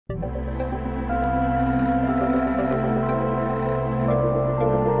A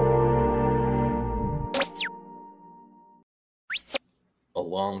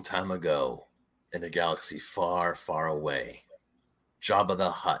long time ago, in a galaxy far, far away, Jabba the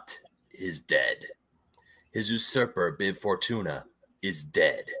Hutt is dead. His usurper, Bib Fortuna, is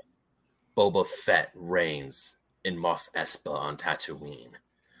dead. Boba Fett reigns in Mos Espa on Tatooine.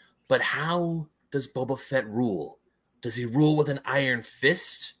 But how does Boba Fett rule? Does he rule with an iron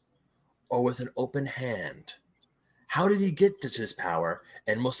fist or with an open hand? How did he get to this power?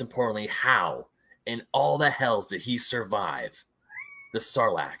 And most importantly, how in all the hells did he survive the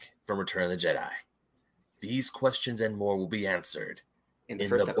Sarlacc from Return of the Jedi? These questions and more will be answered in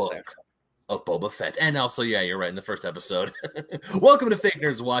the book of Boba Fett. And also, yeah, you're right, in the first episode. Welcome to Fake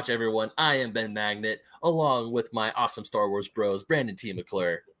Nerds Watch, everyone. I am Ben Magnet, along with my awesome Star Wars bros, Brandon T.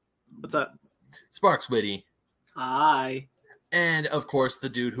 McClure. What's up? Sparks Whitty. Hi. And, of course, the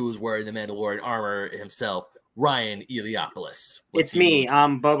dude who was wearing the Mandalorian armor himself, Ryan Eliopoulos. It's me.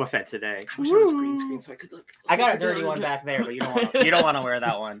 I'm Boba Fett today. I wish I was green screen so I could look. I got a dirty one back there, but you don't want to wear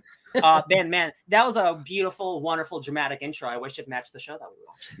that one. Man, that was a beautiful, wonderful, dramatic intro. I wish it matched the show that we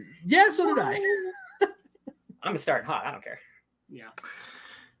watched. Yeah, so did I. I'm starting hot. I don't care. Yeah.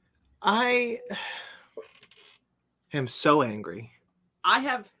 I am so angry. I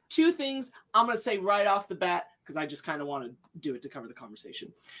have two things I'm going to say right off the bat because I just kind of want to do it to cover the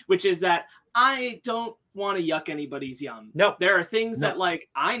conversation, which is that I don't want to yuck anybody's yum. No. There are things that, like,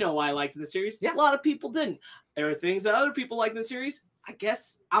 I know I liked in the series. Yeah. A lot of people didn't. There are things that other people like in the series. I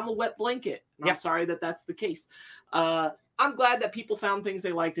guess I'm a wet blanket. I'm sorry that that's the case. I'm glad that people found things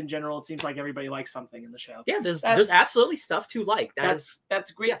they liked in general. It seems like everybody likes something in the show. Yeah, there's absolutely stuff to like.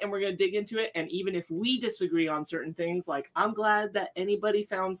 That's great, and we're going to dig into it. And even if we disagree on certain things, like, I'm glad that anybody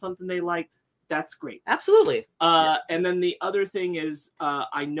found something they liked. That's great. Absolutely. And then the other thing is,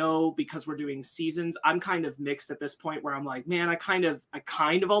 I know because we're doing seasons, I'm kind of mixed at this point where I'm like, man, I kind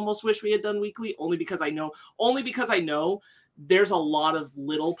of almost wish we had done weekly, only because I know there's a lot of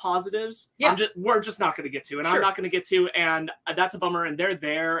little positives. Yeah. We're just not going to get to, and Sure. I'm not going to get to, and that's a bummer. And they're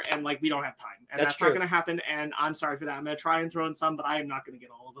there, and like we don't have time, and that's not going to happen. And I'm sorry for that. I'm going to try and throw in some, but I am not going to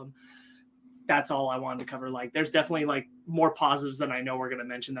get all of them. That's all I wanted to cover. Like, there's definitely like more positives than I know we're going to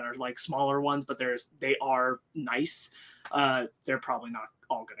mention that are like smaller ones, but they are nice. They're probably not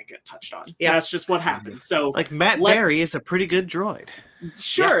all going to get touched on. Yeah, that's just what happens. So like Matt Berry is a pretty good droid.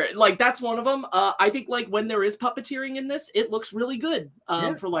 Sure. Yeah. Like that's one of them. I think like when there is puppeteering in this, it looks really good.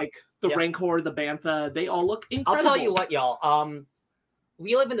 For like the Rancor, the Bantha, they all look incredible. I'll tell you what, y'all.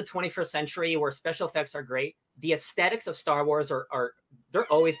 We live in the 21st century where special effects are great. The aesthetics of Star Wars are they're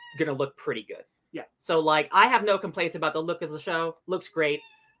always going to look pretty good. Yeah. So like I have no complaints about the look of the show. Looks great.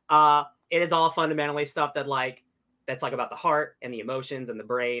 It is all fundamentally stuff that's like about the heart and the emotions and the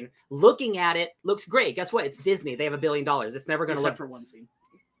brain. Looking at it looks great. Guess what? It's Disney. They have $1 billion. It's never going to look for one scene.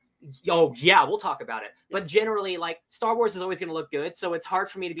 Oh yeah, we'll talk about it. Yeah. But generally, like Star Wars is always going to look good. So it's hard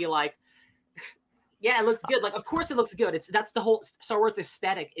for me to be like, yeah, it looks good. Like, of course it looks good. That's the whole Star Wars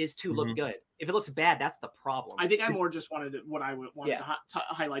aesthetic is to look good. If it looks bad, that's the problem. I think I more just wanted to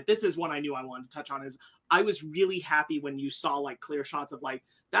highlight. This is one I knew I wanted to touch on. Is I was really happy when you saw like clear shots of like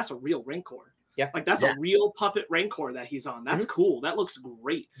that's a real Rancor. Yeah, like that's a real puppet Rancor that he's on. That's cool. That looks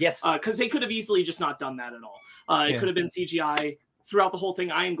great. Yes, because they could have easily just not done that at all. It could have been CGI. Throughout the whole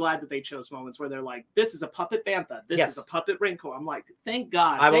thing, I am glad that they chose moments where they're like, this is a puppet Bantha. This is a puppet Rancor. I'm like, thank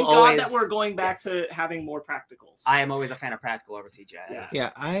God. Thank God that we're going back to having more practicals. I am always a fan of practical over CGI.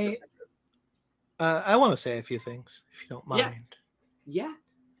 Yeah, I want to say a few things, if you don't mind. Yeah.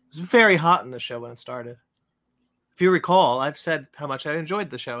 It was very hot in the show when it started. If you recall, I've said how much I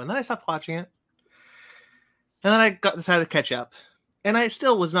enjoyed the show, and then I stopped watching it. And then I decided to catch up. And I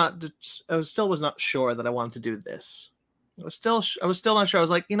still was not sure that I wanted to do this. I was still not sure. I was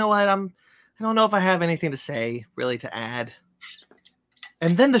like, you know what? I don't know if I have anything to say really to add.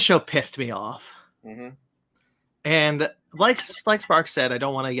 And then the show pissed me off. Mm-hmm. And like Sparks said, I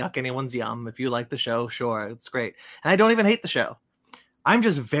don't want to yuck anyone's yum. If you like the show, sure, it's great. And I don't even hate the show. I'm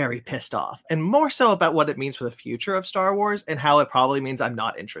just very pissed off, and more so about what it means for the future of Star Wars and how it probably means I'm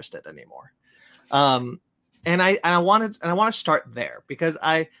not interested anymore. And I want to start there because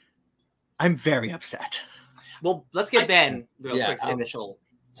I'm very upset. Well, let's get Ben real quick initial.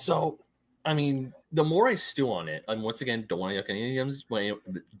 So, I mean, the more I stew on it, and once again, don't want to yuck any yums.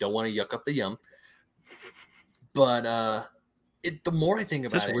 Don't want to yuck up the yum. But the more I think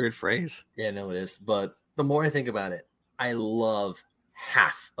about it, such a weird phrase. Yeah, no, it is. But the more I think about it, I love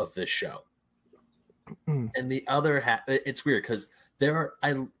half of this show, and the other half. It's weird because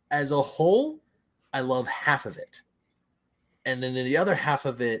as a whole, I love half of it. and then the other half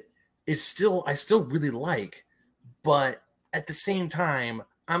of it is still I still really like, but at the same time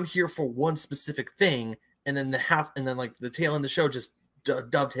I'm here for one specific thing, and then like the tail end of the show just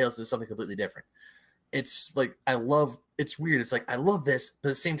dovetails to something completely different. It's like it's weird. It's like I love this, but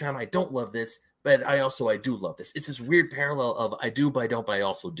at the same time I don't love this, but I do love this. It's this weird parallel of I do, but I don't, but I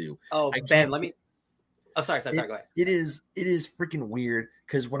also do. Oh, Ben, let me. Oh, sorry, go ahead. It is freaking weird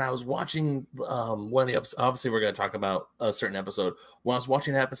because when I was watching one of the episodes, obviously we're going to talk about a certain episode. When I was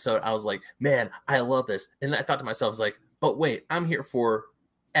watching the episode, I was like, man, I love this. And I thought to myself, I was like, but wait, I'm here for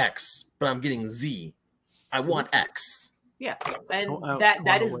X, but I'm getting Z. I want X. Yeah, and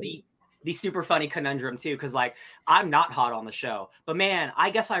that is the super funny conundrum too, because like I'm not hot on the show, but man, I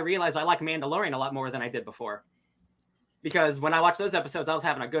guess I realized I like Mandalorian a lot more than I did before. Because when I watched those episodes, I was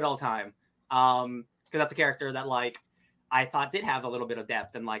having a good old time. Because that's a character that like I thought did have a little bit of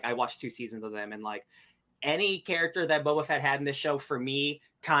depth, and like I watched 2 seasons of them, and like any character that Boba Fett had in this show for me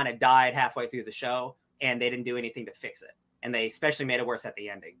kind of died halfway through the show, and they didn't do anything to fix it, and they especially made it worse at the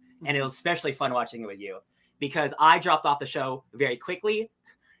ending. And it was especially fun watching it with you because I dropped off the show very quickly,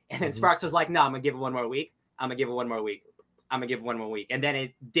 and then Sparks was like, "No, I'm gonna give it one more week. I'm gonna give it one more week. I'm gonna give it one more week," and then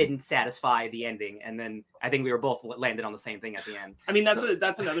it didn't satisfy the ending, and then I think we were both landed on the same thing at the end. I mean,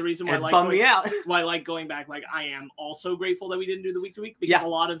 that's another reason why bummed me out. Why I like going back. Like I am also grateful that we didn't do the week to week, because a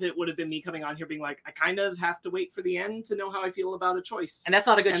lot of it would have been me coming on here being like, I kind of have to wait for the end to know how I feel about a choice, and that's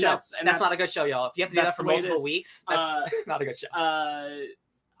not a good show. That's not a good show, y'all. If you have to do that for multiple weeks, that's not a good show.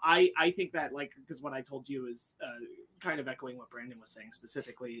 I think that like because what I told you is kind of echoing what Brandon was saying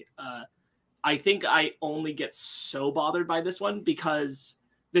specifically. I think I only get so bothered by this one because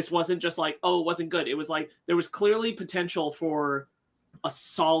this wasn't just like, oh, it wasn't good. It was like there was clearly potential for a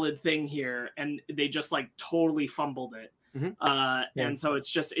solid thing here, and they just like totally fumbled it. And so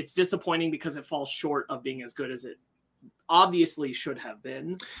it's disappointing because it falls short of being as good as it obviously should have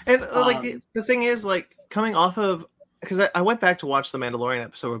been. And like the thing is, like coming off of, because I went back to watch the Mandalorian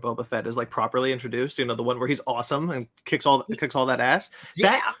episode where Boba Fett is like properly introduced, you know, the one where he's awesome and kicks all that ass.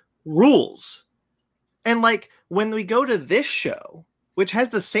 Yeah. That rules. And like when we go to this show, which has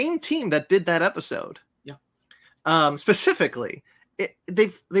the same team that did that episode, specifically,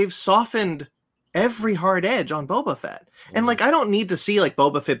 they've softened every hard edge on Boba Fett. And like I don't need to see like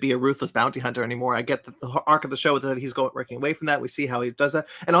Boba Fett be a ruthless bounty hunter anymore. I get that the arc of the show that he's working away from that. We see how he does that,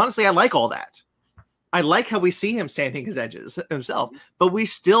 and honestly, I like all that. I like how we see him sanding his edges himself, but we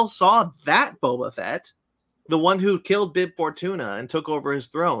still saw that Boba Fett, the one who killed Bib Fortuna and took over his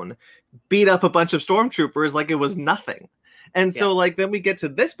throne, beat up a bunch of stormtroopers like it was nothing. And so like then we get to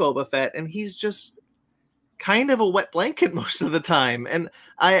this Boba Fett and he's just kind of a wet blanket most of the time. And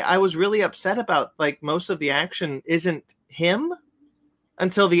I was really upset about like most of the action isn't him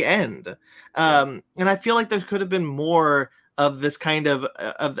until the end. And I feel like there could have been more of this kind of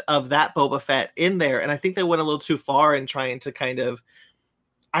that Boba Fett in there. And I think they went a little too far in trying to kind of,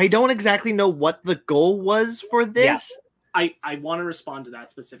 I don't exactly know what the goal was for this. Yeah. I want to respond to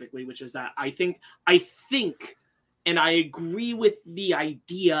that specifically, which is that I think, and I agree with the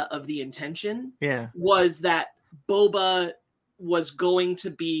idea of the intention, was that Boba was going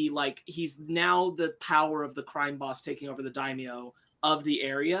to be like, he's now the power of the crime boss taking over the daimyo of the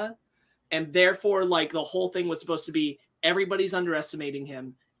area. And therefore, like the whole thing was supposed to be, everybody's underestimating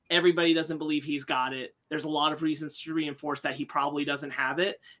him. Everybody doesn't believe he's got it. There's a lot of reasons to reinforce that he probably doesn't have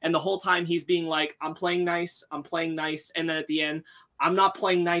it. And the whole time he's being like, I'm playing nice. And then at the end, I'm not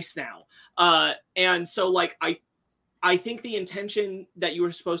playing nice now. And so like, I think the intention that you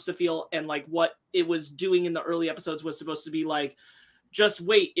were supposed to feel and like what it was doing in the early episodes was supposed to be like, just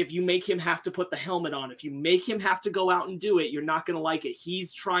wait. If you make him have to put the helmet on, if you make him have to go out and do it, you're not going to like it.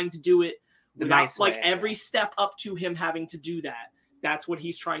 He's trying to do it without like every step up to him having to do that. That's what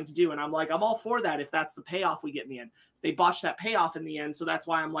he's trying to do. And I'm like, I'm all for that if that's the payoff we get in the end. They botched that payoff in the end. So that's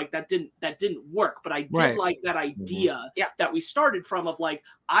why I'm like, that didn't work. But I did like that idea that we started from of like,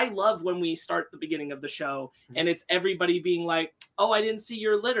 I love when we start the beginning of the show and it's everybody being like, oh, I didn't see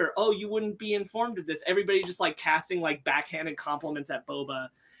your litter. Oh, you wouldn't be informed of this. Everybody just like casting like backhanded compliments at Boba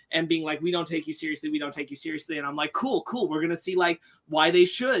and being like, we don't take you seriously. We don't take you seriously. And I'm like, cool. We're going to see like why they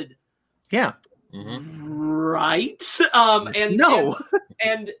should. Yeah. Right.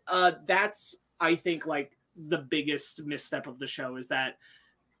 And that's, I think, like the biggest misstep of the show is that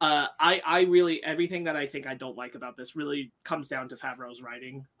I really, everything that I think I don't like about this really comes down to Favreau's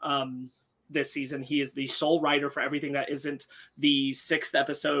writing. This season, he is the sole writer for everything that isn't the 6th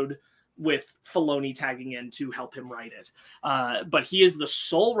episode with Filoni tagging in to help him write it. But he is the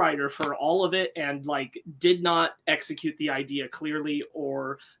sole writer for all of it and like did not execute the idea clearly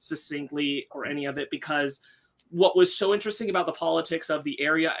or succinctly or any of it because what was so interesting about the politics of the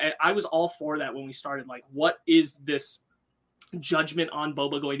area, I was all for that when we started. Like, what is this judgment on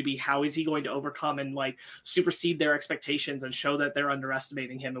Boba going to be? How is he going to overcome and like supersede their expectations and show that they're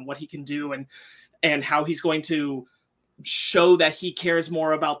underestimating him and what he can do, and how he's going to show that he cares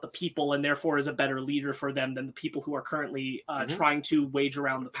more about the people and therefore is a better leader for them than the people who are currently trying to wage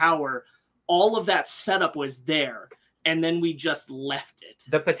around the power. All of that setup was there. And then we just left it.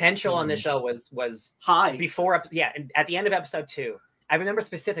 The potential on this show was high before. Yeah. At the end of episode 2, I remember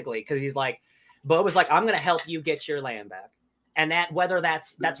specifically because he's like, Bo was like, I'm going to help you get your land back. And that, whether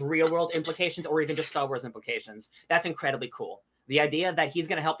that's real world implications or even just Star Wars implications, that's incredibly cool. The idea that he's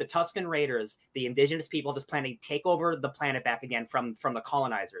going to help the Tusken Raiders, the indigenous people of this planet, take over the planet back again from the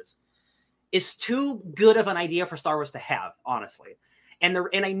colonizers is too good of an idea for Star Wars to have, honestly. And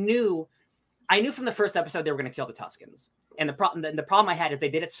I knew from the first episode they were going to kill the Tuskens. And the problem I had is they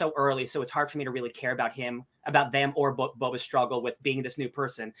did it so early, so it's hard for me to really care about them, or Boba's struggle with being this new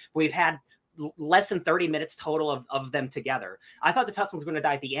person. We've had less than 30 minutes total of them together. I thought the Tuskens were going to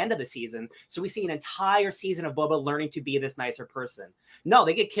die at the end of the season, so we see an entire season of Boba learning to be this nicer person. No,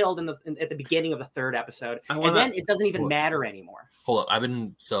 they get killed at the beginning of the 3rd episode, and then it doesn't even matter anymore. Hold up,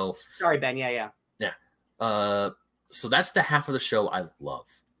 Sorry, Ben. Yeah. So that's the half of the show I love.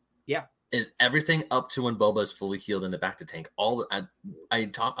 Yeah. Is everything up to when Boba is fully healed in the back to tank. I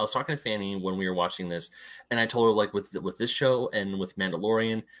was talking to Fanny when we were watching this, and I told her like with this show and with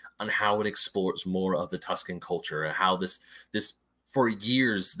Mandalorian on how it explores more of the Tusken culture and how this for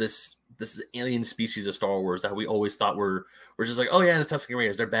years this alien species of Star Wars that we always thought were just like, oh yeah, the Tusken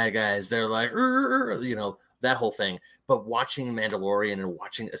Raiders, they're bad guys, they're like that whole thing. But watching Mandalorian and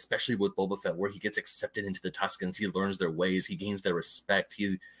watching especially with Boba Fett, where he gets accepted into the Tuskens, he learns their ways, he gains their respect,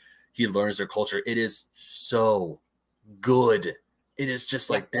 he learns their culture. It is so good. It is just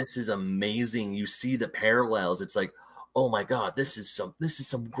like, this is amazing. You see the parallels. It's like, oh my God, this is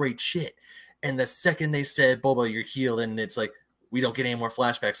some great shit. And the second they said, Boba, you're healed, and it's like, we don't get any more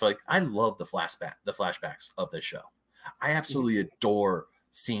flashbacks. Like, I love the flashbacks of this show. I absolutely adore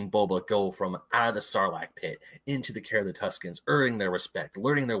seeing Boba go from out of the Sarlacc pit into the care of the Tuskens, earning their respect,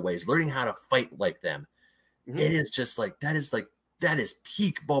 learning their ways, learning how to fight like them. Mm-hmm. It is just like, that is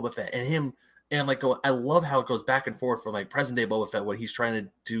peak Boba Fett, and him, and like I love how it goes back and forth from like present day Boba Fett when he's trying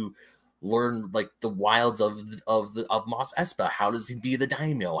to learn like the wilds of Mos Espa. How does he be the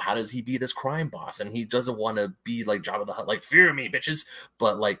daimyo? How does he be this crime boss? And he doesn't want to be like Jabba the Hutt, like fear me, bitches.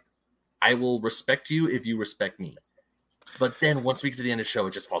 But like, I will respect you if you respect me. But then once we get to the end of the show,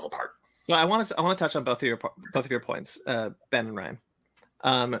 it just falls apart. Well, I want to touch on both of your points, Ben and Ryan,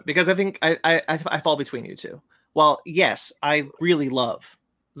 because I think I fall between you two. Well, yes, I really love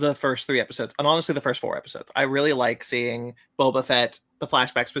the first 3 episodes, and honestly, the first 4 episodes. I really like seeing Boba Fett, the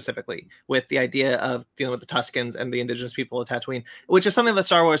flashback specifically, with the idea of dealing with the Tuskens and the indigenous people of Tatooine, which is something that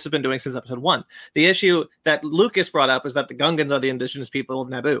Star Wars has been doing since episode 1. The issue that Lucas brought up is that the Gungans are the indigenous people of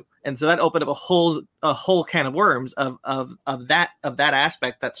Naboo, and so that opened up a whole can of worms of that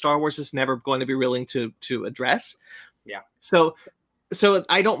aspect that Star Wars is never going to be willing to address. Yeah. So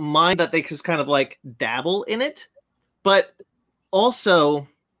I don't mind that they just kind of like dabble in it, but also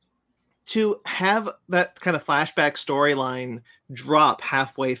to have that kind of flashback storyline drop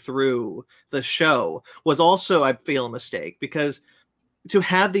halfway through the show was also, I feel, a mistake, because to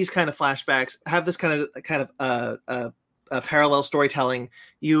have these kind of flashbacks, have this kind of parallel storytelling,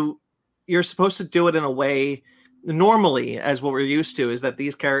 you're supposed to do it in a way normally, as what we're used to, is that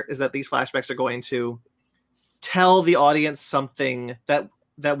these flashbacks are going to tell the audience something that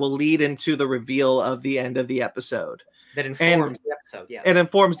will lead into the reveal of the end of the episode. That informs the episode, yeah. It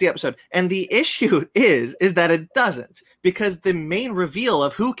informs the episode. And the issue is that it doesn't, because the main reveal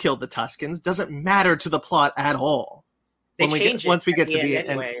of who killed the Tuskens doesn't matter to the plot at all. Once we get to the end.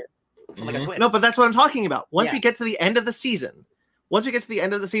 Anyway, like a twist. No, but that's what I'm talking about. Once we get to the end of the season,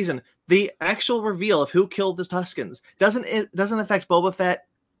 the actual reveal of who killed the Tuskens doesn't affect Boba Fett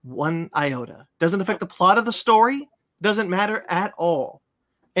one iota. Doesn't affect the plot of the story. Doesn't matter at all.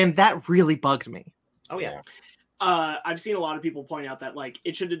 And that really bugged me. Oh yeah. I've seen a lot of people point out that like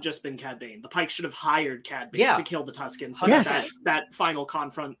it should have just been Cad Bane. The Pikes should have hired Cad Bane to kill the Tuskens. Yes. That final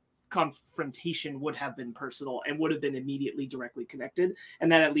confrontation would have been personal and would have been immediately directly connected,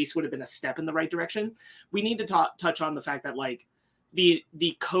 and that at least would have been a step in the right direction. We need to touch on the fact that like the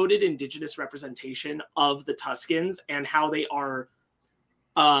coded indigenous representation of the Tuskens and how they are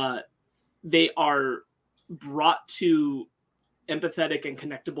brought to empathetic and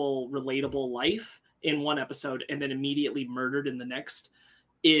connectable, relatable life in one episode and then immediately murdered in the next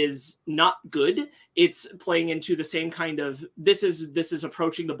is not good. It's playing into the same kind of this is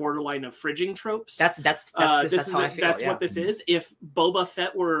approaching the borderline of fridging tropes. That's how I feel. That's what this is. If Boba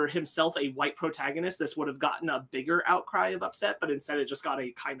Fett were himself a white protagonist, this would have gotten a bigger outcry of upset, but instead it just got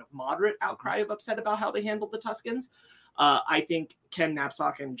a kind of moderate outcry of upset about how they handled the Tuskens. I think Ken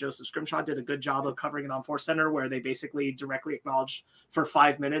Knapsack and Joseph Scrimshaw did a good job of covering it on Force Center, where they basically directly acknowledged for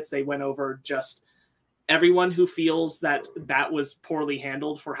 5 minutes. They went over just everyone who feels that was poorly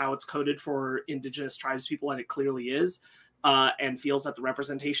handled for how it's coded for Indigenous tribes people, and it clearly is, and feels that the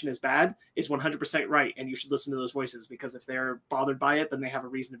representation is bad, is 100% right. And you should listen to those voices, because if they're bothered by it, then they have a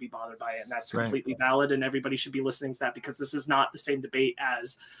reason to be bothered by it. And that's completely valid. And everybody should be listening to that, because this is not the same debate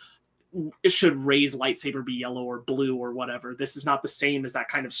as should Rey's lightsaber be yellow or blue or whatever. This is not the same as that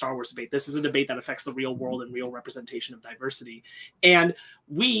kind of Star Wars debate. This is a debate that affects the real world and real representation of diversity. And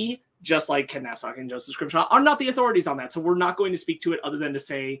we, just like Ken Knapsack and Joseph Scrimshaw, are not the authorities on that. So we're not going to speak to it other than to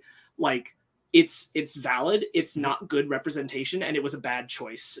say, like, it's valid. It's not good representation, and it was a bad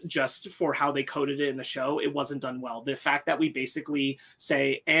choice just for how they coded it in the show. It wasn't done well. The fact that we basically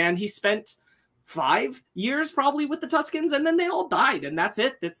say, and he spent 5 years probably with the Tuskens, and then they all died, and that's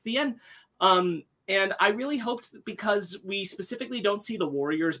it. That's the end. And I really hoped, because we specifically don't see the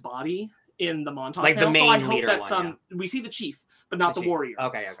warrior's body in the montage, like the main so I hope leader that one, we see the chief, but not the warrior.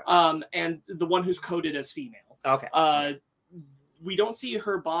 Okay. And the one who's coded as female. Okay. We don't see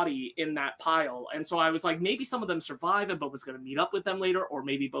her body in that pile. And so I was like, maybe some of them survive and Boba's going to meet up with them later, or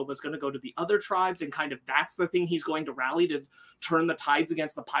maybe Boba's going to go to the other tribes and kind of that's the thing he's going to rally to turn the tides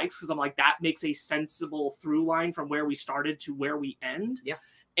against the Pikes. Because I'm like, that makes a sensible through line from where we started to where we end. Yeah.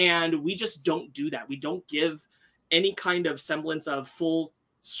 And we just don't do that. We don't give any kind of semblance of full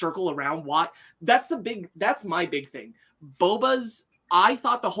circle around what. That's my big thing. I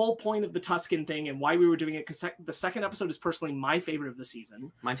thought the whole point of the Tusken thing and why we were doing it, because the second episode is personally my favorite of the season.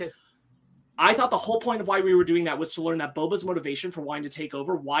 Mine too. I thought the whole point of why we were doing that was to learn that Boba's motivation for wanting to take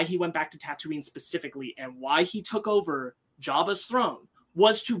over, why he went back to Tatooine specifically, and why he took over Jabba's throne,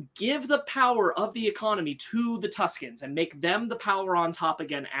 was to give the power of the economy to the Tuskens and make them the power on top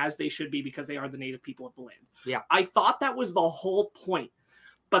again, as they should be, because they are the native people of the land. Yeah. I thought that was the whole point.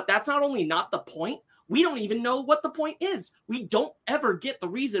 But that's not only not the point, we don't even know what the point is. We don't ever get the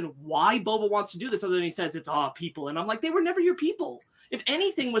reason why Boba wants to do this, other than he says it's people. And I'm like, they were never your people. If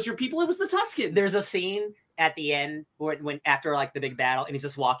anything was your people, it was the Tuskens. There's a scene at the end when after like the big battle, and he's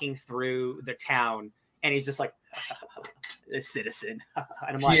just walking through the town, and he's just like, a citizen.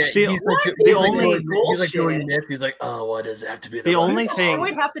 And I'm like, he's like doing myth. He's like, oh, why does it have to be the only thing?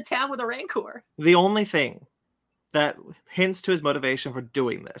 Destroyed half the town with a Rancor. The only thing that hints to his motivation for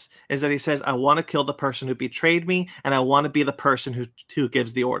doing this is that he says, I want to kill the person who betrayed me, and I want to be the person who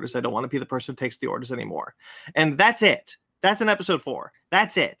gives the orders. I don't want to be the person who takes the orders anymore. And that's it. That's in episode 4.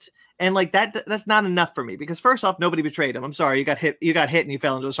 That's it. And like that's not enough for me, because first off, nobody betrayed him. I'm sorry, you got hit and you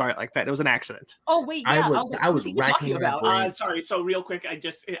fell into a Starlight like Fett. It was an accident. Oh wait, yeah, I was racking about. Sorry. So real quick, I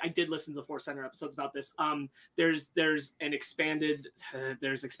did listen to the Force Center episodes about this. There's expanded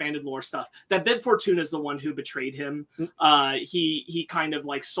lore stuff that Bib Fortuna is the one who betrayed him. He kind of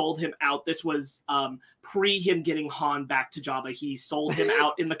like sold him out. This was pre him getting Han back to Jabba. He sold him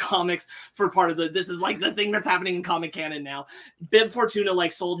out in the comics for part of this is like the thing that's happening in comic canon now. Bib Fortuna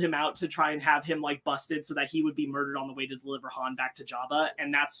like sold him out to try and have him like busted so that he would be murdered on the way to deliver Han back to Jabba,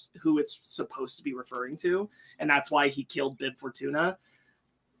 and that's who it's supposed to be referring to, and that's why he killed Bib Fortuna.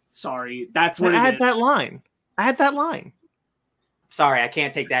 Sorry, that's what I had that line. Sorry, I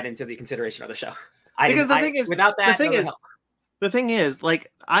can't take that into the consideration of the show. The thing is,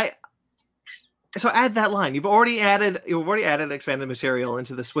 like so add that line. You've already added expanded material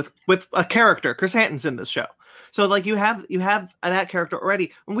into this with a character. Chris Hanton's in this show. So like you have that character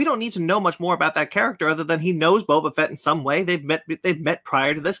already. And we don't need to know much more about that character other than he knows Boba Fett in some way. They've met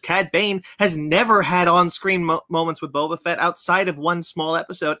prior to this. Cad Bane has never had on-screen moments with Boba Fett outside of one small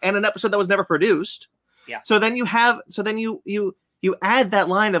episode and an episode that was never produced. Yeah. So then you add that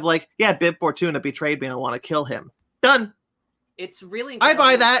line of like, yeah, Bib Fortuna betrayed me. I want to kill him. Done. It's really incredible.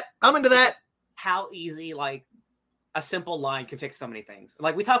 I buy that. I'm into that. How easy like a simple line can fix so many things.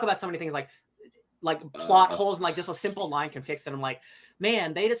 Like we talk about so many things like plot holes, and like just a simple line can fix it. I'm like,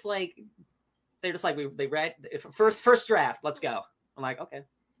 man, they read first draft. Let's go. I'm like, okay,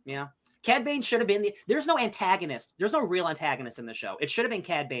 yeah. Cad Bane should have been there's no antagonist. There's no real antagonist in the show. It should have been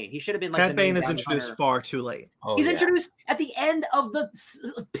Cad Bane. He should have been like Cad Bane is introduced far too late. He's introduced at the end of the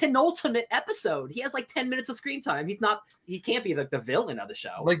penultimate episode. He has like 10 minutes of screen time. He can't be like the villain of the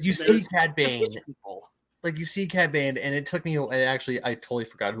show. Like you see Cad Bane. Like you see Cad Bane, and it took me. I totally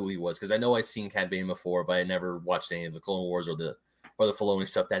forgot who he was, because I know I've seen Cad Bane before, but I never watched any of the Clone Wars or or the Filoni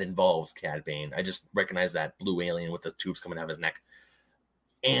stuff that involves Cad Bane. I just recognize that blue alien with the tubes coming out of his neck.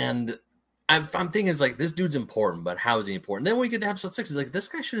 And I'm thinking, it's like, this dude's important, but how is he important? Then when we get to episode 6, it's like, this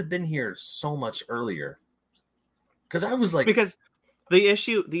guy should have been here so much earlier. Because I was like... Because the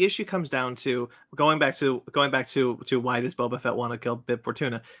issue comes down to going back to why does Boba Fett want to kill Bib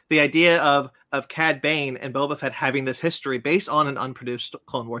Fortuna? The idea of Cad Bane and Boba Fett having this history based on an unproduced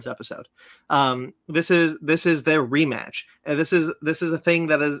Clone Wars episode. This is their rematch, and this is a thing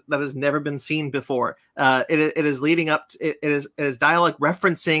that has never been seen before. It is leading up to, it is dialogue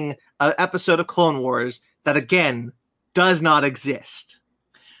referencing an episode of Clone Wars that again does not exist,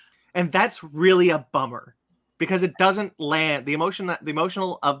 and that's really a bummer. Because it doesn't land, the emotion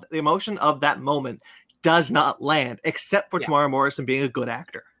of that moment does not land, except for Tamara Morrison being a good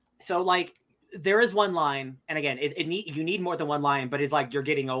actor. So, like, there is one line, and again, you need more than one line, but it's like, you're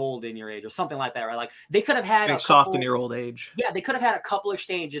getting old in your age or something like that, right? Like, they could have had soft in your old age. Yeah, they could have had a couple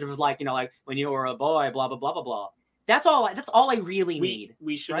exchanges of like, like when you were a boy, blah blah blah blah blah. That's all I really need.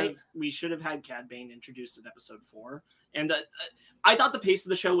 We should have had Cad Bane introduced in episode 4, and I thought the pace of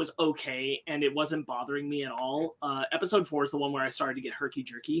the show was okay, and it wasn't bothering me at all. Episode 4 is the one where I started to get herky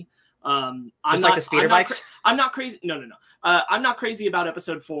jerky. I'm like the speeder bikes. I'm not crazy. No. I'm not crazy about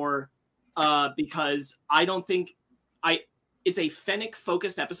episode 4 because I don't think it's a Fennec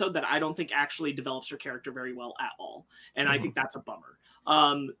focused episode that I don't think actually develops her character very well at all, and I think that's a bummer.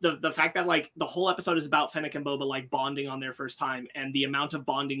 The fact that like the whole episode is about Fennec and Boba like bonding on their first time, and the amount of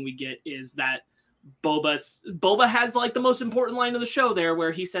bonding we get is that Boba has like the most important line of the show there,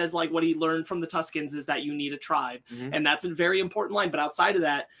 where he says like what he learned from the Tuskens is that you need a tribe, and that's a very important line. But outside of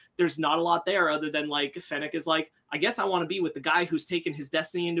that, there's not a lot there other than like Fennec is like, I guess I want to be with the guy who's taken his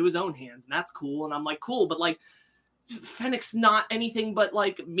destiny into his own hands, and that's cool. And I'm like, cool, but like Fennec's not anything but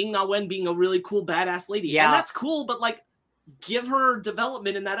like Ming-Na Wen being a really cool badass lady, and that's cool, but like give her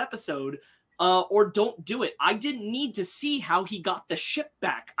development in that episode. Or don't do it. I didn't need to see how he got the ship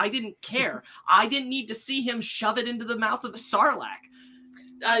back. I didn't care. I didn't need to see him shove it into the mouth of the Sarlacc.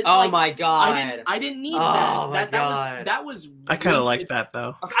 My god! I didn't need that. That was. I kind of like that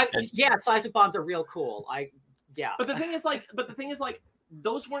though. Seismic bombs are real cool. But the thing is like,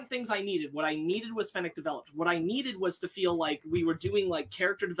 those weren't things I needed. What I needed was Fennec developed. What I needed was to feel like we were doing like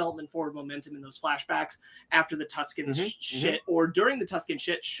character development, forward momentum in those flashbacks after the Tusken shit, or during the Tusken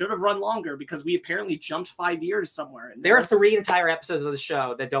shit should have run longer, because we apparently jumped 5 years somewhere. There are 3 entire episodes of the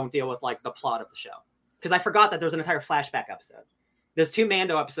show that don't deal with like the plot of the show, because I forgot that there's an entire flashback episode. There's 2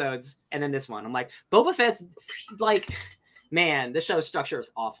 Mando episodes, and then this one. I'm like, Boba Fett's like... Man, this show's structure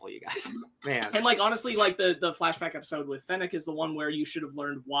is awful, you guys. Man. And like honestly, like the flashback episode with Fennec is the one where you should have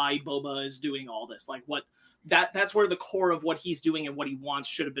learned why Boba is doing all this. Like what that's where the core of what he's doing and what he wants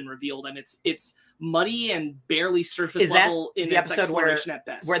should have been revealed. And it's muddy and barely surface level in the its episode exploration at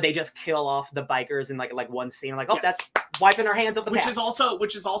best. Where they just kill off the bikers in like one scene. I'm like, that's wiping our hands of the past.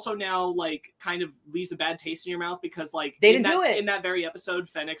 Which is also now like kind of leaves a bad taste in your mouth, because like they didn't do it in that very episode.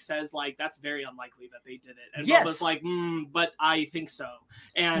 Fennec says like that's very unlikely that they did it, and Boba's like, but I think so,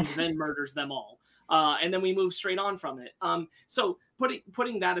 and then murders them all. And then we move straight on from it. So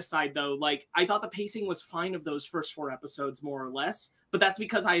putting that aside, though, like I thought the pacing was fine of those first 4 episodes, more or less. But that's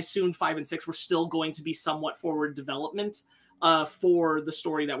because I assumed 5 and 6 were still going to be somewhat forward development for the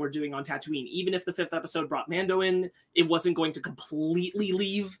story that we're doing on Tatooine. Even if the 5th episode brought Mando in, it wasn't going to completely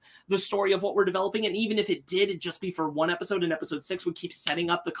leave the story of what we're developing. And even if it did, it'd just be for 1 episode, and episode 6 would keep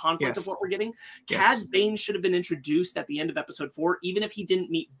setting up the conflict of what we're getting. Cad Bane should have been introduced at the end of episode 4, even if he didn't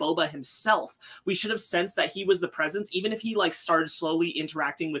meet Boba himself. We should have sensed that he was the presence, even if he like started slowly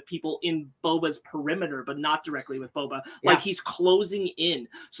interacting with people in Boba's perimeter, but not directly with Boba. Like he's closing in,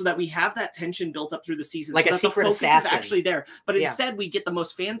 so that we have that tension built up through the season, like so a that secret the focus assassin is actually there. But instead, we get the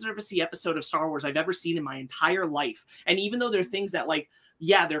most fan servicey episode of Star Wars I've ever seen in my entire life. And even though there are things that like,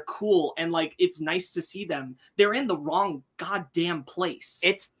 they're cool and like it's nice to see them, they're in the wrong goddamn place.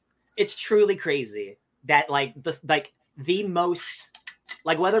 It's truly crazy that like the most,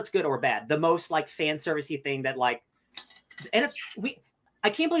 like whether it's good or bad, the most like fan servicey thing that like, and I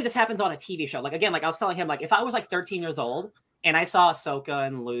can't believe this happens on a TV show. Like again, like I was telling him, like if I was like 13 years old and I saw Ahsoka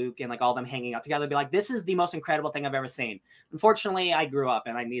and Luke and like all them hanging out together, I'd be like, this is the most incredible thing I've ever seen. Unfortunately, I grew up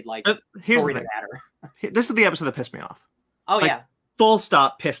and I need like story to matter. This is the episode that pissed me off. Oh like, full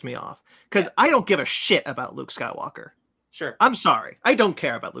stop pissed me off. Because I don't give a shit about Luke Skywalker. Sure. I'm sorry. I don't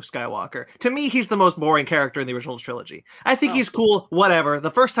care about Luke Skywalker. To me, he's the most boring character in the original trilogy. I think he's cool, whatever.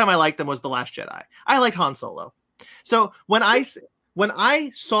 The first time I liked him was The Last Jedi. I liked Han Solo. So when I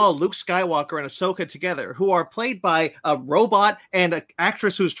saw Luke Skywalker and Ahsoka together, who are played by a robot and an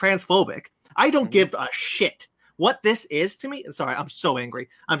actress who's transphobic, I don't give a shit what this is to me, sorry, I'm so angry.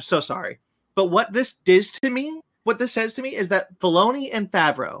 I'm so sorry. But what this is to me, what this says to me is that Filoni and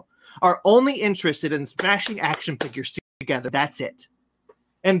Favreau are only interested in smashing action figures together. That's it.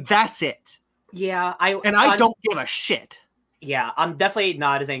 And that's it. Yeah, I don't give a shit. Yeah, I'm definitely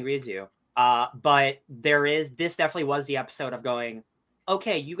not as angry as you. But this definitely was the episode of going,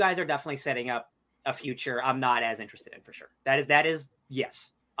 okay, you guys are definitely setting up a future I'm not as interested in for sure. That is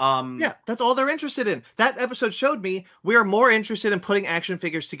yes. Yeah, that's all they're interested in. That episode showed me we are more interested in putting action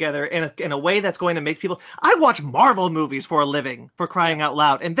figures together in a way that's going to make people. I watch Marvel movies for a living, for crying out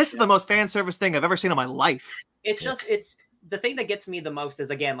loud, and this is the most fan service thing I've ever seen in my life. It's the thing that gets me the most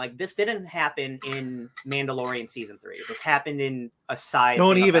is, again, like, this didn't happen in Mandalorian season 3. This happened in a side.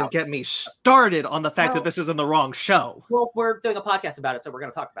 Don't even get me started on the fact that this is in the wrong show. Well, we're doing a podcast about it, so we're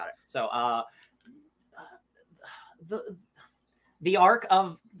going to talk about it. So, the arc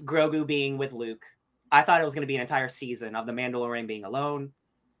of Grogu being with Luke, I thought it was going to be an entire season of the Mandalorian being alone,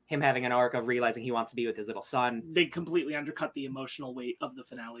 him having an arc of realizing he wants to be with his little son. They completely undercut the emotional weight of the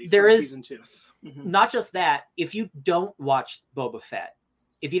finale season 2. Mm-hmm. Not just that, if you don't watch Boba Fett,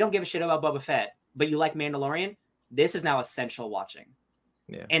 if you don't give a shit about Boba Fett, but you like Mandalorian, this is now essential watching.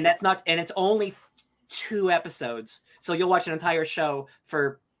 Yeah. And it's only 2 episodes. So you'll watch an entire show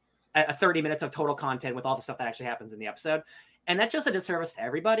for 30 minutes of total content with all the stuff that actually happens in the episode. And that's just a disservice to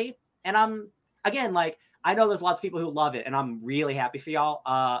everybody. And again, like, I know there's lots of people who love it, and I'm really happy for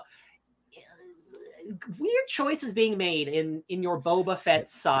y'all. Weird choices being made in your Boba Fett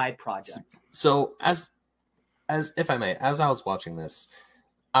side project. So as if I may, as I was watching this,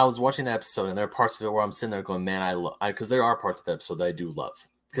 I was watching the episode, and there are parts of it where I'm sitting there going, man, I love, because there are parts of the episode that I do love.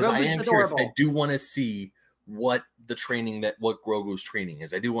 Because I am curious. I do want to see what Grogu's training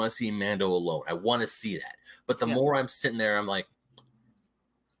is. I do want to see Mando alone. I want to see that. But the more I'm sitting there, I'm like,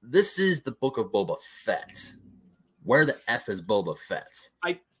 this is the book of Boba Fett. Where the F is Boba Fett?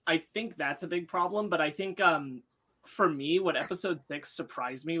 I think that's a big problem, but I think for me, what episode 6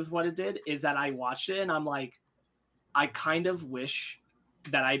 surprised me with what it did is that I watched it and I'm like, I kind of wish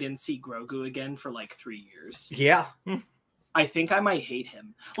that I didn't see Grogu again for like 3 years. Yeah. I think I might hate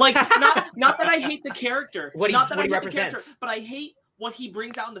him. Like, not that I hate the character. What he represents. But I hate what he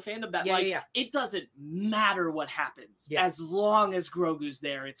brings out in the fandom that it doesn't matter what happens. Yeah. As long as Grogu's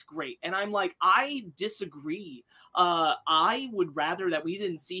there, it's great. And I'm like, I disagree. I would rather that we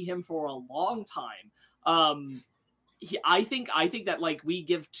didn't see him for a long time. I think that, like, we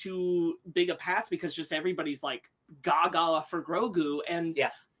give too big a pass because just everybody's like gaga for Grogu. And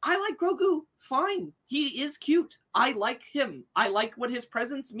I like Grogu. Fine. He is cute. I like him. I like what his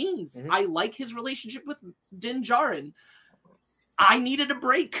presence means. Mm-hmm. I like his relationship with Din Djarin. I needed a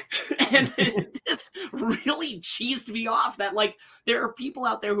break. And this really cheesed me off that, like, there are people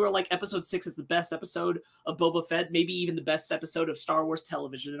out there who are like, episode 6 is the best episode of Boba Fett, maybe even the best episode of Star Wars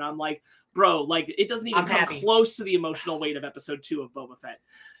television. And I'm like, bro, like, it doesn't even come close to the emotional weight of episode 2 of Boba Fett.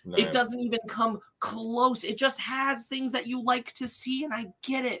 No. It doesn't even come close. It just has things that you like to see, and I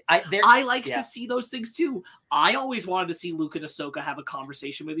get it. I like to see those things too. I always wanted to see Luke and Ahsoka have a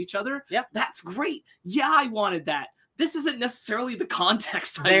conversation with each other. Yeah, that's great. Yeah, I wanted that. This isn't necessarily the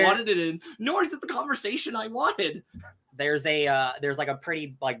context I wanted it in, nor is it the conversation I wanted. There's like a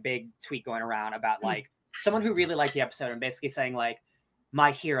pretty, like, big tweet going around about, like, someone who really liked the episode and basically saying, like,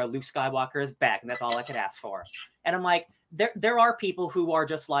 my hero Luke Skywalker is back, and that's all I could ask for. And I'm like, there are people who are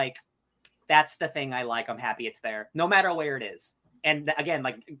just like, that's the thing I like. I'm happy it's there, no matter where it is. And again,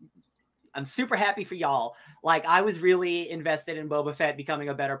 like, I'm super happy for y'all. Like, I was really invested in Boba Fett becoming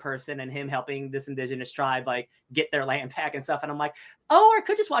a better person and him helping this indigenous tribe, like, get their land back and stuff. And I'm like, oh, I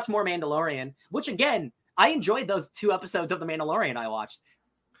could just watch more Mandalorian, which, again, I enjoyed those 2 episodes of The Mandalorian I watched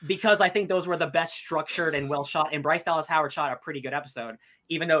because I think those were the best structured and well shot. And Bryce Dallas Howard shot a pretty good episode,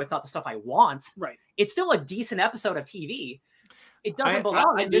 even though it's not the stuff I want. Right. It's still a decent episode of TV. It doesn't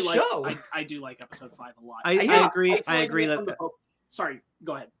belong in this show. I do like episode 5 a lot. I agree. I agree that. Sorry,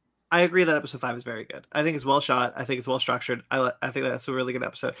 go ahead. I agree that episode 5 is very good. I think it's well shot. I think it's well structured. I think that's a really good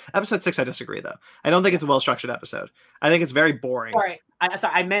episode. Episode 6, I disagree though. I don't think it's a well structured episode. I think it's very boring. Sorry,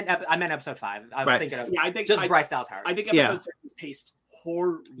 I meant episode 5. I was thinking of I think just Bryce Dallas Howard. I think episode 6 is paced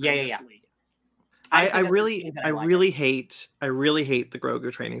horrendously. Yeah. I really hate the Grogu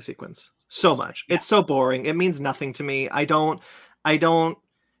training sequence so much. Yeah. It's so boring. It means nothing to me. I don't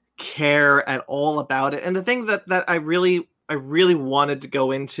care at all about it. And the thing that I really wanted to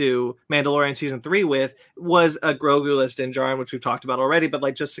go into Mandalorian season 3 with was a Grogu-less Din Djarin, which we've talked about already. But,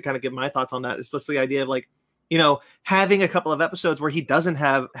 like, just to kind of give my thoughts on that, it's just the idea of, like, having a couple of episodes where he doesn't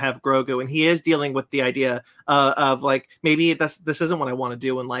have Grogu and he is dealing with the idea of like, maybe this isn't what I want to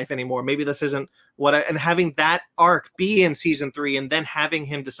do in life anymore. Maybe this isn't and having that arc be in season 3 and then having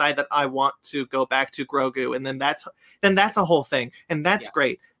him decide that I want to go back to Grogu. And then that's a whole thing. And that's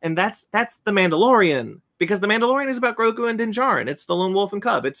great. And that's the Mandalorian, because the Mandalorian is about Grogu and Din Djarin. It's the lone wolf and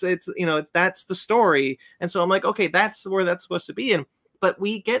cub. It's that's the story. And so I'm like, okay, that's where that's supposed to be. But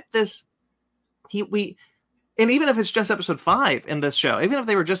we get this, and even if it's just episode 5 in this show, even if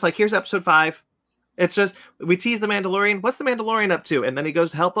they were just like, here's episode 5, it's just, we tease the Mandalorian. What's the Mandalorian up to? And then he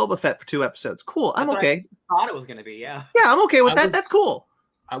goes to help Boba Fett for 2 episodes. Cool. I'm okay. I thought it was going to be, yeah. Yeah, I'm okay with that. That's cool.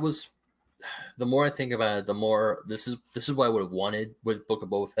 The more I think about it, the more this is what I would have wanted with Book of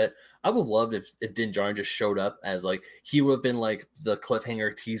Boba Fett. I would have loved if Din Djarin just showed up as like, he would have been like the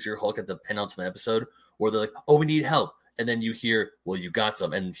cliffhanger teaser hook at the penultimate episode where they're like, oh, we need help. And then you hear, well, you got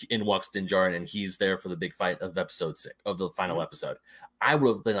some, and in walks Din Djarin, and he's there for the big fight of episode 6 of the final episode. I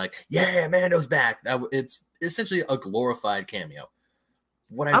would have been like, yeah, Mando's back. It's essentially a glorified cameo.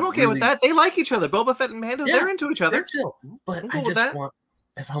 I'm okay with that. They like each other. Boba Fett and Mando, they're into each other. They're chill. But I just want,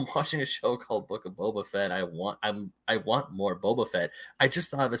 if I'm watching a show called Book of Boba Fett, I want more Boba Fett. I just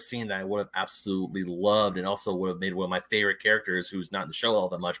thought of a scene that I would have absolutely loved, and also would have made one of my favorite characters, who's not in the show all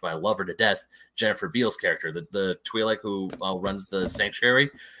that much, but I love her to death, Jennifer Beals' character, the Twi'lek who runs the sanctuary.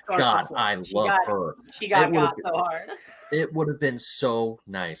 God, I love her. She got so hard. It would have been so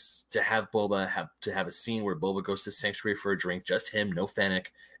nice to have Boba have a scene where Boba goes to the sanctuary for a drink, just him, no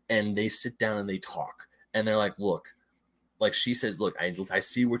Fennec, and they sit down and they talk, and they're like, look. Like she says, look, I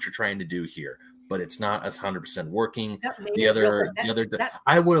see what you're trying to do here, but it's not 100% working.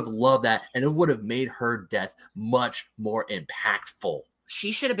 I would have loved that, and it would have made her death much more impactful.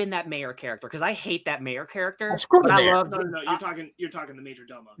 She should have been that mayor character, because I hate that mayor character. I love. No, you're talking the Major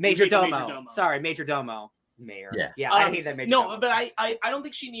Domo. Major Domo. Sorry, Major Domo. Mayor. Yeah. I hate that Major Domo. No, but I don't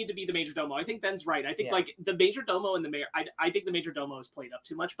think she needed to be the Major Domo. I think Ben's right. I think like the Major Domo and the mayor. I think the Major Domo is played up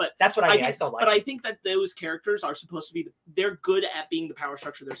too much. But that's what I mean. I still like. But I think that those characters are supposed to be. They're good at being the power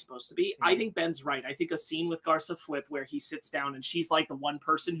structure they're supposed to be. Mm-hmm. I think Ben's right. I think a scene with Garza Flip where he sits down and she's like the one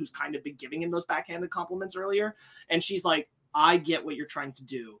person who's kind of been giving him those backhanded compliments earlier, and she's like, "I get what you're trying to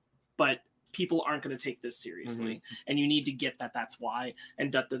do, but people aren't going to take this seriously, and you need to get that that's why."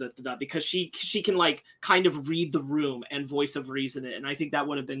 And because she can like kind of read the room and voice of reason it, and I think that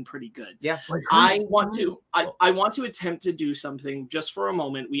would have been pretty good. Yeah, I want to attempt to do something just for a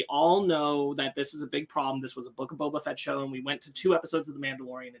moment. We all know that this is a big problem. This was a Book of Boba Fett show, and we went to 2 episodes of The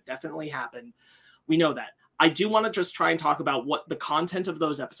Mandalorian. It definitely happened. We know that. I do want to just try and talk about what the content of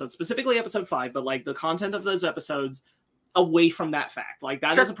those episodes, specifically episode 5, but like the content of those episodes away from that fact. Like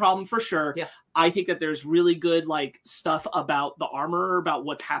that is a problem for sure. Yeah. I think that there's really good like stuff about the armor, about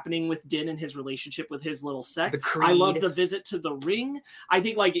what's happening with Din and his relationship with his little sect. I love the visit to the ring. I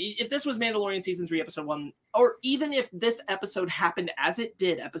think like if this was Mandalorian season 3 episode 1, or even if this episode happened as it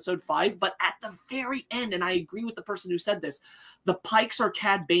did episode 5, but at the very end, and I agree with the person who said this, the Pikes or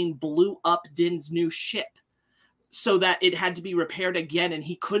Cad Bane blew up Din's new ship so that it had to be repaired again, and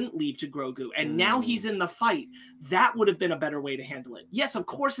he couldn't leave to Grogu. And now he's in the fight. That would have been a better way to handle it. Yes, of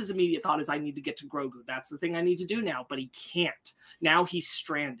course, his immediate thought is, I need to get to Grogu. That's the thing I need to do now, but he can't. Now he's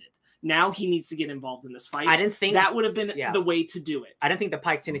stranded. Now he needs to get involved in this fight. I didn't think that would have been the way to do it. I didn't think the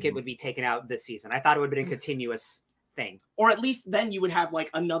Pike Syndicate would be taken out this season. I thought it would have been a continuous thing. Or at least then you would have like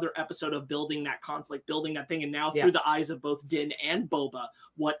another episode of building that conflict, building that thing. And now through the eyes of both Din and Boba,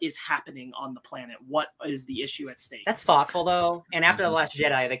 what is happening on the planet? What is the issue at stake? That's thoughtful though. And after The Last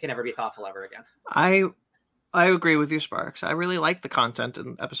Jedi, they can never be thoughtful ever again. I agree with you, Sparks. I really like the content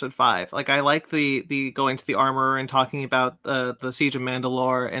in episode 5. Like I like the going to the armor and talking about the Siege of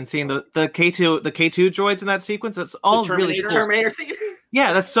Mandalore and seeing the K2 droids in that sequence. It's all really cool. Terminator scene.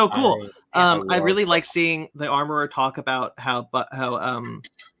 Yeah, that's so cool. I really like seeing the armorer talk about how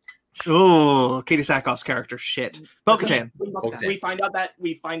Katie Sackhoff's character shit. Bo-Katan. We find out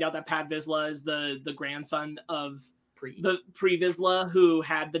that Pad Vizsla is the grandson of the Pre Vizsla who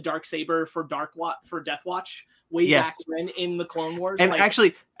had the Darksaber for Death Watch way back when in the Clone Wars. And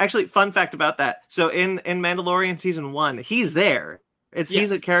actually, fun fact about that. So in Mandalorian season 1, he's there.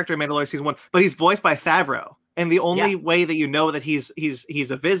 He's a character in Mandalorian season 1, but he's voiced by Favreau. And the only way that you know that he's a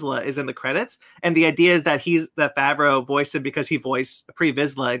Vizsla is in the credits. And the idea is that that Favreau voiced him because he voiced Pre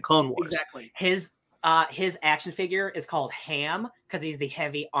Vizsla in Clone Wars. Exactly. His action figure is called Ham because he's the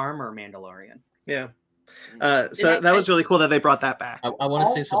heavy armor Mandalorian. Yeah. So that was really cool that they brought that back. I want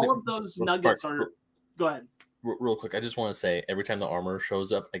to say something. All of those nuggets are. Go ahead. Real quick, I just want to say every time the armor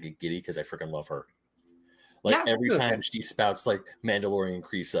shows up, I get giddy because I freaking love her. Like every time she spouts like Mandalorian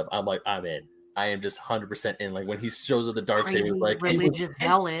Kree stuff, I'm like, I'm in. I am just 100% in. Like when he shows up the Darksaber, like religious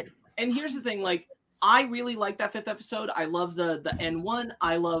zealot. And here's the thing, like I really like that 5th episode. I love the N1.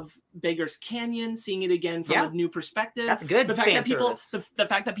 I love Beggar's Canyon, seeing it again from a new perspective. That's good. The fact that people, the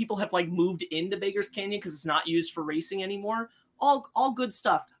fact that people have like moved into Beggar's Canyon because it's not used for racing anymore. All good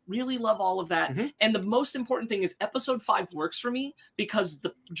stuff. Really love all of that. And the most important thing is episode 5 works for me because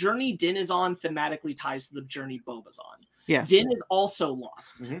the journey Din is on thematically ties to the journey Boba's on. Yes. Din is also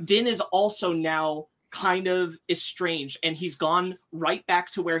lost. Din is also now kind of estranged, and he's gone right back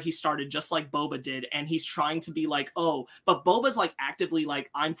to where he started, just like Boba did. And he's trying to be like, oh, but Boba's like actively like,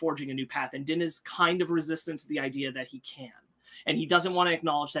 I'm forging a new path. And Din is kind of resistant to the idea that he can. And he doesn't want to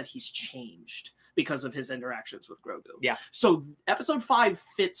acknowledge that he's changed because of his interactions with Grogu. Yeah. So episode 5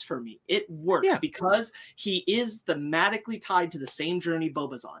 fits for me. It works because he is thematically tied to the same journey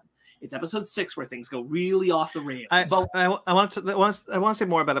Boba's on. It's episode 6 where things go really off the rails. I want to say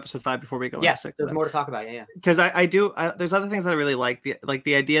more about episode 5 before we go. Yes, there's more to talk about. Yeah. Because there's other things that I really like.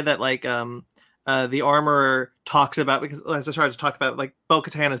 The idea that the armorer talks about, because as I started to talk about like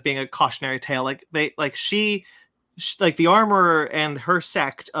Bo-Katan as being a cautionary tale. Like the armorer and her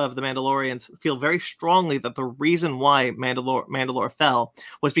sect of the Mandalorians feel very strongly that the reason why Mandalore fell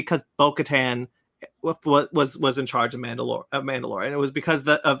was because Bo-Katan was in charge of Mandalore, and it was because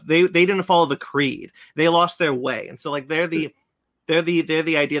they didn't follow the creed. They lost their way, and so like they're the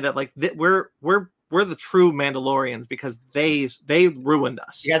idea that like we're the true Mandalorians because they ruined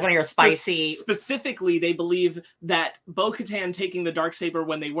us. You guys want to hear spicy? Specifically, they believe that Bo-Katan taking the Darksaber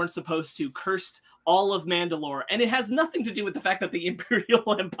when they weren't supposed to cursed all of Mandalore, and it has nothing to do with the fact that the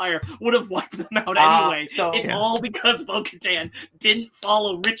Imperial Empire would have wiped them out anyway. So it's all because Bo-Katan didn't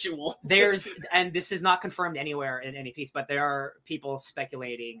follow ritual. And this is not confirmed anywhere in any piece, but there are people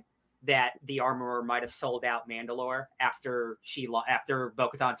speculating that the armorer might have sold out Mandalore after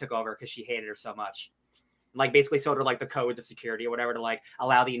Bo-Katan took over because she hated her so much. Like basically sold her like the codes of security or whatever to like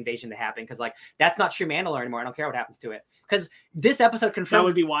allow the invasion to happen, because like that's not true Mandalore anymore. I don't care what happens to it, because this episode confirmed that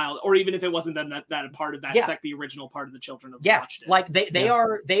would be wild. Or even if it wasn't then that part of that sect, the original part of the Children of the Watch did. Like they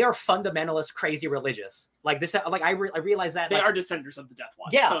are fundamentalist, crazy religious. Like this, like I realize that they like, are descendants of the Death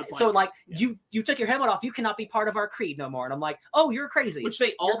Watch. Yeah, so you took your helmet off, you cannot be part of our creed no more. And I'm like, oh, you're crazy. Which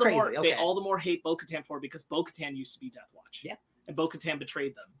they all the more hate Bo-Katan for, because Bo-Katan used to be Death Watch. Yeah, and Bo-Katan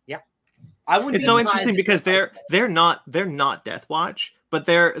betrayed them. Yeah. It's so interesting because they're not Death Watch, but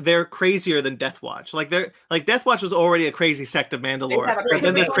they're crazier than Death Watch. Like Death Watch was already a crazy sect of Mandalore, but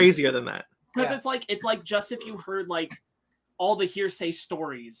then they're crazier than that. Because it's like just if you heard like all the hearsay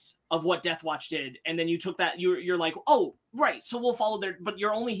stories of what Death Watch did, and then you took that, you're like, oh right, so we'll follow but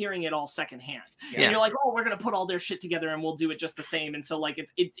you're only hearing it all secondhand. Yeah. And you're like, oh, we're gonna put all their shit together and we'll do it just the same. And so like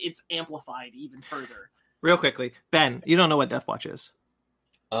it's amplified even further. Real quickly, Ben, you don't know what Death Watch is.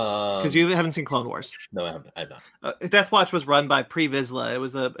 Because you haven't seen Clone Wars. No, I haven't. I've not. Death Watch was run by Pre Vizsla. It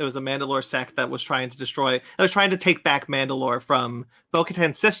was a Mandalore sect that was trying to take back Mandalore from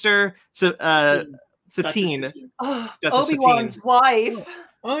Bo-Katan's sister, Satine. Obi-Wan's wife.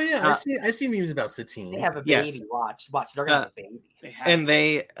 Oh yeah, I see memes about Satine. They have a baby. Yes. Watch. They're gonna have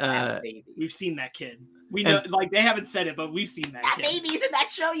a baby. We've seen that kid. We know, like they haven't said it, but we've seen that kid. Baby's in that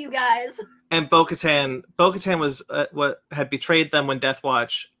show, you guys. And Bo-Katan was what had betrayed them when Death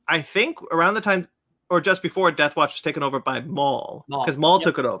Watch, I think around the time or just before Death Watch was taken over by Maul, because Maul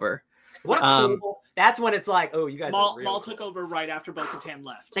took it over. What cool. That's when it's like, oh, you guys. Maul took over right after Bo-Katan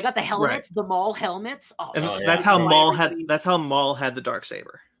left. They got the helmets, the Maul helmets. Oh, that's how Maul had. That's how Maul had the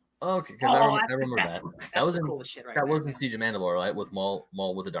Darksaber. Okay, because I remember that. That was in Siege of Mandalore, right? With Maul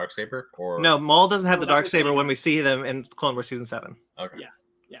with the Darksaber, or no? Maul doesn't have the Darksaber when we see them in Clone Wars season 7. Okay.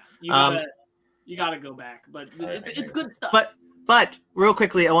 Yeah. You gotta go back, but it's good stuff. But real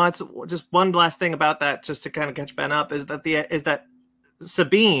quickly, I want to just one last thing about that, just to kind of catch Ben up, is that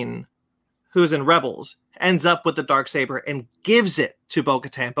Sabine, who's in Rebels, ends up with the Darksaber and gives it to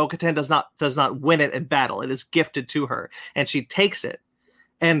Bo-Katan. Bo-Katan does not win it in battle; it is gifted to her, and she takes it.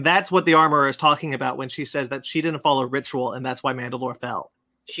 And that's what the armorer is talking about when she says that she didn't follow ritual, and that's why Mandalore fell.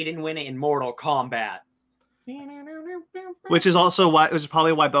 She didn't win it in Mortal Kombat. Which is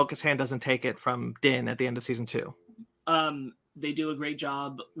probably why Bo-Katan doesn't take it from Din at the end of season 2. They do a great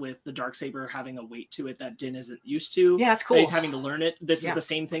job with the Darksaber having a weight to it that Din isn't used to. Yeah, it's cool. He's having to learn it. This is the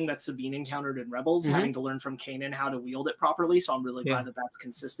same thing that Sabine encountered in Rebels, having to learn from Kanan how to wield it properly. So I'm really glad that that's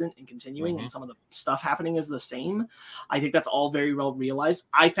consistent and continuing, and some of the stuff happening is the same. I think that's all very well realized.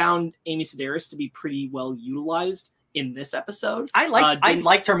 I found Amy Sedaris to be pretty well utilized in this episode. I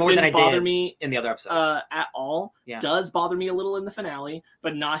liked her more than I did me in the other episodes at all. Yeah. Does bother me a little in the finale,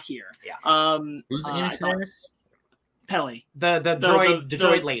 but not here. Yeah. Who's Amy Sedaris? Peli, the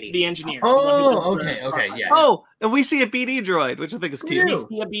droid lady, the engineer. Oh, okay, yeah. Oh, and we see a BD droid, which I think is cute. We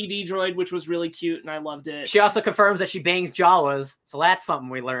see a BD droid, which was really cute, and I loved it. She also confirms that she bangs Jawas, so that's something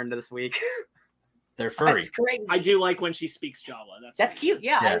we learned this week. They're furry. That's crazy. I do like when she speaks Jawa. That's cute.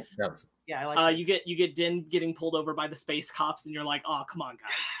 Yeah, yeah, I like. You get Din getting pulled over by the space cops, and you're like, oh, come on,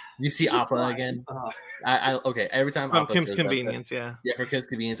 guys. You see Appa again. Okay. Every time From Appa Kim's shows Convenience, up, yeah, for Kim's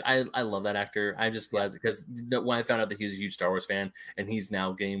Convenience. I love that actor. I'm just glad because when I found out that he was a huge Star Wars fan and he's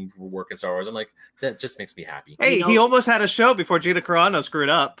now getting work in Star Wars, I'm like, that just makes me happy. Hey, he almost had a show before Gina Carano screwed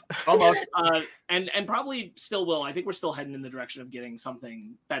up. Almost. And probably still will. I think we're still heading in the direction of getting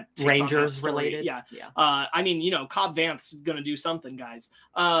something that takes Rangers on that related. Yeah. I mean, Cobb Vanth is gonna do something, guys.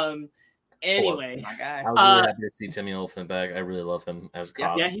 Anyway, my guy. I was really happy to see Timmy Olyphant back. I really love him as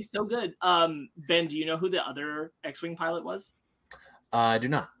Cobb. Yeah, he's so good. Ben, do you know who the other X-Wing pilot was? I do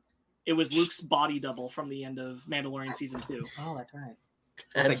not. It was Luke's body double from the end of Mandalorian season 2. Oh, that's right.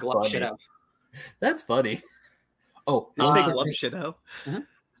 That's funny. That's funny. Oh, Shitto.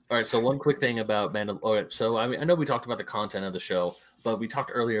 All right, so one quick thing about Mandalorian. So I know we talked about the content of the show, but we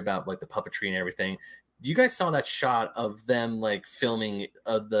talked earlier about like the puppetry and everything. You guys saw that shot of them like filming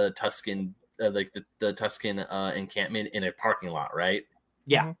the Tusken, the Tusken encampment in a parking lot, right?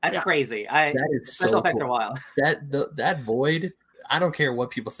 Yeah, that's crazy. That is so cool. After a while. That void. I don't care what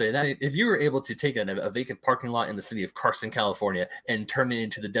people say. That if you were able to take a vacant parking lot in the city of Carson, California, and turn it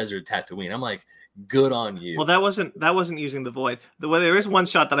into the desert Tatooine, I'm like, good on you. Well, that wasn't using the void. There is one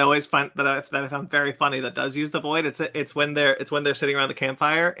shot that I always find that I found very funny that does use the void. It's when they're sitting around the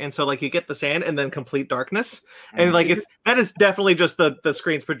campfire, and so like you get the sand and then complete darkness, and like that is definitely just the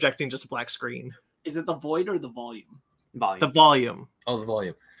screen's projecting just a black screen. Is it the void or the volume? The volume. Oh, the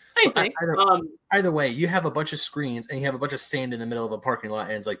volume. Same thing. Either way, you have a bunch of screens and you have a bunch of sand in the middle of a parking lot,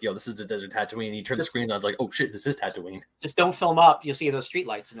 and it's like, yo, this is the desert Tatooine. And you turn the screen on, it's like, oh shit, this is Tatooine. Just don't film up. You'll see those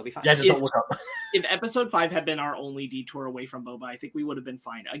streetlights, and you'll be fine. Yeah, just don't look up. If episode 5 had been our only detour away from Boba, I think we would have been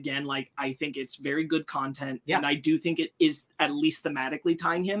fine. Again, like I think it's very good content, and I do think it is at least thematically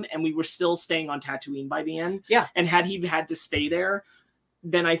tying him. And we were still staying on Tatooine by the end. Yeah, and had he had to stay there,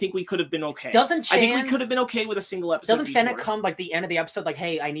 then I think we could have been okay. I think we could have been okay with a single episode. Doesn't Fennec come like the end of the episode, like,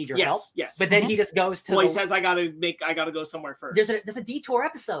 "Hey, I need your help"? Yes. But then he just goes to. Well, he says, "I gotta go somewhere first." There's a detour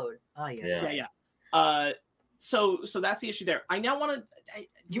episode. Oh yeah. So that's the issue there. I now want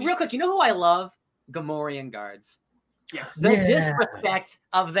to. Real quick. You know who I love? Gamorrean guards. Yes. The disrespect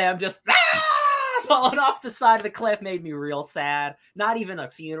of them just falling off the side of the cliff made me real sad. Not even a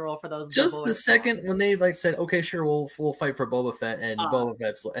funeral for those. Just the second when they like said, "Okay, sure, we'll fight for Boba Fett," and Boba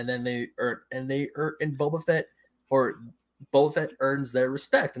Fett's, and then Boba Fett earns their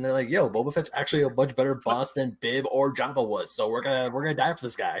respect, and they're like, "Yo, Boba Fett's actually a much better boss than Bib or Jabba was, so we're gonna die for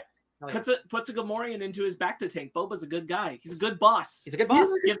this guy." Puts a Gamorrean into his Bacta tank. Boba's a good guy. He's a good boss. He's a good boss.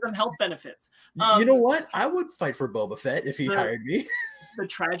 Gives them health benefits. You know what? I would fight for Boba Fett if he hired me. The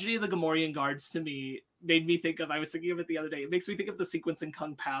tragedy of the Gamorrean guards to me made me think of, I was thinking of it the other day. It makes me think of the sequence in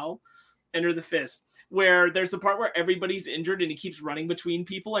Kung Pao, Enter the Fist, where there's the part where everybody's injured and he keeps running between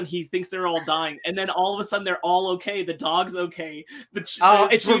people and he thinks they're all dying. And then all of a sudden they're all okay. The dog's okay. The chief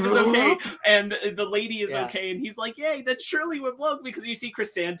is okay. And the lady is okay. And he's like, yay, that surely would blow, because you see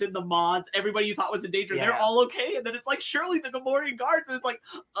Chrysanthemum, the mods, everybody you thought was in danger. They're all okay. And then it's like, surely the Gamorrean guards. And it's like,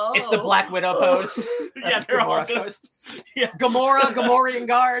 oh. It's the Black Widow pose. Yeah, they're all just, Gamorrean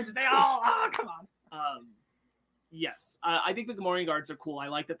guards. They all, come on. Yes, I think the Gamorrean guards are cool. I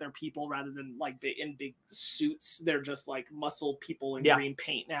like that they're people rather than like in big suits. They're just like muscle people in green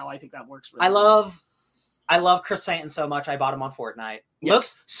paint now. I think that works really well. I love Chrysanthemum so much. I bought him on Fortnite.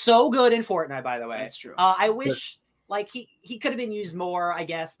 Looks so good in Fortnite, by the way. That's true. I wish like he could have been used more, I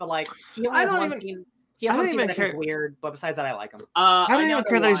guess, but like he only has one scene. He has one scene that is weird, but besides that, I like him. I don't even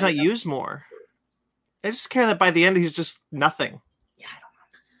care that he's not used more. I just care that by the end he's just nothing. Yeah, I don't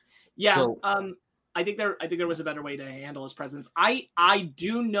know. Yeah. So, I think there was a better way to handle his presence. I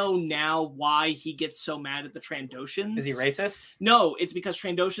do know now why he gets so mad at the Trandoshans. Is he racist? No, it's because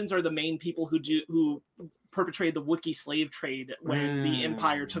Trandoshans are the main people who perpetrated the Wookiee slave trade when the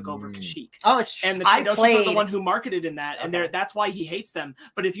Empire took over Kashyyyk. Oh, it's true. And the Trandoshans are the one who marketed in that, and that's why he hates them.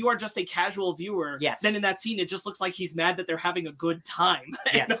 But if you are just a casual viewer, then in that scene, it just looks like he's mad that they're having a good time.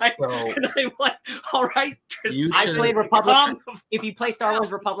 Yes. And I'm like, all right, Chris. I played Republic. If you play Star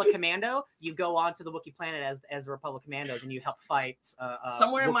Wars Republic Commando, you go on to the Wookiee planet as the Republic Commandos, and you help fight.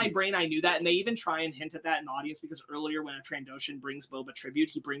 Somewhere Wookiees. in my brain, I knew that, and they even try and hint at that in the audience, because earlier when a Trandoshan brings Boba tribute,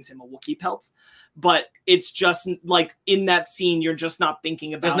 he brings him a Wookiee pelt. But it's just like in that scene, you're just not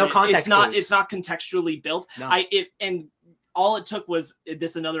thinking about. There's no context. It's not contextually built. No. And all it took was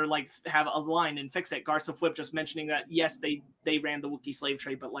this another like have a line and fix it. Garza Flip just mentioning that yes, they ran the Wookiee slave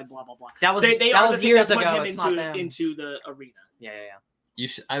trade, but like blah blah blah. That was that was years ago. Him it's not them. into the arena. Yeah.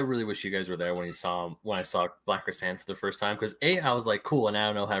 I really wish you guys were there when I saw Black Chrysanthemum for the first time, because A, I was like, cool, and I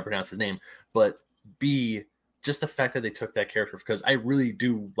don't know how to pronounce his name, but B, just the fact that they took that character, because I really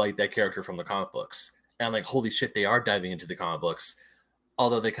do like that character from the comic books, and I'm like, holy shit, they are diving into the comic books,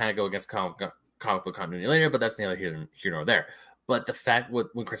 although they kind of go against comic book continuity later, but that's neither here nor there. But the fact when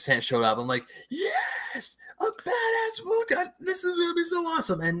Chrysanthemum showed up, I'm like, yes, a badass book, this is gonna be so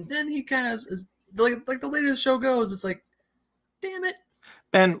awesome, and then he kind of like the later the show goes, it's like, damn it.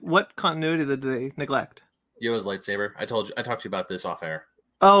 Ben, what continuity did they neglect? Yoda's lightsaber. I talked to you about this off air.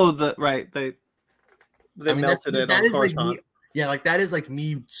 Oh, they melted it on Coruscant. That is like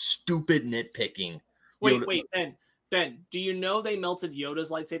me stupid nitpicking. Wait, Ben, do you know they melted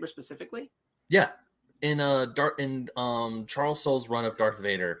Yoda's lightsaber specifically? Yeah. In Charles Soule's run of Darth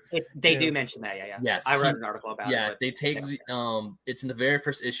Vader, they do mention that. Yeah. Yes, I read an article about it. Yeah, they take it's in the very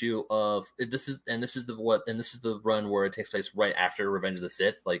first issue of this is the run where it takes place right after Revenge of the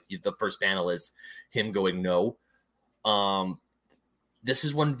Sith. Like the first panel is him going no. This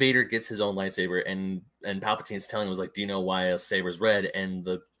is when Vader gets his own lightsaber, and Palpatine's telling him, was like, do you know why a saber's red? And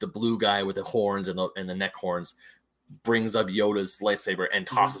the blue guy with the horns and the neck horns brings up Yoda's lightsaber and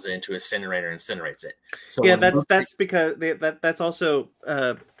tosses it into a incinerator and incinerates it. So yeah, that's because that's also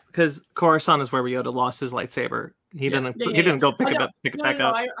because Coruscant is where Yoda lost his lightsaber. He didn't go pick it back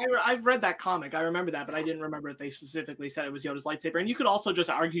up. I've read that comic. I remember that, but I didn't remember if they specifically said it was Yoda's lightsaber. And you could also just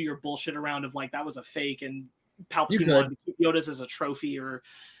argue your bullshit around of like that was a fake and Palpatine wanted to keep Yoda's as a trophy or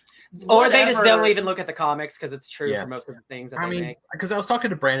they just don't even look at the comics because it's true for most of the things that they make. Because I was talking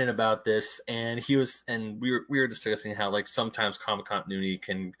to Brandon about this, and we were discussing how like sometimes comic continuity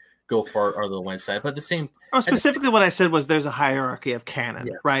can go far or the one side, but at the same. Specifically, what I said was there's a hierarchy of canon,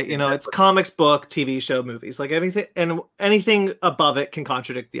 right? You know, it's comics, book, TV show, movies, like anything above it can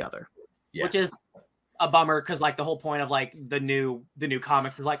contradict the other, which is a bummer because like the whole point of like the new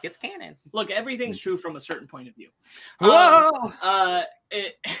comics is like it's canon. Look, everything's true from a certain point of view.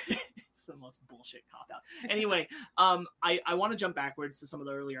 It's the most bullshit cop out. Anyway, I want to jump backwards to some of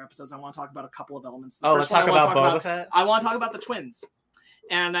the earlier episodes. I want to talk about a couple of elements. Let's talk about Boba Fett. I want to talk about the twins.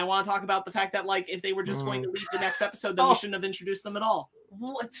 And I want to talk about the fact that, like, if they were just going to leave the next episode, then we shouldn't have introduced them at all.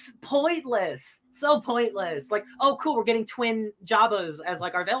 Well, it's pointless. So pointless. Like, oh, cool, we're getting twin Jabbas as,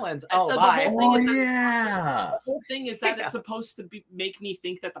 like, our villains. Oh, bye. The whole thing is that it's supposed to make me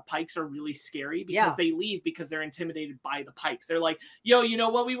think that the Pikes are really scary because they leave because they're intimidated by the Pikes. They're like, yo, you know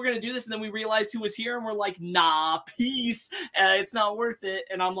what? We were going to do this, and then we realized who was here, and we're like, nah, peace. It's not worth it.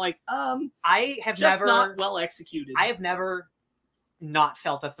 And I'm like, I have just never not well executed. I have never not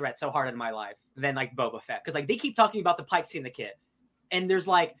felt a threat so hard in my life than like Boba Fett, because like they keep talking about the Pike seeing the kid, and there's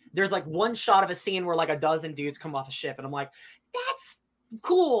like one shot of a scene where like a dozen dudes come off a ship, and I'm like, that's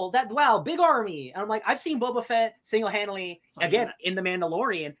cool. Wow, big army. And I'm like, I've seen Boba Fett single-handedly again in The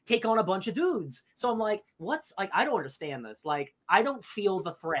Mandalorian take on a bunch of dudes. So I'm like, I don't understand this. Like, I don't feel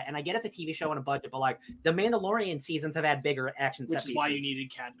the threat. And I get it's a TV show and a budget, but like the Mandalorian seasons have had bigger action set pieces. Which is why you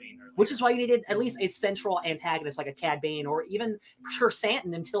needed Cad Bane. Which is why you needed at least a central antagonist like a Cad Bane or even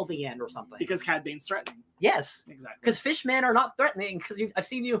Chrysanthemum until the end or something. Because Cad Bane's threatening. Yes, exactly. Because fishmen are not threatening. Because I've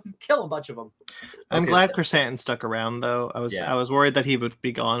seen you kill a bunch of them. I'm glad Chrysanthemum stuck around, though. I was worried that he would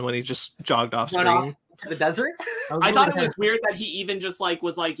be gone when he just jogged off screen to the desert. I thought it was weird that he even just like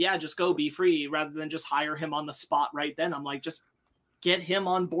was like, yeah, just go, be free, rather than just hire him on the spot right then. I'm like, just get him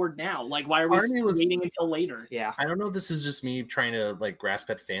on board now. Like, why are we waiting until later? Yeah, I don't know if this is just me trying to like grasp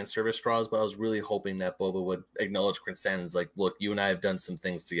at fan service straws, but I was really hoping that Boba would acknowledge Chrysanthemum's like, look, you and I have done some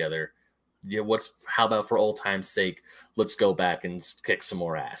things together. Yeah, how about for old time's sake, let's go back and kick some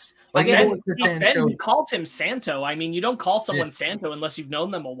more ass. Like Ben called him Santo. I mean, you don't call someone Santo unless you've known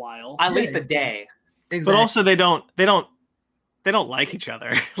them a while. At least a day. Exactly. But also they don't like each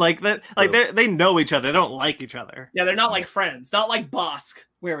other. Like that, like they know each other. They don't like each other. Yeah, they're not like friends. Not like Bosk.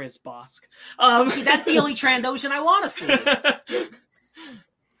 Where is Bosk? That's the only Trandoshan I want to see.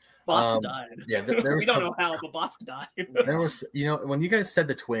 Bosk died. Yeah, we don't know how, but Bosk died. There was, when you guys said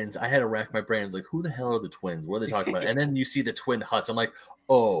the twins, I had to rack my brain. I was like, who the hell are the twins? What are they talking about? And then you see the twin huts. I'm like,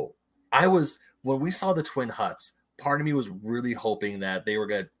 oh, when we saw the twin huts, part of me was really hoping that they were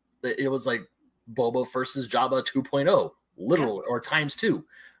going to, it was like Boba versus Jabba 2.0, literal or times 2.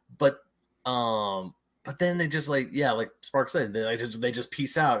 But then they just like Spark said, they just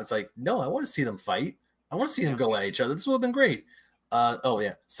peace out. It's like, no, I want to see them fight. I want to see them go at each other. This would have been great. Oh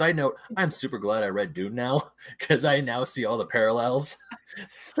yeah. Side note: I'm super glad I read Dune now because I now see all the parallels.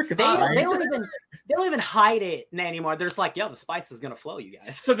 They don't even hide it anymore. They're just like, yo, the spice is gonna flow, you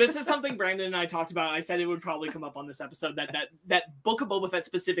guys. So this is something Brandon and I talked about. I said it would probably come up on this episode that Book of Boba Fett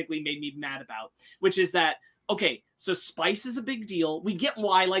specifically made me mad about, which is that. Okay, so spice is a big deal. We get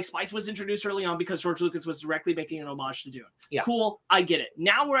why, like, spice was introduced early on because George Lucas was directly making an homage to Dune. Yeah. Cool, I get it.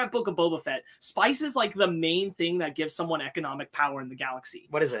 Now we're at Book of Boba Fett. Spice is like the main thing that gives someone economic power in the galaxy.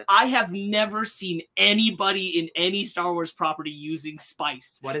 What is it? I have never seen anybody in any Star Wars property using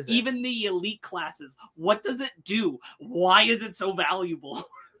spice. What is it? Even the elite classes. What does it do? Why is it so valuable?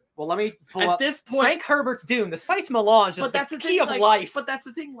 Well, let me pull at up this point. Frank Herbert's Dune. The spice melange is the key of life. But that's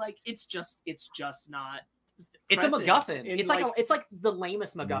the thing. Like, it's just not. It's a MacGuffin. It's It's like the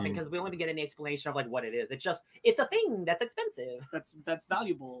lamest MacGuffin because we don't even get any explanation of like what it is. It's a thing that's expensive. That's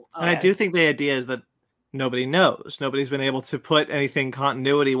valuable. And I do think the idea is that nobody knows. Nobody's been able to put anything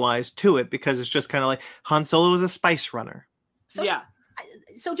continuity wise to it because it's just kind of like Han Solo was a spice runner. So, yeah.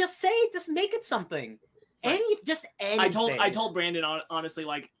 So just make it something. Anything. I told Brandon honestly,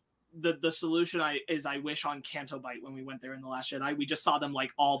 like, the solution I wish on Canto Bite when we went there in The Last Jedi, we just saw them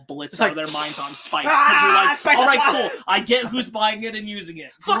like all blitz out of their minds on spice. Like, spice, all right, cool. I get who's buying it and using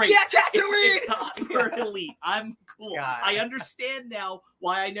it. Great. Yeah, it's the upper elite. I'm cool. God. I understand now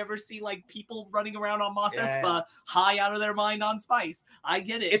why I never see like people running around on Mos Espa high out of their mind on spice. I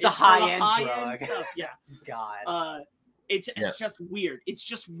get it. It's a high-end drug. Stuff. Yeah. God. It's just weird. It's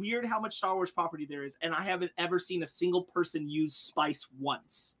just weird how much Star Wars property there is, and I haven't ever seen a single person use spice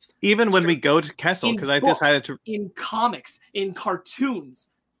once. Even when we go to Kessel, because I decided to... In comics, in cartoons,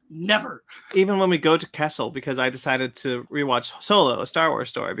 never. Even when we go to Kessel, because I decided to rewatch Solo, a Star Wars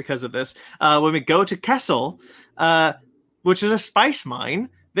story, because of this. When we go to Kessel, which is a spice mine,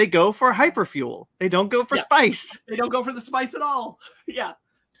 they go for hyperfuel. They don't go for spice. They don't go for the spice at all. Yeah.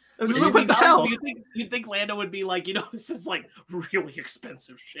 What the hell? You'd think Lando would be like, this is like really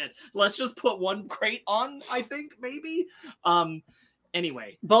expensive shit. Let's just put one crate on, I think, maybe.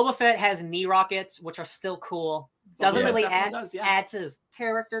 Anyway. Boba Fett has knee rockets, which are still cool. Doesn't really add to his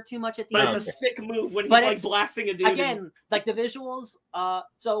character too much at the end. But it's a sick move when he's like blasting a dude. Again, like the visuals,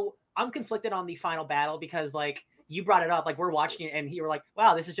 so I'm conflicted on the final battle because like you brought it up, like we're watching it and you were like,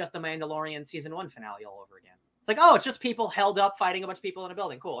 wow, this is just the Mandalorian season 1 finale all over again. It's like, oh, it's just people held up fighting a bunch of people in a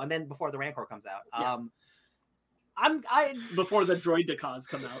building. Cool. And then before the Rancor comes out. Before the droidicas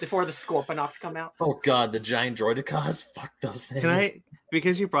come out. Before the Scorponocks come out. Oh god, the giant droidicas? Fuck those things.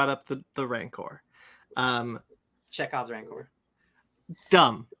 Because you brought up the Rancor. Chekhov's Rancor.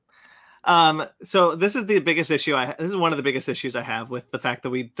 Dumb. So this is the biggest issue this is one of the biggest issues I have with the fact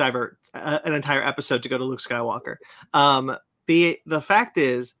that we divert an entire episode to go to Luke Skywalker. The fact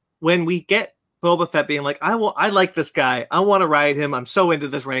is, when we get Boba Fett being like, I like this guy. I want to ride him. I'm so into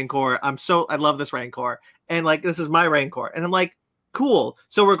this Rancor. I love this Rancor. And like, this is my Rancor. And I'm like, cool.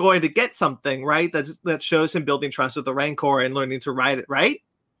 So we're going to get something, right? That shows him building trust with the Rancor and learning to ride it, right?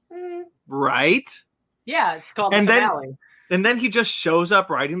 Right? Yeah, it's called the finale. And then he just shows up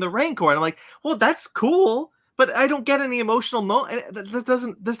riding the Rancor. And I'm like, well, that's cool. But I don't get any emotional this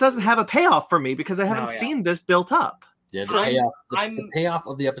doesn't have a payoff for me because I haven't seen this built up. Yeah, the payoff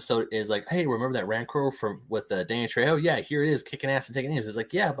of the episode is like, hey, remember that Rancor with Danny Trejo? Yeah, here it is, kicking ass and taking names. It's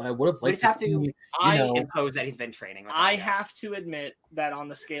like, yeah, but I would have liked to impose that he's been training. I have to admit that on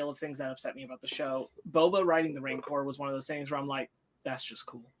the scale of things that upset me about the show, Boba riding the Rancor was one of those things where I'm like, that's just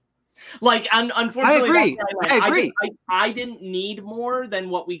cool. Like, unfortunately, I agree. I didn't need more than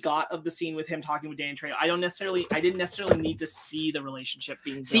what we got of the scene with him talking with Dan Trejo. I didn't necessarily need to see the relationship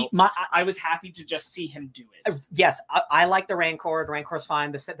being built. I was happy to just see him do it. Yes, I like the Rancor. The Rancor's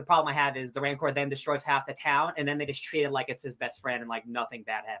fine. The problem I have is the Rancor then destroys half the town, and then they just treat it like it's his best friend, and like nothing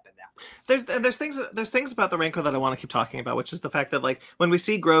bad happened afterwards. There's things about the Rancor that I want to keep talking about, which is the fact that like when we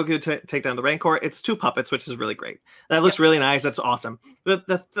see Grogu take down the Rancor, it's 2 puppets, which is really great. That looks really nice. That's awesome.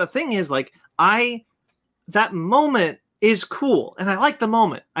 The thing is, like, that moment is cool and I like the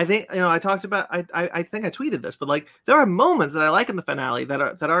moment. I think, I talked about, I think I tweeted this, but like there are moments that I like in the finale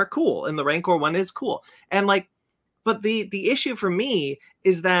that are cool, and the Rancor one is cool. And like, but the issue for me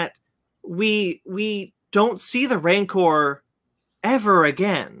is that we don't see the Rancor ever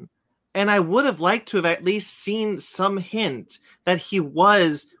again. And I would have liked to have at least seen some hint that he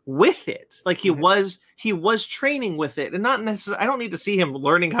was with it. Like he he was training with it, and not necessarily. I don't need to see him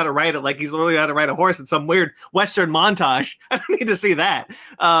learning how to ride it like he's learning how to ride a horse in some weird Western montage. I don't need to see that.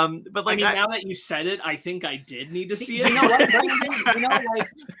 But like, now that you said it, I think I did need to see it. You know what? Like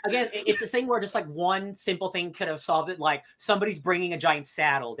again, it's a thing where just like one simple thing could have solved it. Like somebody's bringing a giant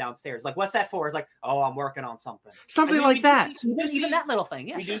saddle downstairs. Like, what's that for? It's like, oh, I'm working on something. Something like that. Even that little thing.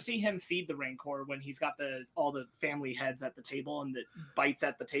 Yeah, we do see him feed the Rancor when he's got all the family heads at the table and the bites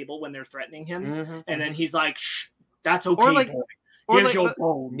at the table when they're threatening him, and then he's like, "Shh, that's okay, or like, boy. Or Here's like, your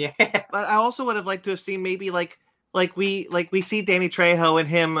bone." Yeah. But I also would have liked to have seen maybe like we see Danny Trejo and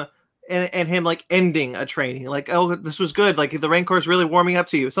him and him like ending a training, like, oh, this was good, like the Rancor is really warming up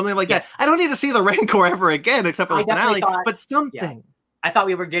to you, something like that. I don't need to see the Rancor ever again except for the finale, but something. Yeah. I thought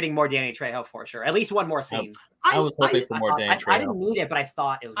we were getting more Danny Trejo for sure. At least one more scene. I was hoping for more Danny Trejo. I didn't need it, but I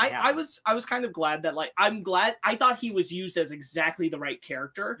thought it was. I was kind of glad that I'm glad. I thought he was used as exactly the right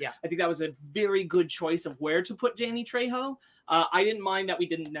character. Yeah, I think that was a very good choice of where to put Danny Trejo. I didn't mind that we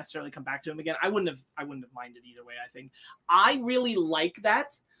didn't necessarily come back to him again. I wouldn't have minded either way. I think I really like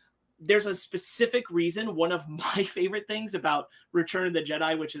that. There's a specific reason. One of my favorite things about Return of the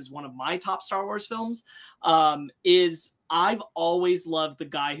Jedi, which is one of my top Star Wars films, is I've always loved the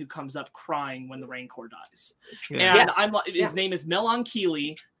guy who comes up crying when the Rancor dies. And his name is Melon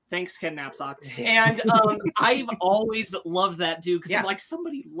Keeley. Thanks, Ken Knapsack. And I've always loved that dude because I'm like,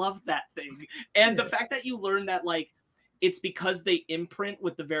 somebody loved that thing. And the fact that you learn that, like, it's because they imprint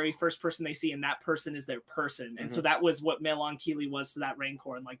with the very first person they see, and that person is their person. And so that was what Melon Keeley was to that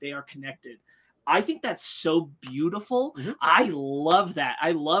Rancor, and like they are connected. I think that's so beautiful. I love that.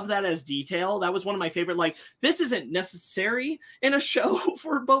 I love that as detail. That was one of my favorite. Like, this isn't necessary in a show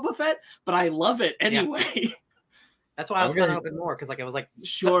for Boba Fett, but I love it anyway. Yeah. That's why I was kind of hoping more, because like it was like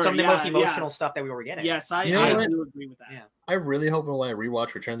some of the most emotional stuff that we were getting. Yes, I do agree with that. Yeah. I really hope when I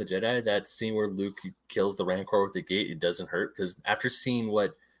rewatch Return of the Jedi, that scene where Luke kills the Rancor with the gate, it doesn't hurt, because after seeing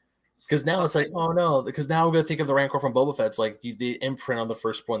because now it's like, oh no, because now I'm gonna think of the Rancor from Boba Fett. It's like the imprint on the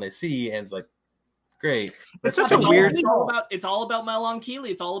first one they see, and it's like, great. It's such a weird. It's all about Melon Keeley.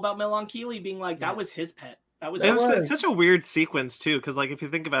 It's all about Melon Keeley being like, that was his pet. That was it's such a weird sequence too, because like if you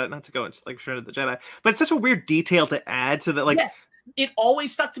think about it, not to go into like Return of the Jedi, but it's such a weird detail to add to that. Like, yes, it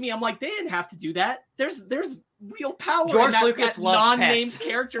always stuck to me. I'm like, they didn't have to do that. There's real power. George in Lucas that loves non-named pets.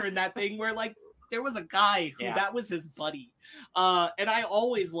 character in that thing where like there was a guy who that was his buddy. And I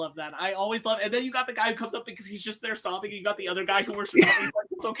always love that. And then you got the guy who comes up because he's just there sobbing. You got the other guy who works for something. Like,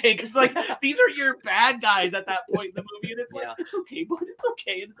 it's okay, because like these are your bad guys at that point in the movie, and it's like it's okay, but it's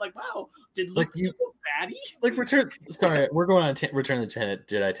okay. And it's like, wow, did Luke do a baddie? Like Sorry, we're going on Return of the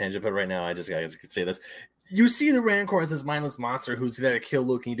Jedi tangent, but right now I could say this. You see the Rancor as this mindless monster who's there to kill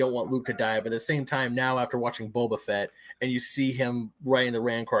Luke, and you don't want Luke to die. But at the same time, now after watching Boba Fett, and you see him riding the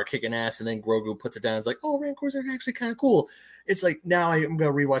Rancor, kicking ass, and then Grogu puts it down. It's like, oh, Rancors are actually kind of cool. It's like, now I'm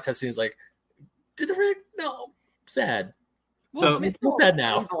going to rewatch that scene. It's like, did the Rancor? No, sad. Well, so it's sad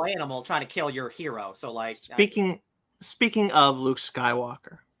now. An animal trying to kill your hero. So like, speaking of Luke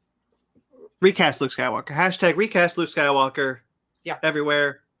Skywalker, recast Luke Skywalker. Hashtag recast Luke Skywalker. Yeah,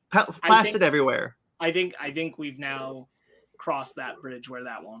 everywhere. Plastered everywhere. I think we've now crossed that bridge where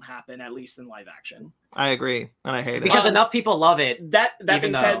that won't happen, at least in live action. I agree, and I hate it because enough people love it. That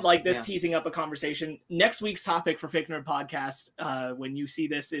being said, like this teasing up a conversation. Next week's topic for Fake Nerd Podcast, when you see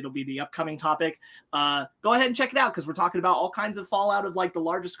this, it'll be the upcoming topic. Go ahead and check it out, because we're talking about all kinds of fallout of like the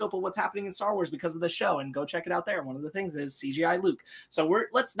larger scope of what's happening in Star Wars because of the show, and go check it out there. One of the things is CGI Luke. So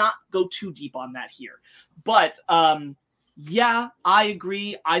let's not go too deep on that here, but yeah, I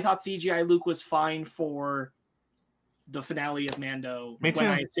agree. I thought CGI Luke was fine for the finale of Mando. Me too.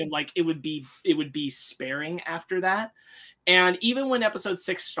 When I assumed like it would be sparing after that. And even when episode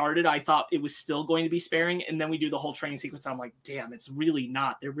 6 started, I thought it was still going to be sparing. And then we do the whole training sequence. I'm like, damn, it's really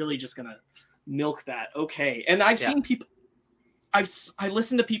not. They're really just gonna milk that. Okay. And I've seen people. I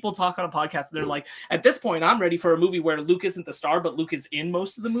listen to people talk on a podcast, and they're like, at this point, I'm ready for a movie where Luke isn't the star, but Luke is in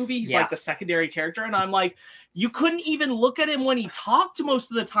most of the movie. He's like the secondary character. And I'm like, you couldn't even look at him when he talked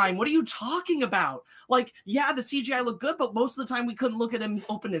most of the time. What are you talking about? Like, yeah, the CGI looked good, but most of the time we couldn't look at him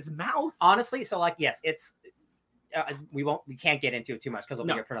open his mouth. Honestly, so like, yes, it's we can't get into it too much because we'll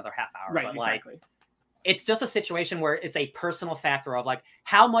be here for another half hour. Right, but exactly. Like, it's just a situation where it's a personal factor of like,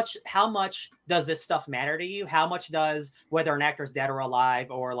 how much does this stuff matter to you? How much does whether an actor is dead or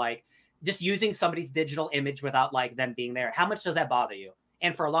alive, or like just using somebody's digital image without like them being there? How much does that bother you?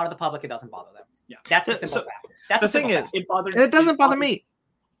 And for a lot of the public, it doesn't bother them. Yeah, that's a simple fact. That's the thing is, it doesn't bother me.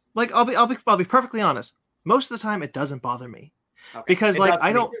 Like I'll be perfectly honest. Most of the time, it doesn't bother me because like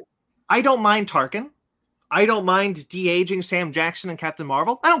I don't mind Tarkin. I don't mind de-aging Sam Jackson and Captain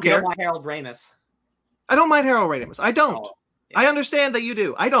Marvel. I don't care. You don't want Harold Ramis. I don't mind Harold Ramis. I don't. Oh, yeah. I understand that you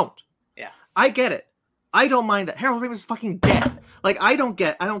do. I don't. Yeah. I get it. I don't mind that. Harold Ramis is fucking dead. Like, I don't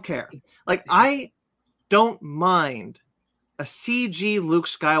care. Like, I don't mind a CG Luke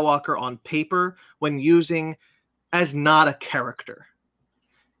Skywalker on paper when using as not a character.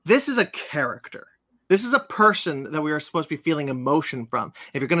 This is a character. This is a person that we are supposed to be feeling emotion from.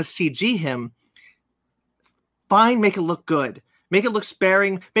 If you're going to CG him, fine, make it look good. Make it look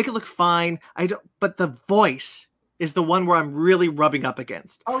sparing. Make it look fine. But the voice is the one where I'm really rubbing up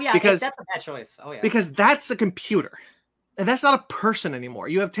against. Oh yeah, because that's a bad choice. Oh yeah, because that's a computer, and that's not a person anymore.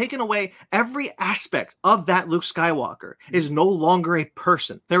 You have taken away every aspect of that Luke Skywalker is no longer a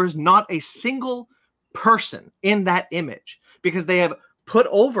person. There is not a single person in that image because they have put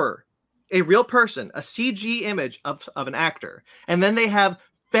over a real person, a CG image of an actor, and then they have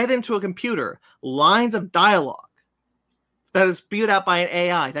fed into a computer lines of dialogue that is spewed out by an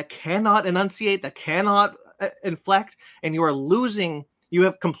AI that cannot enunciate, that cannot inflect, and you are losing. You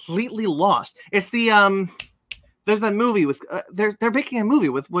have completely lost. It's the there's that movie with they're making a movie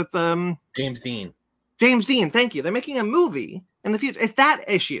with James Dean. James Dean, thank you. They're making a movie in the future. It's that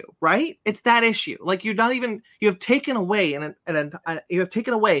issue, right? It's that issue. Like you have taken away you have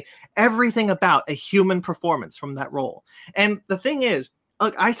taken away everything about a human performance from that role. And the thing is,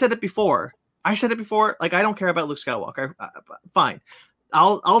 look, I said it before. Like I don't care about Luke Skywalker. Fine,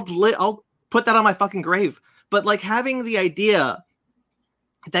 I'll put that on my fucking grave. But like having the idea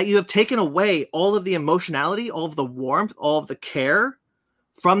that you have taken away all of the emotionality, all of the warmth, all of the care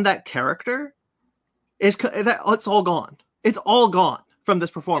from that character it's all gone. It's all gone from this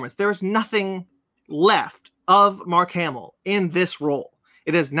performance. There is nothing left of Mark Hamill in this role.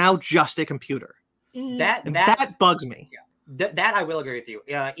 It is now just a computer. That bugs me. Yeah. That I will agree with you.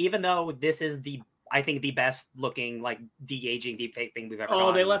 Even though this is I think the best looking like de-aging deepfake thing we've ever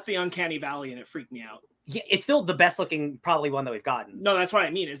gotten. They left the uncanny valley and it freaked me out. Yeah, it's still the best looking probably one that we've gotten. No, that's what I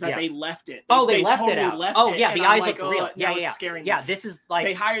mean is that they left it. They left totally it out. Left oh it, yeah, the eyes look real. Yeah, it's scaring me. Yeah, this is like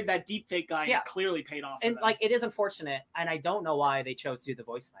they hired that deepfake guy and it clearly paid off. And like it is unfortunate, and I don't know why they chose to do the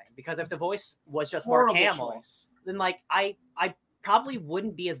voice thing. Because if the voice was just Horrible Mark Hamill, choice. then like I probably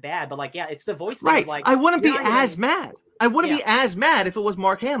wouldn't be as bad. But like it's the voice right. thing. Like I wouldn't be as mad. I wouldn't be as mad if it was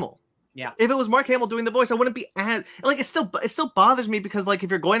Mark Hamill. Yeah. If it was Mark Hamill doing the voice, I wouldn't be as like it still bothers me because like if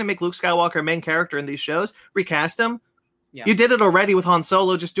you're going to make Luke Skywalker a main character in these shows, recast him. Yeah. You did it already with Han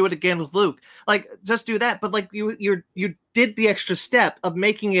Solo, just do it again with Luke. Like just do that, but like you did the extra step of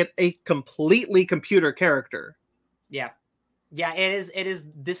making it a completely computer character. Yeah. Yeah, it is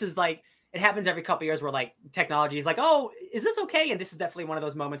this is like it happens every couple of years where like technology is like, "Oh, is this okay?" And this is definitely one of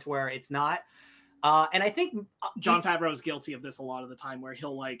those moments where it's not. And I think Jon Favreau is guilty of this a lot of the time, where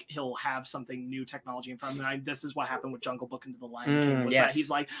he'll have something new technology in front of him. This is what happened with Jungle Book into the Lion King. Was that he's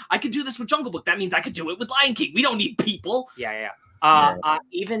like, I could do this with Jungle Book. That means I could do it with Lion King. We don't need people. Yeah.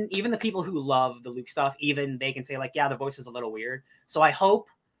 Even the people who love the Luke stuff, even they can say like, yeah, the voice is a little weird. So I hope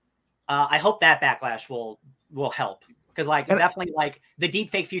that backlash will help. Because definitely like the deep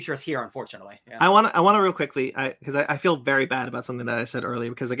fake future is here, unfortunately. Yeah. I want to real quickly, because I feel very bad about something that I said earlier.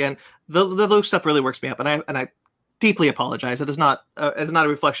 Because again, the Luke stuff really works me up, and I deeply apologize. It is not a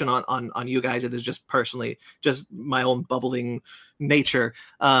reflection on you guys. It is just personally, just my own bubbling nature.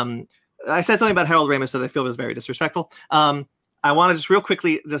 I said something about Harold Ramis that I feel was very disrespectful. I want to just real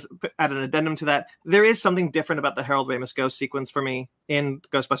quickly just add an addendum to that. There is something different about the Harold Ramis ghost sequence for me in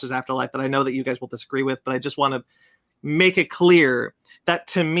Ghostbusters Afterlife that I know that you guys will disagree with, but I just want to make it clear that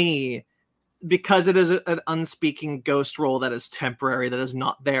to me, because it is an unspeaking ghost role that is temporary, that is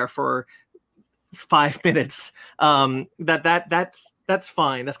not there for 5 minutes, that's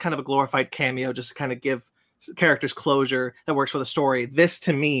fine. That's kind of a glorified cameo, just to kind of give characters closure that works for the story. This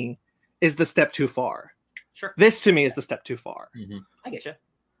to me is the step too far. Sure. This to me is the step too far. Mm-hmm. I get you.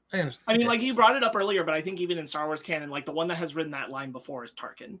 I mean, like you brought it up earlier, but I think even in Star Wars canon, like the one that has written that line before is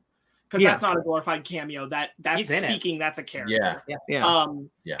Tarkin. Because that's not a glorified cameo. That's speaking. That's a character.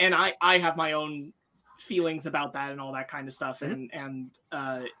 Yeah. And I have my own feelings about that and all that kind of stuff. Mm-hmm.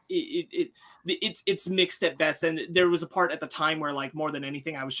 And it's mixed at best. And there was a part at the time where like more than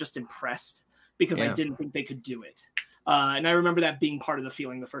anything, I was just impressed because I didn't think they could do it. And I remember that being part of the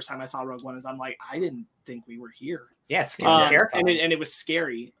feeling the first time I saw Rogue One is I'm like, I didn't think we were here. Yeah, it's terrifying. And it was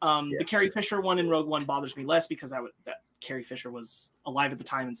scary. The Carrie Fisher one in Rogue One bothers me less because that Carrie Fisher was alive at the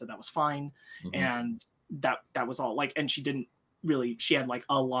time and said that was fine. Mm-hmm. And that was all like, and she didn't really, she had like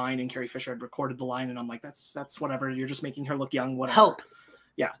a line and Carrie Fisher had recorded the line and I'm like, that's whatever. You're just making her look young. Whatever. Help.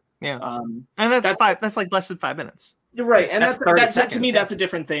 Yeah. Yeah. And that's like less than 5 minutes. You're right, and That's that's 30 that, to seconds, me, yeah. that's a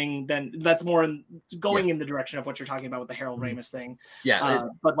different thing. That's more going in the direction of what you're talking about with the Harold Ramis thing. Yeah,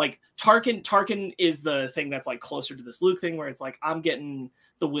 but like Tarkin is the thing that's like closer to this Luke thing, where it's like I'm getting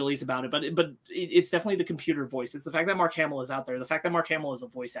the willies about it, but it's definitely the computer voice. It's the fact that Mark Hamill is out there, the fact that Mark Hamill is a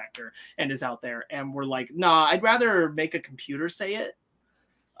voice actor and is out there, and we're like, nah, I'd rather make a computer say it.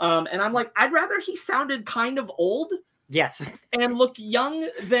 And I'm like, I'd rather he sounded kind of old. Yes. And look young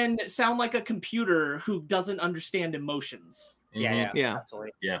than sound like a computer who doesn't understand emotions. Yeah, Yeah.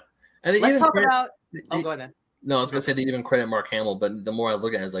 absolutely. yeah. And Let's talk about. Oh, go ahead, man. No, I was gonna say they even credit Mark Hamill, but the more I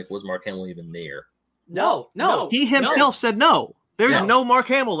look at it, it's like, was Mark Hamill even there? No. He himself said no. There's Yeah. no Mark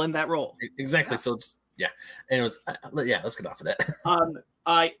Hamill in that role. Exactly. So just, and it was let's get off of that.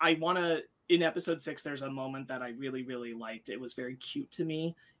 I want to. In episode 6, there's a moment that I really, really liked. It was very cute to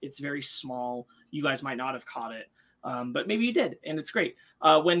me. It's very small. You guys might not have caught it. But maybe you did, and it's great.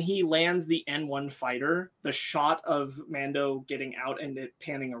 When he lands the N1 fighter, the shot of Mando getting out and it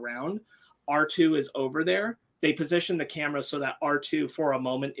panning around, R2 is over there. They position the camera so that R2 for a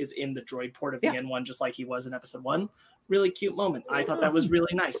moment is in the droid port of the N1, just like he was in episode 1. Really cute moment. I thought that was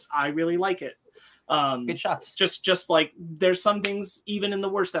really nice. I really like it. Good shots. Just like there's some things even in the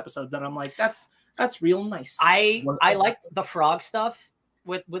worst episodes that I'm like, that's real nice. I like the frog stuff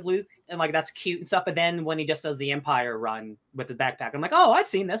with Luke, and like that's cute and stuff. But then when he just does the Empire run with the backpack, I'm like, oh, I've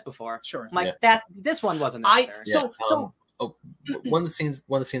seen this before. Sure. I'm like this one wasn't necessary. One of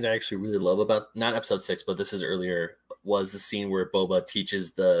the scenes I actually really love about not episode 6, but this is earlier, was the scene where Boba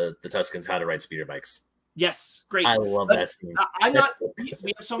teaches the Tuskens how to ride speeder bikes. Yes, great. I love that scene. I'm not.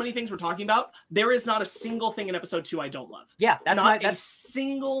 We have so many things we're talking about. There is not a single thing in episode 2 I don't love. Yeah, that's a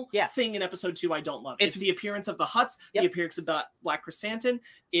single thing in episode 2 I don't love. It's the appearance of the huts, the appearance of the Black Chrysanthemum.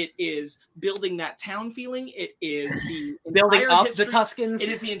 It is building that town feeling. It is the building up history. the Tuskens. It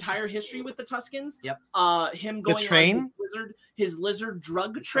is the entire history with the Tuskens. Yep. Him going the train, on his lizard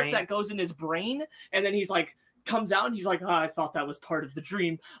drug trip that goes in his brain, and then he's like comes out and he's like, I thought that was part of the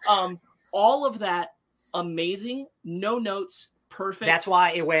dream. All of that. Amazing, no notes, perfect. That's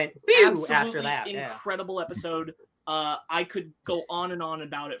why it went after that. Incredible episode. I could go on and on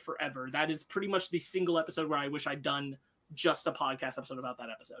about it forever. That is pretty much the single episode where I wish I'd done just a podcast episode about that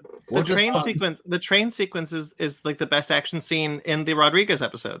episode. The train sequence is like the best action scene in the Rodriguez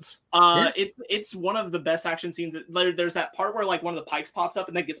episodes. It's one of the best action scenes. There's that part where like one of the pikes pops up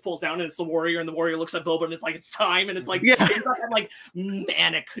and then gets pulled down and it's the warrior, and the warrior looks at Boba and it's like it's time, and it's like it's that like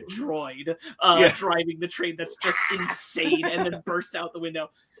manic droid driving the train that's just insane and then bursts out the window.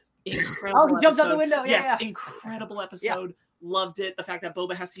 Incredible. He jumps out the window. Incredible episode. Loved it. The fact that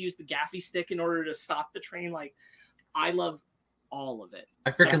Boba has to use the gaffy stick in order to stop the train, like. I love all of it.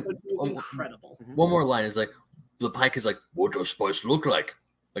 I freaking incredible. One more line is like the pike is like, what does spice look like?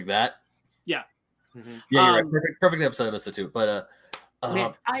 Like that. Yeah. Mm-hmm. Yeah, you're right. Perfect episode 2. But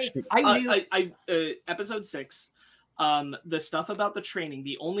man, I knew episode 6. The stuff about the training,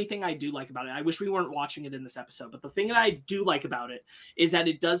 the only thing I do like about it, I wish we weren't watching it in this episode, but the thing that I do like about it is that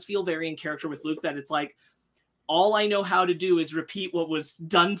it does feel very in character with Luke, that it's like, all I know how to do is repeat what was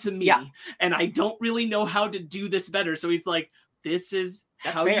done to me, and I don't really know how to do this better. So he's like, this is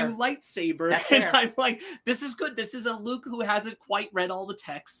how you lightsaber. That's and fair. I'm like, this is good. This is a Luke who hasn't quite read all the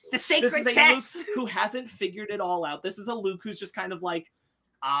texts. The sacred this is text. a Luke who hasn't figured it all out. This is a Luke who's just kind of like,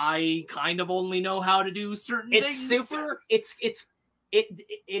 I kind of only know how to do certain things. It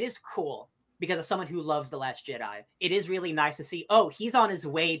is cool. Because as someone who loves The Last Jedi, it is really nice to see, he's on his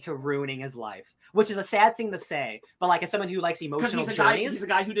way to ruining his life, which is a sad thing to say. But like as someone who likes emotional journeys. He's a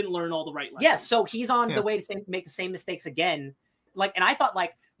guy who didn't learn all the right lessons. Yes, so he's on the way to make the same mistakes again. Like, and I thought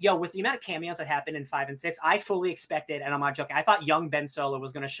like, with the amount of cameos that happened in 5 and 6, I fully expected, and I'm not joking, I thought young Ben Solo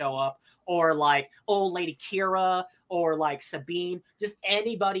was going to show up, or like old lady Kira, or like Sabine, just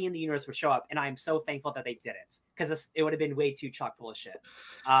anybody in the universe would show up. And I'm so thankful that they didn't, because it would have been way too chock full of shit.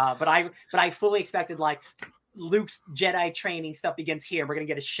 But I fully expected like Luke's Jedi training stuff begins here. We're gonna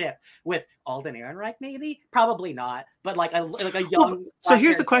get a ship with Alden Ehrenreich, maybe, probably not, but like a young. So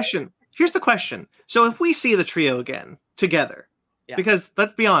here's the question. So if we see the trio again together, because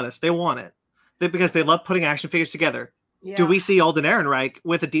let's be honest, they want it, because they love putting action figures together. Yeah. Do we see Alden Ehrenreich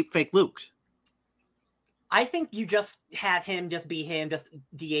with a deep fake Luke? I think you just have him just be him, just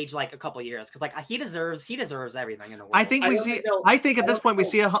de-age like a couple years, because like he deserves everything in the world. I think at this point we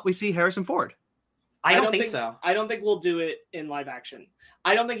see Harrison Ford. I don't think so. I don't think we'll do it in live action.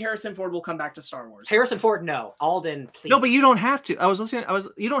 I don't think Harrison Ford will come back to Star Wars. Harrison Ford, no. Alden, please. No, but you don't have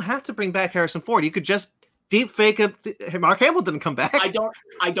to. You don't have to bring back Harrison Ford. You could just deep fake Mark Hamill didn't come back.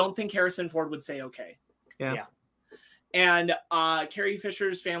 I don't think Harrison Ford would say okay. Yeah. And Carrie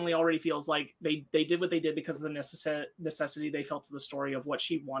Fisher's family already feels like they did what they did because of the necessity they felt to the story of what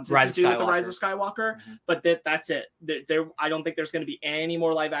she wanted to do with the Rise of Skywalker. Mm-hmm. But that's it. I don't think there's going to be any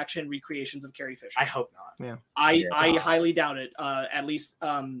more live action recreations of Carrie Fisher. I hope not. Yeah, I highly doubt it. At least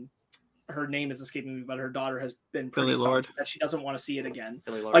her name is escaping me, but her daughter has been pretty solid that she doesn't want to see it again.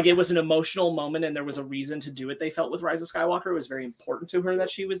 Like, it was an emotional moment, and there was a reason to do it. They felt with Rise of Skywalker, it was very important to her that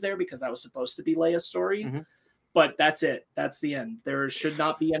she was there because that was supposed to be Leia's story. Mm-hmm. But that's it. That's the end. There should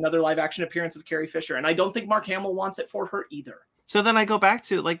not be another live action appearance of Carrie Fisher. And I don't think Mark Hamill wants it for her either. So then I go back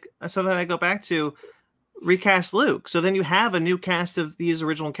to recast Luke. So then you have a new cast of these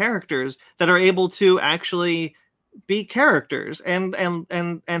original characters that are able to actually be characters and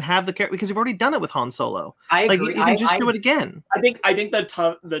have the character, because you've already done it with Han Solo. I agree. Like, you can just do it again. I think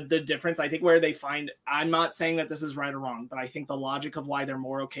the difference, I think where they find, I'm not saying that this is right or wrong, but I think the logic of why they're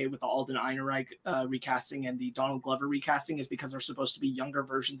more okay with the Alden Ehrenreich recasting and the Donald Glover recasting is because they're supposed to be younger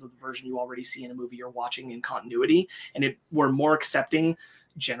versions of the version you already see in a movie you're watching in continuity, and we're more accepting.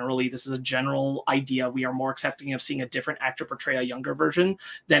 Generally, this is a general idea. We are more accepting of seeing a different actor portray a younger version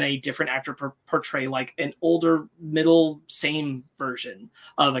than a different actor portray like an older, middle, same version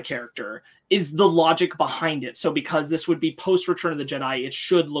of a character, is the logic behind it. So because this would be post Return of the Jedi, it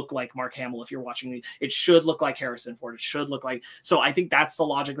should look like Mark Hamill. If you're watching it should look like Harrison Ford. It should look like, so I think that's the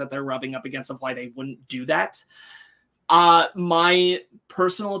logic that they're rubbing up against of why they wouldn't do that. My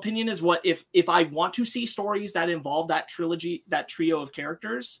personal opinion is, what if I want to see stories that involve that trilogy, that trio of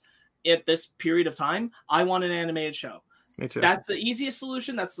characters at this period of time, I want an animated show. Me too. That's the easiest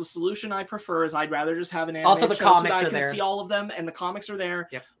solution. That's the solution I prefer. Is I'd rather just have an animated also the show comics so that are I can there. see all of them, and the comics are there.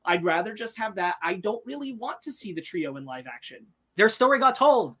 Yep. I'd rather just have that. I don't really want to see the trio in live action. Their story got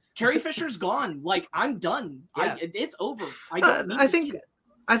told. Carrie Fisher's gone. Like, I'm done. Yeah. It's over. I don't need to see it.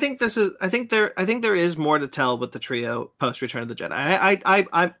 I think there is more to tell with the trio post Return of the Jedi.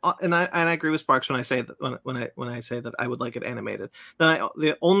 I agree with Sparks when I say that when I say that I would like it animated.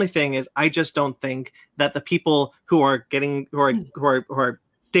 The only thing is, I just don't think that the people who are dictating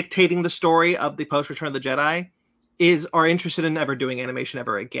the story of the post Return of the Jedi are interested in ever doing animation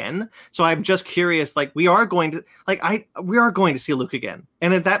ever again. So I'm just curious. Like, we are going to see Luke again,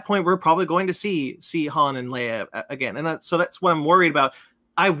 and at that point, we're probably going to see Han and Leia again, and so that's what I'm worried about.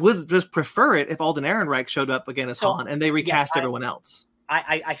 I would just prefer it if Alden Ehrenreich showed up again as Han and they recast everyone else.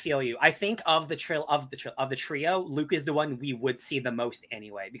 I feel you. I think of the trio, Luke is the one we would see the most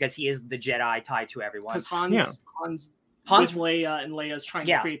anyway, because he is the Jedi tied to everyone. Because Han's with Leia, and Leia's trying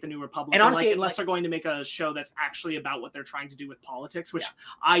to create the New Republic. And honestly, unless they're going to make a show that's actually about what they're trying to do with politics, which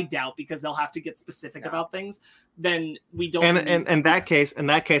I doubt, because they'll have to get specific about things, then we don't. And in that case,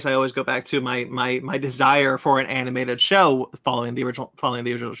 I always go back to my desire for an animated show following the original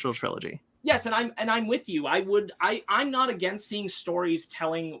trilogy. Yes, and I'm with you. I'm not against seeing stories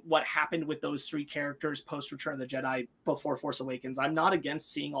telling what happened with those three characters post Return of the Jedi before Force Awakens. I'm not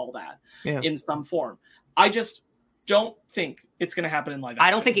against seeing all that in some form. I just don't think it's going to happen in live action.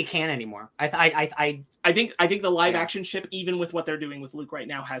 I don't think it can anymore. I think the live action ship, even with what they're doing with Luke right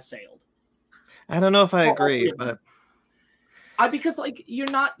now, has sailed. I don't know if I agree, but because like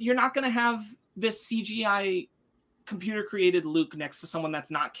you're not going to have this CGI computer created Luke next to someone that's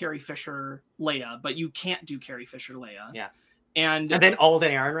not Carrie Fisher Leia, but you can't do Carrie Fisher Leia. Yeah. And then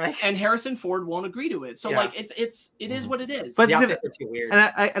Alden Ehrenreich and Harrison Ford won't agree to it. So like it is what it is. But it's too weird.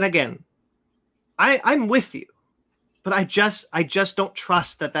 And again, I'm with you. But I just don't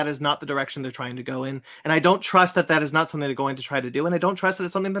trust that is not the direction they're trying to go in, and I don't trust that is not something they're going to try to do, and I don't trust that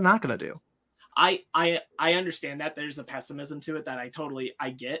it's something they're not going to do. I understand that there's a pessimism to it that I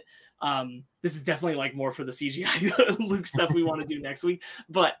get. This is definitely like more for the CGI Luke stuff we want to do next week,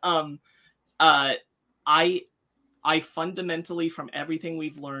 but I fundamentally, from everything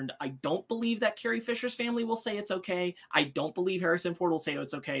we've learned, I don't believe that Carrie Fisher's family will say it's okay. I don't believe Harrison Ford will say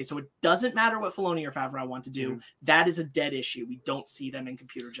it's okay. So it doesn't matter what Filoni or Favreau want to do. That is a dead issue. We don't see them in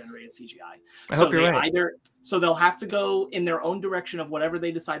computer-generated CGI. I hope you're right. So they'll have to go in their own direction of whatever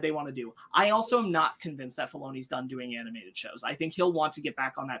they decide they want to do. I also am not convinced that Filoni's done doing animated shows. I think he'll want to get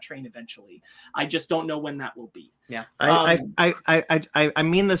back on that train eventually. I just don't know when that will be. Yeah. I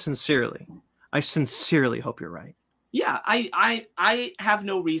mean this sincerely. I sincerely hope you're right. Yeah, I have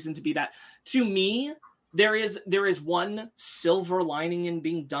no reason to be that. To me, there is one silver lining in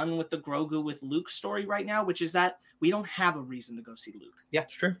being done with the Grogu with Luke story right now, which is that we don't have a reason to go see Luke. Yeah,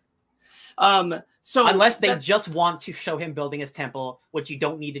 it's true. So unless they just want to show him building his temple, which you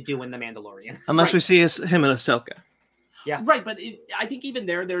don't need to do in The Mandalorian. Unless we see him in Ahsoka. Yeah. Right, but I think even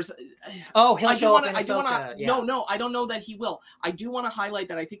there's... Oh, he'll show up in Ahsoka. No, I don't know that he will. I do want to highlight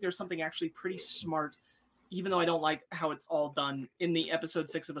that I think there's something actually pretty smart even though I don't like how it's all done in the episode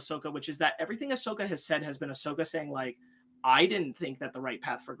 6 of Ahsoka, which is that everything Ahsoka has said has been Ahsoka saying like, I didn't think that the right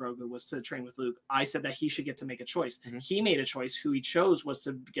path for Grogu was to train with Luke. I said that he should get to make a choice. He made a choice. Who he chose was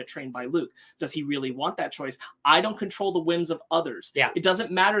to get trained by Luke. Does he really want that choice? I don't control the whims of others. Yeah. It doesn't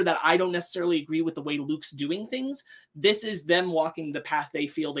matter that I don't necessarily agree with the way Luke's doing things. This is them walking the path they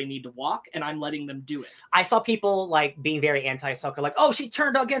feel they need to walk, and I'm letting them do it. I saw people like being very anti-Ahsoka, like, oh, she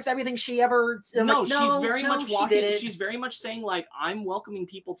turned against everything she ever. No, she's very much walking. She She's very much saying like, I'm welcoming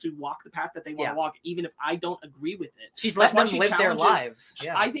people to walk the path that they want to walk, even if I don't agree with it. She's letting them live their lives.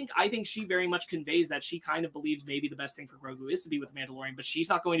 Yeah. I think she very much conveys that she kind of believes maybe the best thing for Grogu is to be with the Mandalorian, but she's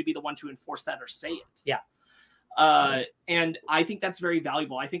not going to be the one to enforce that or say it. Yeah. And I think that's very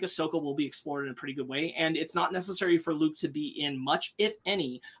valuable. I think Ahsoka will be explored in a pretty good way, and it's not necessary for Luke to be in much, if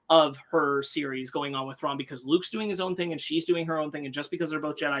any, of her series going on with Thrawn, because Luke's doing his own thing and she's doing her own thing, and just because they're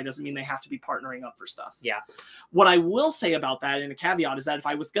both Jedi doesn't mean they have to be partnering up for stuff. Yeah. What I will say about that in a caveat is that if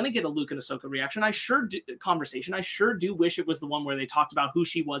I was going to get a Luke and Ahsoka reaction, I sure do wish it was the one where they talked about who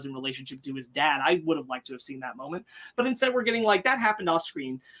she was in relationship to his dad. I would have liked to have seen that moment, but instead we're getting like, that happened off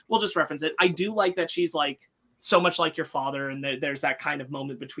screen. We'll just reference it. I do like that she's like, so much like your father, and there's that kind of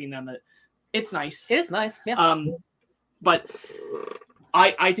moment between them that it's nice. It is nice, yeah. But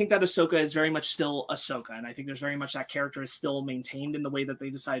I think that Ahsoka is very much still Ahsoka, and I think there's very much that character is still maintained in the way that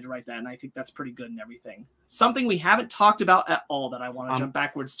they decided to write that, and I think that's pretty good and everything. Something we haven't talked about at all that I want to jump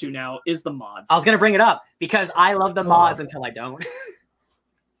backwards to now is the mods. I was going to bring it up because I love the mods until I don't.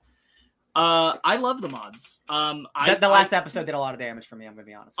 I love the mods. The last episode did a lot of damage for me, I'm gonna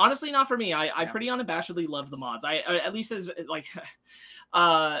be honest. Honestly, not for me. I pretty unabashedly love the mods. I at least as like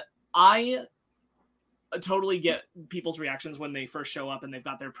I totally get people's reactions when they first show up and they've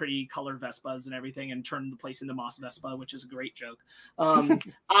got their pretty color Vespas and everything and turn the place into Moss Vespa, which is a great joke.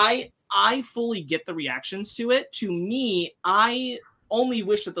 I fully get the reactions to it. To me, I only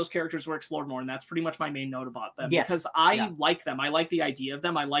wish that those characters were explored more, and that's pretty much my main note about them. Yes. Because I like them. I like the idea of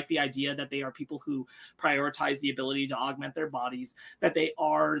them. I like the idea that they are people who prioritize the ability to augment their bodies, that they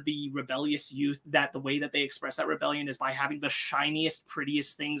are the rebellious youth, that the way that they express that rebellion is by having the shiniest,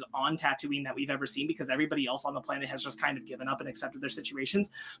 prettiest things on Tatooine that we've ever seen, because everybody else on the planet has just kind of given up and accepted their situations.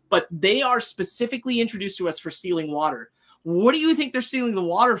 But they are specifically introduced to us for stealing water. What do you think they're stealing the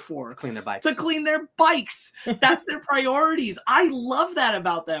water for? To clean their bikes. To clean their bikes. That's their priorities. I love that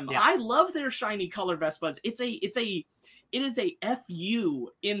about them. Yeah. I love their shiny color Vespas. It is a FU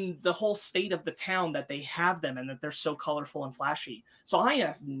in the whole state of the town that they have them and that they're so colorful and flashy. So I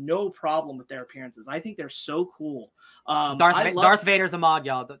have no problem with their appearances. I think they're so cool. Darth Vader's a mod,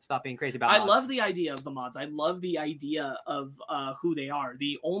 y'all. Don't stop being crazy about mods. I love the idea of the mods. I love the idea of who they are.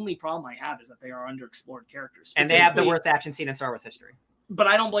 The only problem I have is that they are underexplored characters. And they have the worst action scene in Star Wars history. But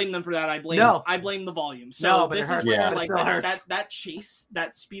I don't blame them for that. I blame the volume. So but this it hurts. is where, like hurts. that chase,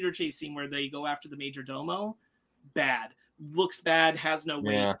 that speeder chase scene where they go after the Major Domo, bad. Looks bad, has no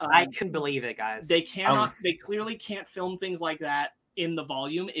weight. Yeah. I couldn't believe it, guys. They clearly can't film things like that in the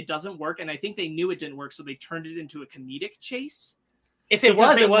volume. It doesn't work, and I think they knew it didn't work, so they turned it into a comedic chase. If it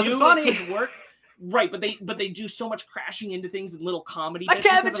was, it wasn't funny. It couldn't work. Right, but they do so much crashing into things and little comedy Like bits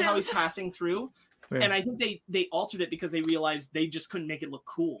because cabbages. of how he's passing through. Yeah. And I think they altered it because they realized they just couldn't make it look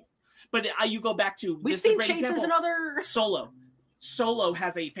cool. But you go back to we've seen chases in other Solo. Solo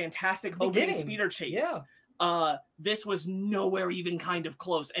has a fantastic opening speeder chase. Yeah. This was nowhere even kind of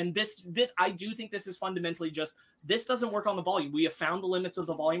close. And this I do think this is fundamentally just, this doesn't work on the volume. We have found the limits of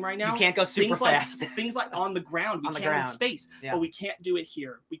the volume right now. You can't go super fast. Things like on the ground, we can in space, yeah. but we can't do it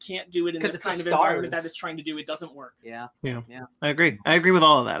here. We can't do it in this kind of environment that it's trying to do. It doesn't work. Yeah. I agree with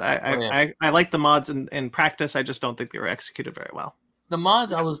all of that. I like the mods in practice. I just don't think they were executed very well. The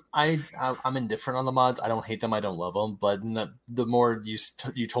mods, I'm indifferent on the mods. I don't hate them. I don't love them. But the more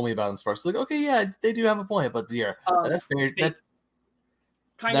you told me about them, Sparks, like, okay, yeah, they do have a point. But yeah, that's very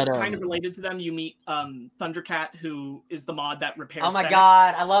kind of related to them. You meet Thundercat, who is the mod that repairs. Oh my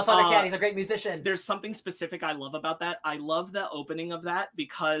god, I love Thundercat. He's a great musician. There's something specific I love about that. I love the opening of that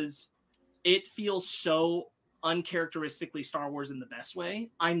because it feels so uncharacteristically Star Wars in the best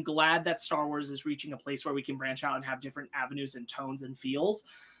way. I'm glad that Star Wars is reaching a place where we can branch out and have different avenues and tones and feels.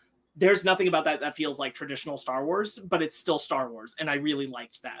 There's nothing about that feels like traditional Star Wars, but it's still Star Wars, and I really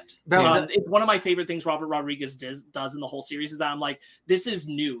liked that. It's one of my favorite things Robert Rodriguez does in the whole series is that I'm like, this is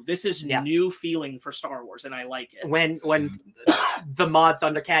new. This is new feeling for Star Wars, and I like it. When the mod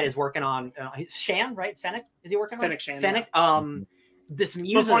Thundercat is working on Shan, right? It's Fennec. Is he working on Fennec Shan? Fennec. this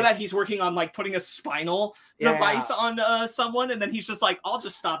music. Before that, he's working on like putting a spinal device on someone, and then he's just like, "I'll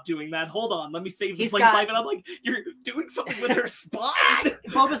just stop doing that. Hold on, let me save this lady's life." And I'm like, "You're doing something with her spine."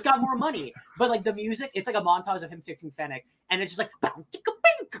 Boba's got more money, but like the music, it's like a montage of him fixing Fennec, and it's just like,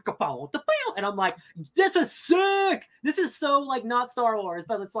 and I'm like, "This is sick. This is so like not Star Wars,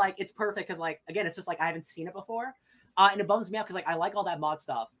 but it's like it's perfect because like again, it's just like I haven't seen it before, and it bums me out because like I like all that mod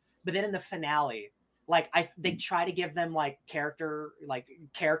stuff, but then in the finale. Like they try to give them like character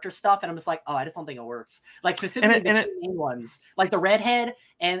stuff, and I'm just like, oh, I just don't think it works. Like specifically the two main ones, like the redhead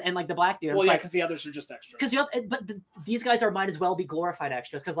and like the black dude. Well, yeah, because the others are just extras. These guys might as well be glorified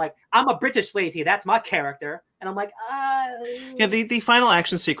extras. Because like I'm a British lady, that's my character, and I'm like, yeah. The final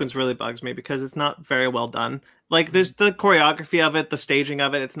action sequence really bugs me because it's not very well done. Like there's the choreography of it, the staging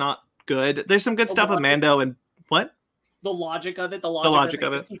of it. It's not good. There's some good stuff with Mando and what. The logic of it, the logic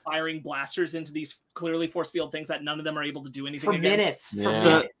of it. Just keep firing blasters into these clearly force field things that none of them are able to do anything for against. minutes. For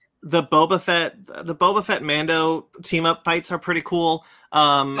minutes. The Boba Fett Mando team up fights are pretty cool.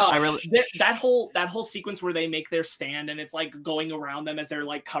 That whole sequence where they make their stand and it's like going around them as they're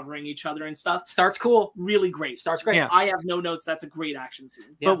like covering each other and stuff starts cool, really great. Starts great. Yeah. I have no notes. That's a great action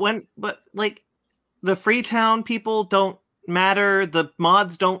scene. Yeah. But like the Freetown people don't matter. The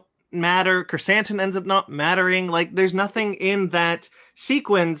mods don't matter. Chrysanthemum ends up not mattering. Like there's nothing in that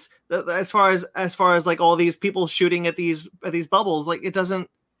sequence as far as like all these people shooting at these bubbles. Like it doesn't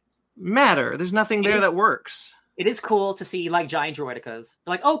matter. There's nothing there that works. It is cool to see like giant droidicas.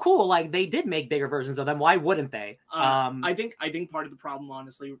 Like, oh, cool! Like they did make bigger versions of them. Why wouldn't they? I think part of the problem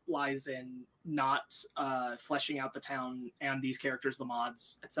honestly lies in not fleshing out the town and these characters, the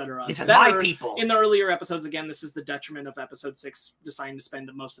mods, etc. It's my people. In the earlier episodes, again, this is the detriment of episode 6 deciding to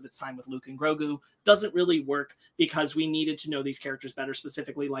spend most of its time with Luke and Grogu. Doesn't really work because we needed to know these characters better,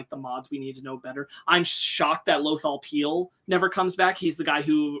 specifically like the mods we need to know better. I'm shocked that Lothal Peel never comes back. He's the guy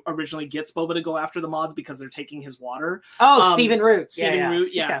who originally gets Boba to go after the mods because they're taking his water. Oh, Stephen Root. Root,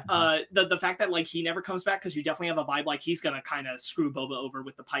 yeah. The fact that like he never comes back because you definitely have a vibe like he's gonna kind of screw Boba over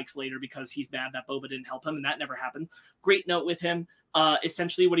with the pikes later because he's mad that Boba didn't help him, and that never happens. Great note with him.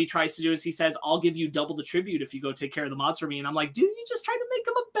 Essentially what he tries to do is he says, I'll give you double the tribute if you go take care of the mods for me. And I'm like, dude, you just tried to make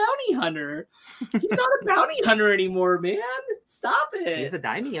him a bounty hunter. He's not a bounty hunter anymore, man. Stop it. He's a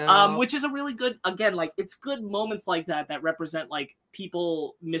daimyo. Which is a really good, again, like it's good moments like that represent like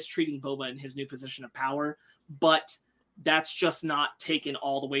people mistreating Boba in his new position of power, but that's just not taken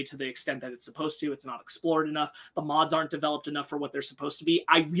all the way to the extent that it's supposed to. It's not explored enough. The mods aren't developed enough for what they're supposed to be.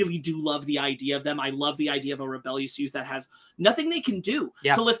 I really do love the idea of them. I love the idea of a rebellious youth that has nothing they can do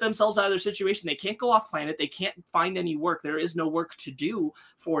to lift themselves out of their situation. They can't go off planet. They can't find any work. There is no work to do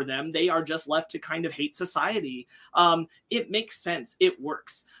for them. They are just left to kind of hate society. It makes sense. It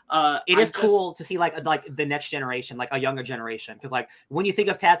works. It is cool to see like the next generation, like a younger generation. Because like when you think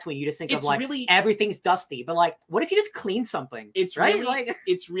of Tatooine, you just think of like really, everything's dusty. But like, what if you just clean something? It's right. Really, like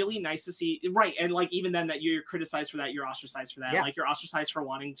it's really nice to see. Right, and like even then that you're criticized for that, you're ostracized for that. Yeah. Like you're ostracized for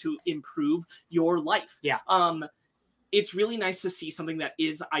wanting to improve your life. Yeah. It's really nice to see something that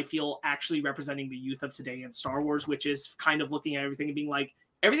is, I feel, actually representing the youth of today in Star Wars, which is kind of looking at everything and being like,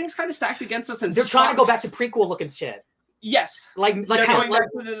 everything's kind of stacked against us, and they're trying to go back to prequel looking shit. Yes, like kind of like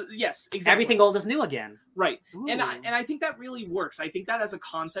yes, exactly. Everything old is new again. Right. Ooh. And I think that really works. I think that as a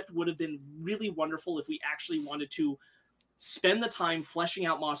concept would have been really wonderful if we actually wanted to spend the time fleshing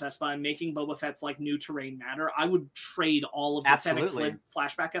out Mos Espa and making Boba Fett's like new terrain matter. I would trade all of the Fennec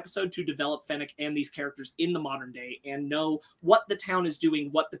flashback episode to develop Fennec and these characters in the modern day and know what the town is doing,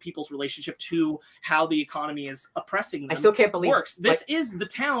 what the people's relationship to how the economy is oppressing them. I still can't believe works. This is the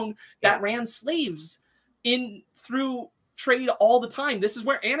town that ran slaves in through trade all the time. This is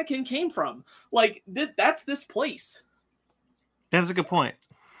where Anakin came from. Like that's this place. That's a good point.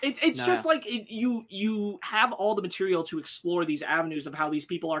 It's just like you have all the material to explore these avenues of how these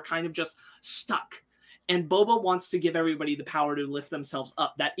people are kind of just stuck. And Boba wants to give everybody the power to lift themselves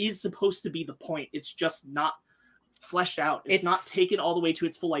up. That is supposed to be the point. It's just not fleshed out. It's not taken all the way to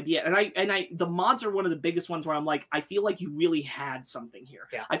its full idea. And I the mods are one of the biggest ones where I'm like, I feel like you really had something here.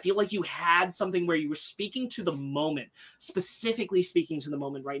 Yeah. I feel like you had something where you were speaking to the moment, specifically speaking to the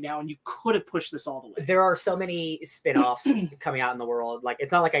moment right now, and you could have pushed this all the way. There are so many spin-offs coming out in the world. Like,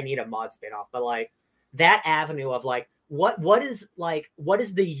 it's not like I need a mod spin-off, but like that avenue of like what is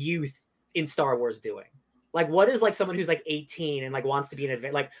the youth in Star Wars doing? Like, what is like someone who's like 18 and like wants to be an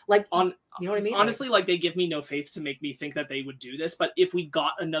advance, like on, you know what I mean? Honestly, like they give me no faith to make me think that they would do this. But if we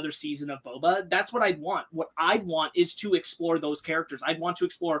got another season of Boba, that's what I'd want. What I'd want is to explore those characters. I'd want to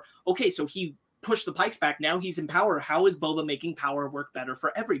explore, okay, so he push the Pikes back. Now he's in power. How is Boba making power work better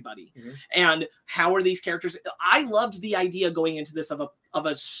for everybody? And how are these characters? I loved the idea going into this of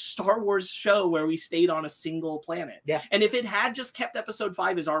a Star Wars show where we stayed on a single planet. Yeah. And if it had just kept episode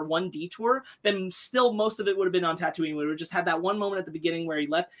 5 as our one detour, then still most of it would have been on Tatooine. We would have just had that one moment at the beginning where he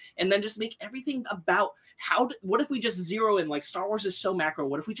left, and then just make everything about what if we just zero in, like Star Wars is so macro.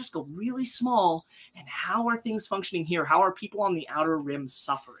 What if we just go really small, and how are things functioning here? How are people on the Outer Rim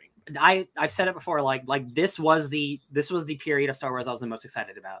suffering? I've said it before, like this was the period of Star Wars I was the most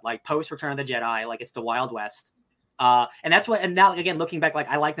excited about. Like post Return of the Jedi, like it's the Wild West. And now again, looking back, like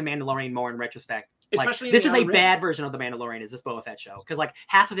I like the Mandalorian more in retrospect. Like, Especially this is a bad version of the Mandalorian, is this Boba Fett show, because like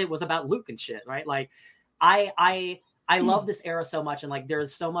half of it was about Luke and shit, right? Like I love this era so much, and like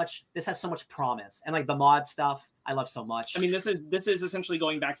this has so much promise, and like the mod stuff I love so much. I mean, this is essentially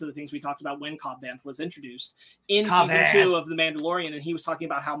going back to the things we talked about when Cobb Vanth was introduced in season 2 of The Mandalorian, and he was talking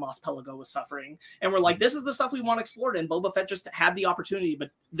about how Mos Pelgo was suffering, and we're like, this is the stuff we want explored, and Boba Fett just had the opportunity, but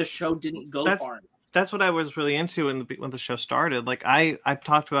the show didn't go far enough. That's what I was really into when the show started. Like I've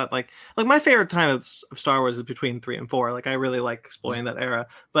talked about like my favorite time of Star Wars is between 3 and 4. Like I really like exploring that era,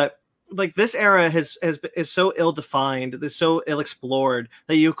 but like this era is so ill-defined, is so ill-explored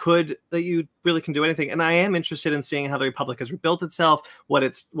that you really can do anything. And I am interested in seeing how the Republic has rebuilt itself, what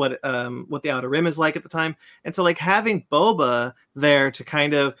the Outer Rim is like at the time. And so like having Boba there to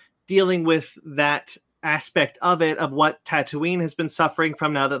kind of dealing with that aspect of it, of what Tatooine has been suffering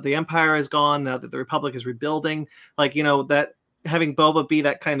from now that the Empire is gone, now that the Republic is rebuilding, like, you know, that having Boba be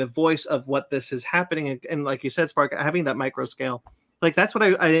that kind of voice of what this is happening. And like you said, Spark, having that micro scale, like that's what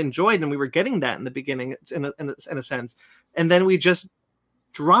I enjoyed. And we were getting that in the beginning in a sense. And then we just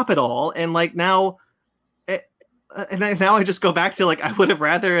drop it all. And like now, now I just go back to like, I would have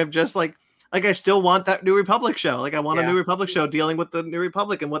rather have just like I still want that New Republic show. Like I want a New Republic show dealing with the New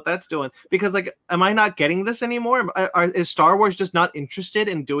Republic and what that's doing. Because like, am I not getting this anymore? Is Star Wars just not interested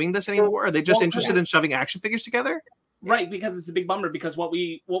in doing this anymore? Are they just interested in shoving action figures together? Right, because it's a big bummer, because what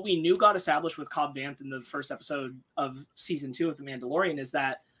we knew got established with Cobb Vanth in the first episode of season 2 of The Mandalorian is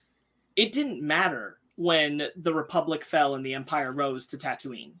that it didn't matter when the Republic fell and the Empire rose to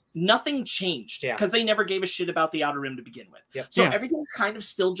Tatooine. Nothing changed because they never gave a shit about the Outer Rim to begin with. Yep. So everything's kind of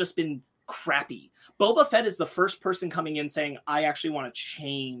still just been crappy. Boba Fett is the first person coming in saying, I actually want to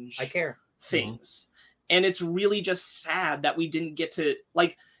change things. And it's really just sad that we didn't get to,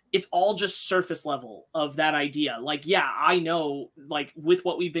 like, it's all just surface level of that idea. Like, yeah, I know, like, with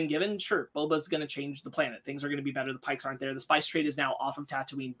what we've been given, sure, Boba's going to change the planet. Things are going to be better. The Pikes aren't there. The spice trade is now off of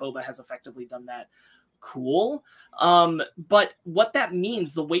Tatooine. Boba has effectively done that. Cool. But what that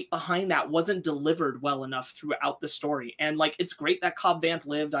means, the weight behind that wasn't delivered well enough throughout the story. And like, it's great that Cobb Vanth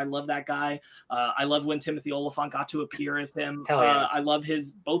lived. I love that guy. I love when Timothy Olyphant got to appear as him. I love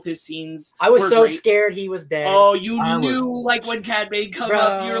both his scenes. I was so scared he was dead. Oh, you knew, like when Cad Bane come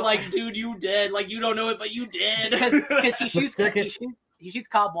up, you're like, dude, you dead. Like, you don't know it, but you did. Because he shoots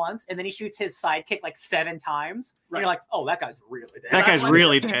Cobb once, and then he shoots his sidekick like 7 times. Right. And you're like, oh, that guy's really dead. That guy's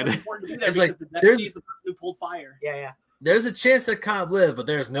really dead. It's like, there's the person who pulled fire. Yeah. There's a chance that Cobb lived, but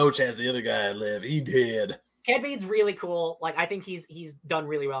there's no chance the other guy lived. He did. Cad Bane's really cool. Like, I think he's done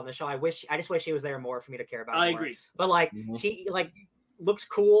really well in the show. I just wish he was there more for me to care about. I agree. But like, he like looks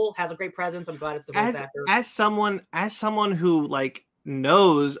cool, has a great presence. I'm glad it's the voice actor. As someone who like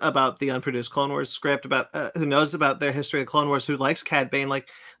knows about the unproduced Clone Wars script, about who knows about their history of Clone Wars, who likes Cad Bane, like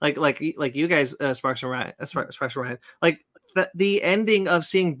you guys, Sparks and Ryan, like the ending of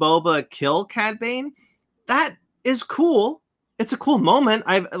seeing Boba kill Cad Bane, that is cool. It's a cool moment.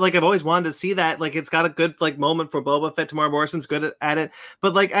 I've always wanted to see that. Like, it's got a good like moment for Boba Fett. Tamara Morrison's good at it,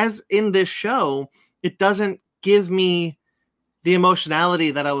 but like as in this show, it doesn't give me the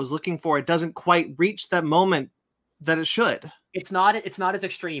emotionality that I was looking for. It doesn't quite reach that moment that it should. It's not as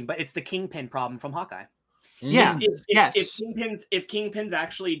extreme, but it's the Kingpin problem from Hawkeye. Yeah. If Kingpin's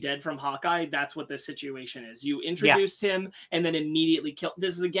actually dead from Hawkeye, that's what this situation is. You introduced him and then immediately killed.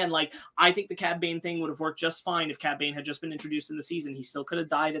 This is again, like, I think the Cad Bane thing would have worked just fine if Cad Bane had just been introduced in the season. He still could have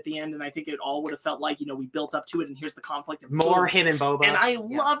died at the end, and I think it all would have felt like, you know, we built up to it, and here's the conflict. And more him and Boba. And I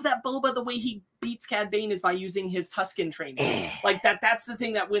love that Boba, the way he beats Cad Bane is by using his Tusken training. Like that's the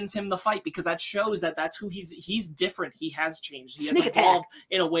thing that wins him the fight, because that shows that that's who he's different. He has changed. He has evolved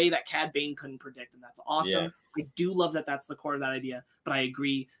in a way that Cad Bane couldn't predict, and that's awesome. Yeah. I do love that that's the core of that idea, but I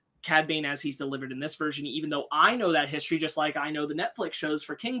agree, Cad Bane as he's delivered in this version, even though I know that history just like I know the Netflix shows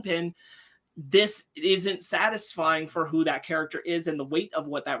for Kingpin, this isn't satisfying for who that character is and the weight of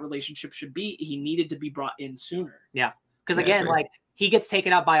what that relationship should be. He needed to be brought in sooner. Yeah. Because again, like, he gets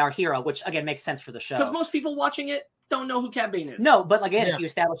taken out by our hero, which again makes sense for the show. Because most people watching it don't know who Cad Bane is. No, but again, if you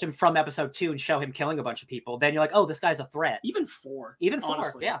establish him from episode 2 and show him killing a bunch of people, then you're like, oh, this guy's a threat. Even 4. Even 4,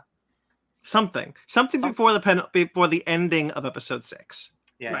 honestly. yeah. Something before the ending of episode 6.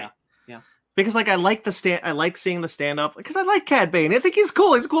 Yeah, Right. yeah. Because like I like seeing the standoff because I like Cad Bane. I think he's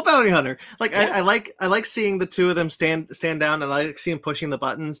cool. He's a cool bounty hunter. Like I like seeing the two of them stand down, and I like seeing pushing the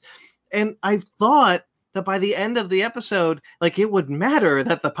buttons. And I thought that by the end of the episode, like it would matter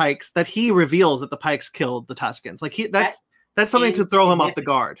that he reveals that the Pikes killed the Tuskens. Like that's something to throw him off the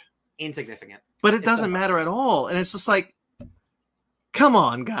guard. Insignificant. But it doesn't matter at all. And it's just like, come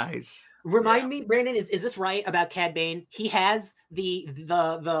on, guys. Remind me, Brandon, is this right about Cad Bane? He has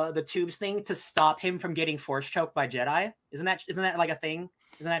the tubes thing to stop him from getting force choked by Jedi. Isn't that like a thing?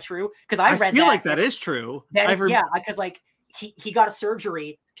 Isn't that true? Because I feel like that is true. Because like he got a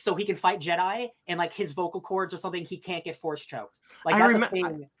surgery so he can fight Jedi, and like his vocal cords or something, he can't get force choked. Like that's a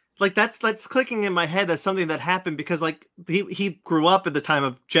thing. Like that's clicking in my head as something that happened because like he grew up at the time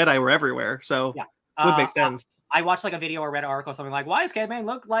of Jedi were everywhere, so yeah, it would make sense. I watched like a video or read an article or something like, why does Cad Bane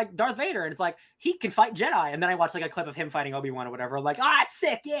look like Darth Vader? And it's like, he can fight Jedi. And then I watched like a clip of him fighting Obi-Wan or whatever. I'm like, it's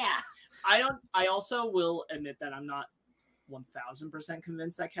sick. Yeah. I also will admit that I'm not 1000%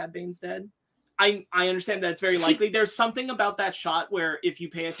 convinced that Cad Bane's dead. I understand that it's very likely. There's something about that shot where if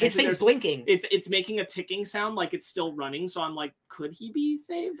you pay attention, his thing's blinking. It's making a ticking sound like it's still running. So I'm like, could he be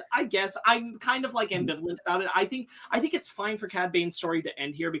saved? I guess I'm kind of like ambivalent about it. I think it's fine for Cad Bane's story to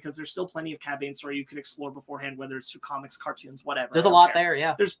end here because there's still plenty of Cad Bane's story you could explore beforehand, whether it's through comics, cartoons, whatever. There's a lot there,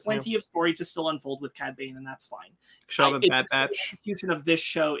 yeah. There's plenty of story to still unfold with Cad Bane, and that's fine. Show up in Bad Batch. The execution of this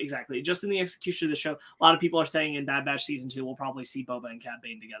show, exactly. Just in the execution of the show, a lot of people are saying in Bad Batch season 2 we'll probably see Boba and Cad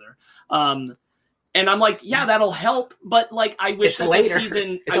Bane together. And I'm like, yeah, that'll help, but like, I wish that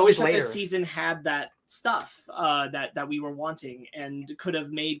this season had that stuff that we were wanting and could have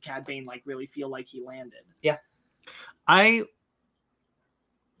made Cad Bane like really feel like he landed. Yeah, I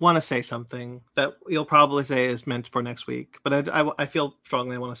want to say something that you'll probably say is meant for next week, but I feel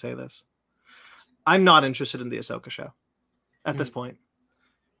strongly I want to say this. I'm not interested in the Ahsoka show at this point.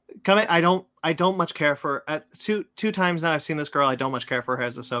 I don't much care for two times now I've seen this girl. I don't much care for her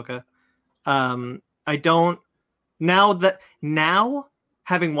as Ahsoka. I don't now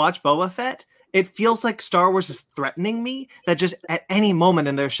having watched Boba Fett, it feels like Star Wars is threatening me that just at any moment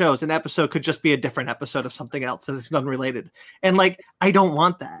in their shows, an episode could just be a different episode of something else that is unrelated. And like, I don't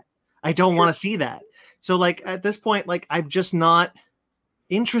want that. I don't want to see that. So like at this point, like I'm just not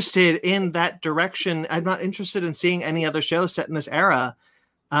interested in that direction. I'm not interested in seeing any other shows set in this era.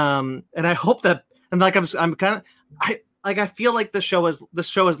 And I hope that, and like, I feel like this show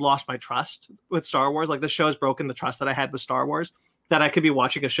has lost my trust with Star Wars. Like this show has broken the trust that I had with Star Wars, that I could be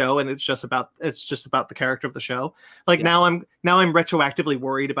watching a show and it's just about the character of the show. Like now I'm retroactively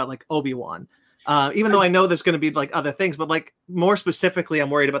worried about like Obi-Wan, even though I know there's going to be like other things, but like more specifically, I'm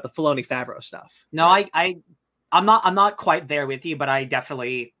worried about the Filoni Favreau stuff. No, I'm not quite there with you, but I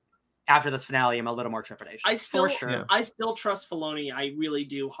definitely, after this finale, I'm a little more trepidation. I still trust Filoni. I really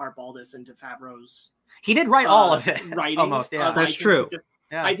do harp all this into Favreau's. He did write all of it, writing. Almost. Yeah, that's true.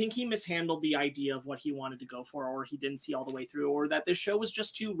 I think he mishandled the idea of what he wanted to go for, or he didn't see all the way through, or that this show was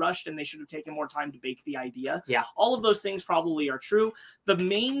just too rushed and they should have taken more time to bake the idea. Yeah, all of those things probably are true. The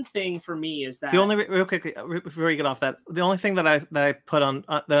main thing for me is that the only real quickly before we get off that, the only thing that I put on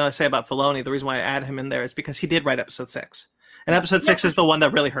that I say about Filoni, the reason why I add him in there is because he did write episode 6, and episode 6 is the one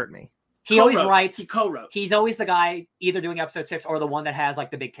that really hurt me. He always writes. He co-wrote. He's always the guy either doing episode 6 or the one that has like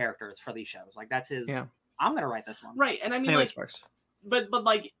the big characters for these shows. Like that's his. Yeah. I'm gonna write this one. Right, and I mean, Anyways, but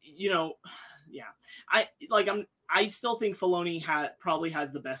like, you know, yeah, I still think Filoni probably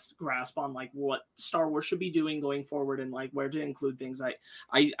has the best grasp on like what Star Wars should be doing going forward and like where to include things.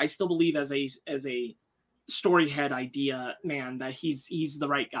 I still believe as a story head idea man that he's the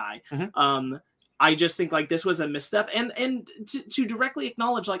right guy. Mm-hmm. I just think like this was a misstep, and to directly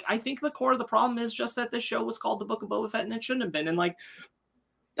acknowledge, like, I think the core of the problem is just that this show was called The Book of Boba Fett and it shouldn't have been, and like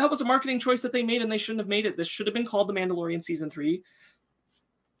that was a marketing choice that they made and they shouldn't have made it. This should have been called The Mandalorian Season 3.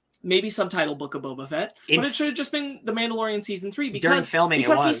 Maybe subtitle Book of Boba Fett, but it should have just been The Mandalorian Season 3 because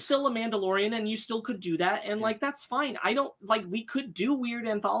he's still a Mandalorian and you still could do that, and like that's fine. I don't like, we could do weird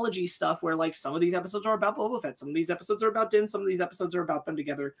anthology stuff where like some of these episodes are about Boba Fett, some of these episodes are about Din, some of these episodes are about them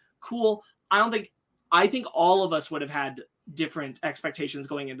together. Cool. I think all of us would have had different expectations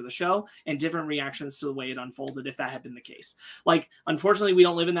going into the show and different reactions to the way it unfolded if that had been the case. Like, unfortunately, we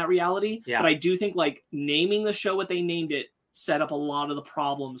don't live in that reality, but I do think like naming the show what they named it set up a lot of the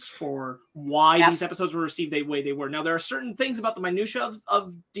problems for why these episodes were received the way they were. Now, there are certain things about the minutia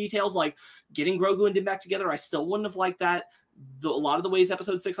of details, like getting Grogu and Din back together. I still wouldn't have liked that. a lot of the ways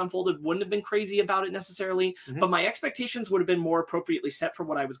episode 6 unfolded wouldn't have been crazy about it necessarily, but my expectations would have been more appropriately set for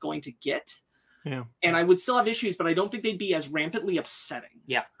what I was going to get. Yeah. And I would still have issues, but I don't think they'd be as rampantly upsetting.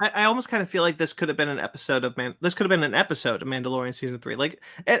 Yeah. I almost kind of feel like this could have been an episode of Mandalorian season 3. Like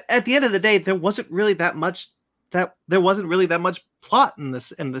at the end of the day, there wasn't really that much plot in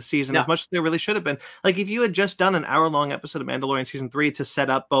this season as much as there really should have been. Like if you had just done an hour-long episode of Mandalorian season 3 to set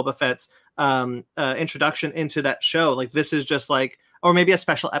up Boba Fett's introduction into that show, like this is just like, or maybe a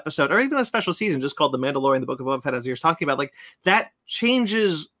special episode or even a special season just called The Mandalorian, the Book of Boba Fett, as you're talking about, like that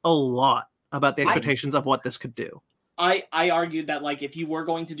changes a lot about the expectations of what this could do. I argued that, like, if you were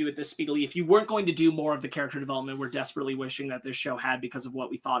going to do it this speedily, if you weren't going to do more of the character development we're desperately wishing that this show had because of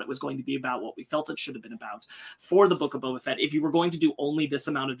what we thought it was going to be about, what we felt it should have been about for the Book of Boba Fett, if you were going to do only this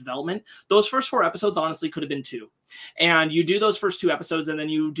amount of development, those first 4 episodes honestly could have been 2. And you do those first 2 episodes, and then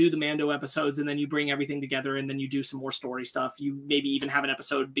you do the Mando episodes, and then you bring everything together, and then you do some more story stuff. You maybe even have an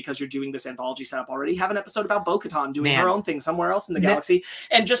episode, because you're doing this anthology setup already, have an episode about Bo-Katan doing her own thing somewhere else in the galaxy,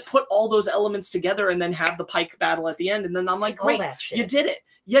 and just put all those elements together, and then have the Pike battle at the end. And then I'm like, great, you did it.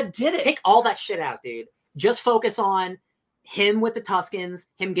 You did it. Take all that shit out, dude. Just focus on him with the Tuskens,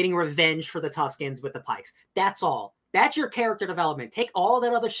 him getting revenge for the Tuskens with the Pikes. That's all. That's your character development. Take all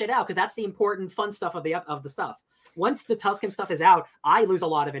that other shit out, because that's the important, fun stuff of the stuff. Once the Tusken stuff is out, I lose a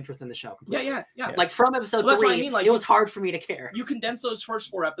lot of interest in the show. Yeah. Like from episode 3, like, it was hard for me to care. You condense those first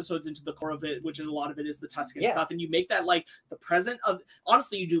 4 episodes into the core of it, which is a lot of it is the Tusken stuff, and you make that like the present of.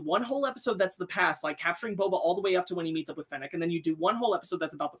 Honestly, you do one whole episode that's the past, like capturing Boba all the way up to when he meets up with Fennec, and then you do one whole episode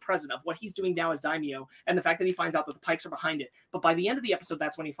that's about the present of what he's doing now as Daimyo, and the fact that he finds out that the Pikes are behind it. But by the end of the episode,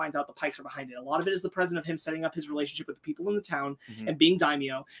 that's when he finds out the Pikes are behind it. A lot of it is the present of him setting up his relationship with the people in the town and being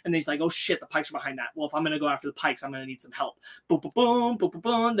Daimyo, and then he's like, oh shit, the Pikes are behind that. Well, if I'm going to go after the Pikes, I'm going to need some help. Boom, boom, boom, boom, boom,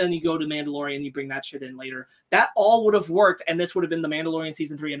 boom. Then you go to Mandalorian, you bring that shit in later. That all would have worked, and this would have been the Mandalorian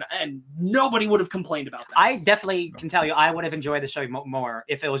season 3, and nobody would have complained about that. I definitely can tell you, I would have enjoyed the show more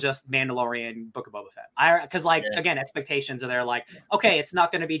if it was just Mandalorian, Book of Boba Fett. Because, again, expectations are there. Like, okay, it's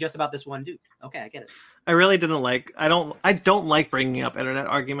not going to be just about this one dude. Okay, I get it. I really didn't like. I don't like bringing up internet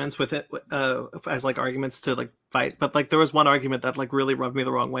arguments with it as like arguments to like fight. But like there was one argument that like really rubbed me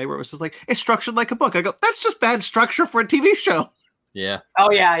the wrong way, where it was just like it's structured like a book. I go, that's just bad structure for a TV show. Yeah.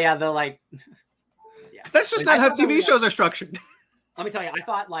 Oh yeah. The like. Yeah. That's just not how TV shows are structured. Let me tell you,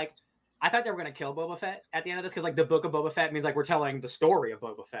 I thought they were gonna kill Boba Fett at the end of this, because like the Book of Boba Fett means like we're telling the story of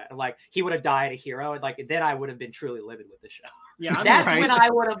Boba Fett, and like he would have died a hero, and like then I would have been truly livid with the show. Yeah, that's when I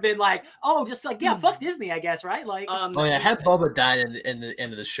would have been like, oh, just like fuck Disney, I guess, right? Like, had Boba died in the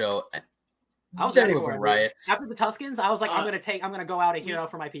end of the show, I was ready for riots. After the Tuskens, I was like, I'm gonna go out a hero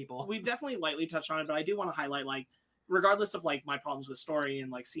for my people. We've definitely lightly touched on it, but I do want to highlight, like, regardless of like my problems with story and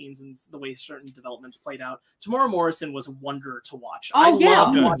like scenes and the way certain developments played out, Tamora Morrison was a wonder to watch. I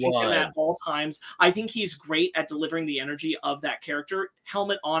loved watching him at all times. I think he's great at delivering the energy of that character,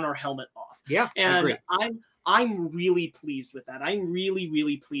 helmet on or helmet off. Yeah, and I'm really pleased with that. I'm really,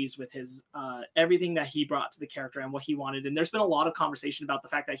 really pleased with his everything that he brought to the character and what he wanted. And there's been a lot of conversation about the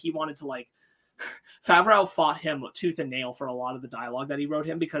fact that he wanted to like. Favreau fought him tooth and nail for a lot of the dialogue that he wrote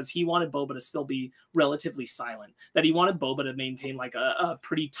him, because he wanted Boba to still be relatively silent, that he wanted Boba to maintain like a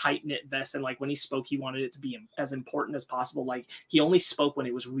pretty tight-knit vest, and like when he spoke he wanted it to be as important as possible. Like he only spoke when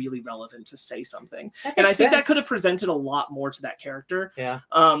it was really relevant to say something, and I think that could have presented a lot more to that character.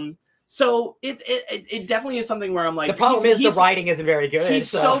 So it definitely is something where I'm like, the problem is the writing isn't very good. He's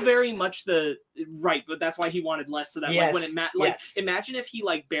so very much right, but that's why he wanted less, so that like when it imagine if he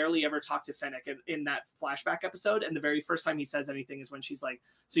like barely ever talked to Fennec in that flashback episode, and the very first time he says anything is when she's like,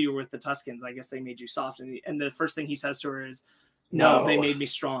 so you were with the Tuskens, I guess they made you soft, and the first thing he says to her is, no, they made me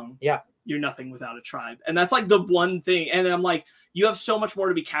strong. Yeah, you're nothing without a tribe. And that's like the one thing, and I'm like, you have so much more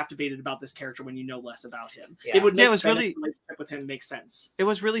to be captivated about this character when you know less about him. It would make relationship with him make sense. It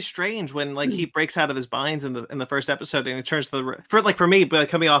was really strange when like he breaks out of his binds in the first episode, and he turns to for me, but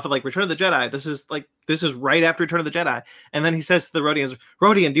coming off of like Return of the Jedi, this is right after Return of the Jedi, and then he says to the Rodians,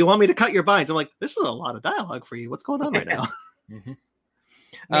 "Rodian, do you want me to cut your binds?" I'm like, this is a lot of dialogue for you. What's going on right now?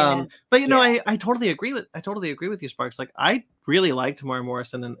 But you know, I totally agree with you, Sparks. Like I really liked Tamora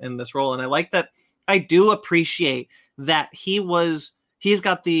Morrison in this role, and I like that. I do appreciate that he's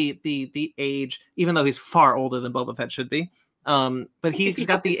got the age, even though he's far older than Boba Fett should be. But he's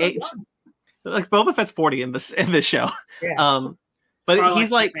got the age. Like Boba Fett's 40 in this show. Yeah. But Sorry, he's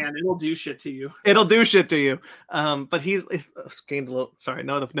like, man, it'll do shit to you. It'll do shit to you. But he's gained a little. Sorry,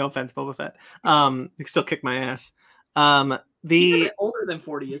 no offense, Boba Fett. You can still kick my ass. He's a bit older than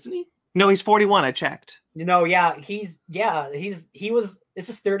 40, isn't he? No, he's 41. I checked. Yeah, he was. This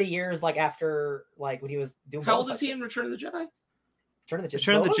is 30 years like after like when he was doing. How old is he in Return of the Jedi? Return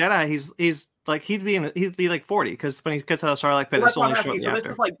of the Jedi. He's like he'd be like 40 because when he gets out of Sarlacc pit, it's only shortly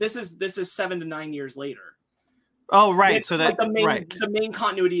after. This is 7 to 9 years later. Oh right, it's so that like the main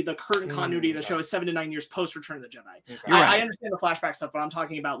continuity, the current continuity of the show is 7 to 9 years post Return of the Jedi. Okay. I understand the flashback stuff, but I'm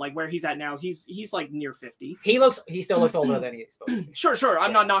talking about like where he's at now. He's like near 50. He still looks older than he's supposed to be. Sure.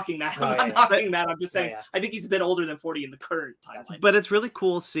 I'm not knocking that. I'm not knocking that. I'm just saying I think he's a bit older than 40 in the current timeline. But it's really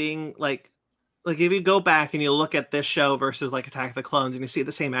cool seeing like if you go back and you look at this show versus like Attack of the Clones, and you see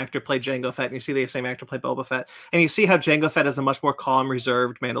the same actor play Jango Fett, and you see the same actor play Boba Fett, and you see how Jango Fett is a much more calm,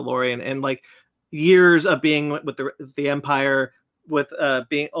 reserved Mandalorian, and like years of being with the Empire, with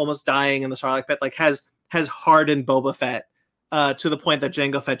being almost dying in the Sarlacc pit, like has hardened Boba Fett to the point that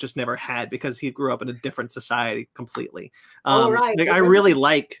Jango Fett just never had because he grew up in a different society completely. Like I really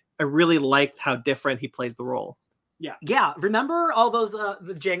like how different he plays the role. Yeah. Remember all those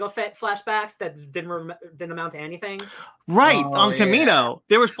the Jango Fett flashbacks that didn't amount to anything? Right on Kamino,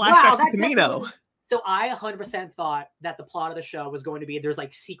 there was flashbacks to Kamino. So I 100% thought that the plot of the show was going to be there's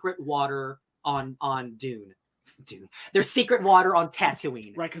like secret water on Dune. There's secret water on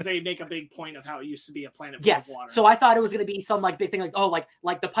Tatooine. Right, because they make a big point of how it used to be a planet full of water. So I thought it was going to be some like big thing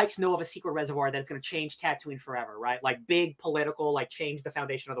like the Pikes know of a secret reservoir that's going to change Tatooine forever, right? Like big political, like change the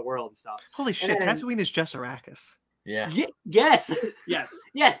foundation of the world and stuff. Holy shit, Tatooine is just Arrakis. Yeah. Yes.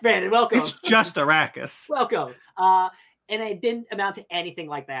 Yes, Brandon, welcome. It's just Arrakis. Welcome. And it didn't amount to anything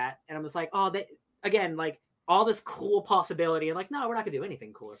like that. And I'm just like, again, like all this cool possibility, and like, no, we're not gonna do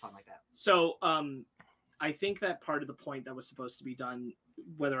anything cool or fun like that. So I think that part of the point that was supposed to be done,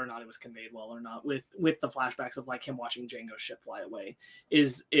 whether or not it was conveyed well or not, with the flashbacks of like him watching Jango's ship fly away,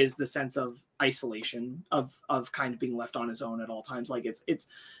 is the sense of isolation, of kind of being left on his own at all times. Like it's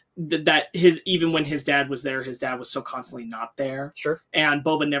that even when his dad was there, his dad was so constantly not there. Sure. And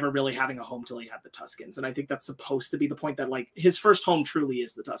Boba never really having a home till he had the Tuskens. And I think that's supposed to be the point, that like his first home truly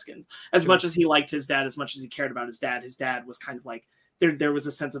is the Tuskens. As much as he liked his dad, as much as he cared about his dad was kind of like there was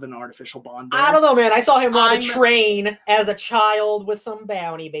a sense of an artificial bond there. I don't know, man. I saw him on a train as a child with some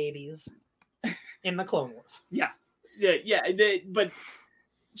bounty babies in the Clone Wars. Yeah. But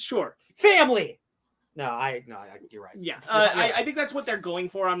sure. Family. No, you're right. Yeah, I think that's what they're going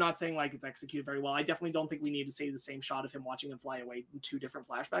for. I'm not saying like it's executed very well. I definitely don't think we need to see the same shot of him watching him fly away in 2 different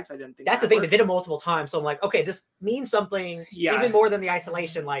flashbacks. I didn't think that's the thing. They did it multiple times, so I'm like, okay, this means something. Even more than the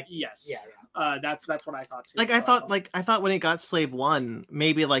isolation. Like, yes, that's what I thought too. Like I thought when he got Slave 1,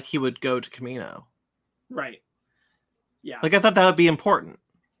 maybe like he would go to Kamino. Right. Yeah. Like I thought that would be important.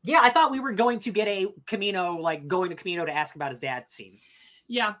 Yeah, I thought we were going to get a Kamino, like going to Kamino to ask about his dad scene.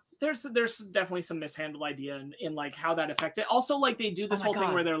 Yeah. There's definitely some mishandled idea in like how that affected. Also, like they do this whole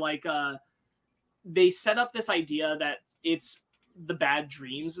thing where they're like, they set up this idea that it's the bad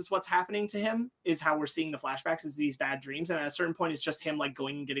dreams is what's happening to him, is how we're seeing the flashbacks, is these bad dreams. And at a certain point, it's just him like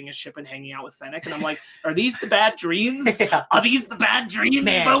going and getting a ship and hanging out with Fennec. And I'm like, are these the bad dreams? Yeah. Are these the bad dreams,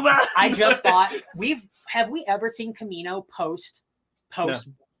 man, Boba? I just thought have we ever seen Kamino post? No.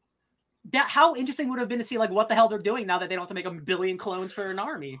 That how interesting would it have been to see like what the hell they're doing now that they don't have to make a billion clones for an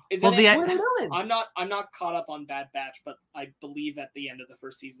army. What are they doing? I'm not caught up on Bad Batch, but I believe at the end of the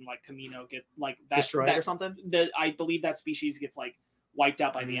first season, like Kamino get like that destroyed or something. I believe that species gets like wiped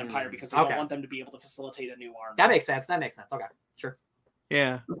out by the Empire because they don't want them to be able to facilitate a new army. That makes sense. Okay, sure.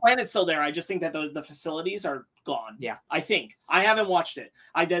 Yeah, the planet's still there. I just think that the facilities are gone. Yeah, I think I haven't watched it.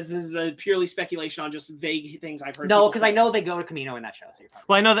 This is a purely speculation on just vague things I've heard. No, because I know they go to Kamino in that show. So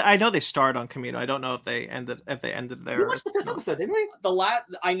well, I know they start on Kamino. I don't know if they ended there. We watched the first episode, didn't we?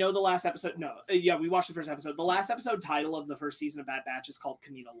 I know the last episode. No, yeah, we watched the first episode. The last episode title of the first season of Bad Batch is called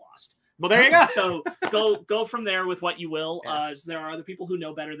Kamino Lost. Well, there you go. So go from there with what you will. Yeah. So there are other people who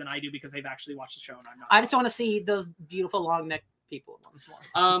know better than I do because they've actually watched the show, and I'm not. I just want to see those beautiful long neck people.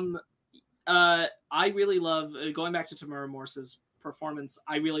 I really love going back to Tamura Morse's performance.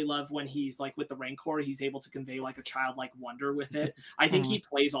 I really love when he's like with the Rancor, he's able to convey like a childlike wonder with it. I think he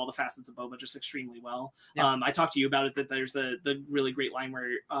plays all the facets of Boba just extremely well. Yeah. I talked to you about it, that there's the really great line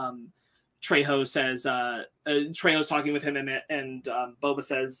where Trejo says Trejo's talking with him and Boba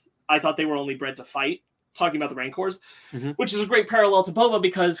says, I thought they were only bred to fight, talking about the Rancors, which is a great parallel to Boba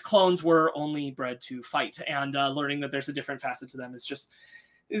because clones were only bred to fight, and learning that there's a different facet to them is just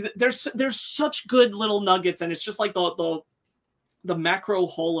there's such good little nuggets, and it's just like the macro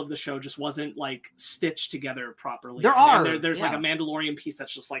whole of the show just wasn't like stitched together properly. There's like a Mandalorian piece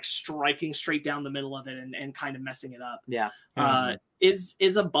that's just like striking straight down the middle of it and kind of messing it up. Yeah,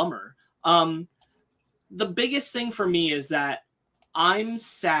 is a bummer. The biggest thing for me is that I'm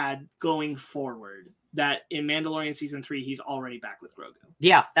sad going forward that in Mandalorian season 3 he's already back with Grogu.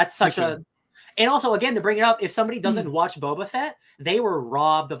 Yeah, that's such a. And also, again, to bring it up, if somebody doesn't watch Boba Fett, they were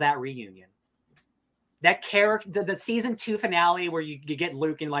robbed of that reunion. That character, the season 2 finale where you get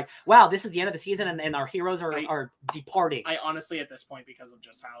Luke and like, wow, this is the end of the season and our heroes are departing. I honestly, at this point, because of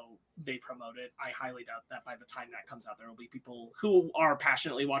just how they promote it, I highly doubt that by the time that comes out, there will be people who are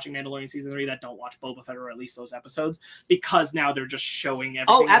passionately watching Mandalorian season 3 that don't watch Boba Fett or at least those episodes, because now they're just showing everything.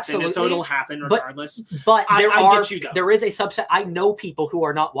 Oh, absolutely. It, so it'll happen regardless. But there is a subset. I know people who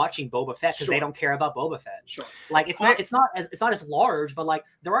are not watching Boba Fett because they don't care about Boba Fett. Sure. Like it's not as large, but like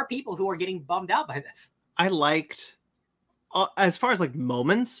there are people who are getting bummed out by this. I liked, as far as like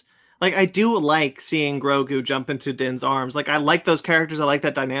moments, like I do like seeing Grogu jump into Din's arms. Like I like those characters. I like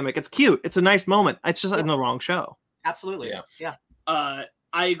that dynamic. It's cute. It's a nice moment. It's just in the wrong show. Absolutely. Yeah.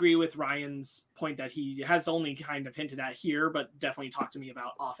 I agree with Ryan's point that he has only kind of hinted at here, but definitely talked to me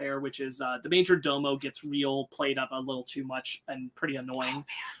about off air, which is the Major Domo gets played up a little too much and pretty annoying.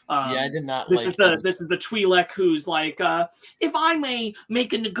 I did not. This is the Twi'lek who's like, if I may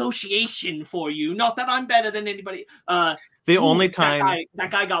make a negotiation for you, not that I'm better than anybody. The only time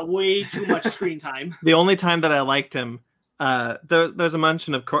that guy got way too much screen time. The only time that I liked him. There's a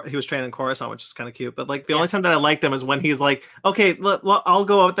mention of he was training Coruscant, which is kind of cute. But like the only time that I liked him is when he's like, "Okay, I'll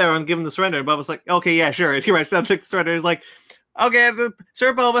go out there and give him the surrender." And Boba's like, "Okay, yeah, sure." And he writes down the surrender. He's like, "Okay,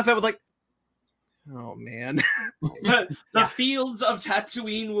 Sir Boba Fett was like, oh man, the fields of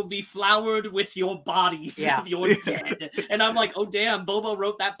Tatooine will be flowered with your bodies of your dead." And I'm like, oh damn, Boba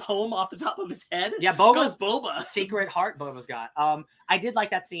wrote that poem off the top of his head. Yeah, Boba secret heart Boba's got. I did like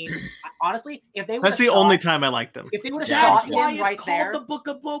that scene. Honestly, if they that's the only time I liked him. If they would have shot him right there, the Book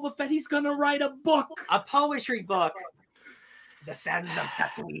of Boba Fett. He's gonna write a book, a poetry book. The Sands of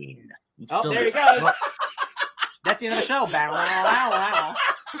Tatooine. Oh, there he goes. That's the end of the show. Wow.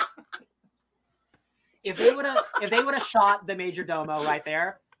 If they would have shot the Major Domo right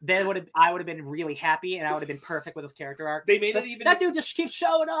there, then I would have been really happy, and I would have been perfect with his character arc. They made it even. That dude just keeps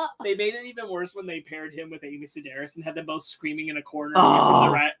showing up. They made it even worse when they paired him with Amy Sedaris and had them both screaming in a corner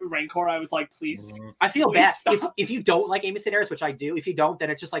from the Rancor. I was like, please. I feel bad if you don't like Amy Sedaris, which I do. If you don't,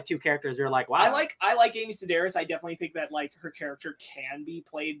 then it's just like two characters. You're like, wow. I like Amy Sedaris. I definitely think that like her character can be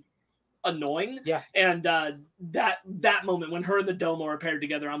played annoying. Yeah. And that moment when her and the Domo are paired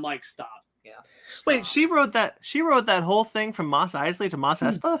together, I'm like, stop. Yeah. Wait, she wrote that whole thing from Mos Eisley to Mos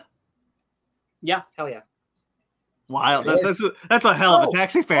Espa? Yeah. Hell yeah. Wild. That's a hell of a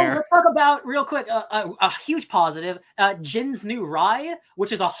taxi fare. Let's talk about real quick a huge positive. Jin's new ride,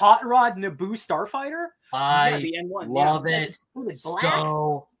 which is a hot rod Naboo starfighter. The N1. Love it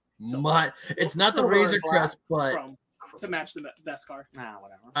so much. It's not the Razor Crest, but to match the Beskar.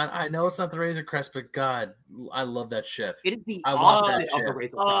 Whatever. I know it's not the Razor Crest, but God, I love that ship. It is the opposite of the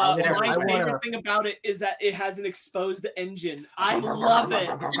Razor Crest. My favorite thing about it is that it has an exposed engine. I love it.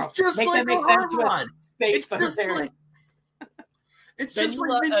 It's just like a hot rod. It's just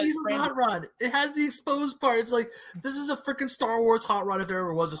like Vin Diesel's hot rod. It has the exposed part. It's like, this is a freaking Star Wars hot rod if there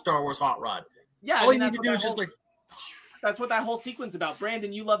ever was a Star Wars hot rod. Yeah, all you need to do is just like... That's what that whole sequence about.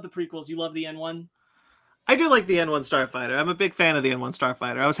 Brandon, you love the prequels. You love the N1. I do like the N1 Starfighter. I'm a big fan of the N1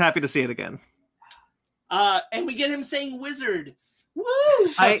 Starfighter. I was happy to see it again. And we get him saying "wizard." Woo!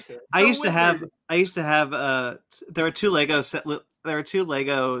 I used to have. There were two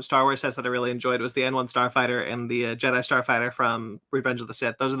Lego Star Wars sets that I really enjoyed. It was the N1 Starfighter and the Jedi Starfighter from Revenge of the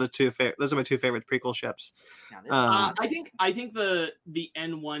Sith. Those are my two favorite prequel ships. I think the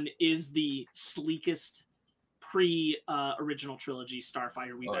N1 is the sleekest original trilogy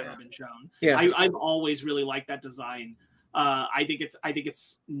Starfighter we've ever been shown. Yeah, I've always really liked that design. I think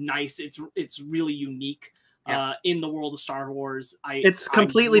it's nice. It's really unique in the world of Star Wars. It's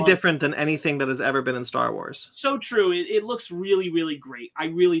completely different than anything that has ever been in Star Wars. So true. It looks really, really great. I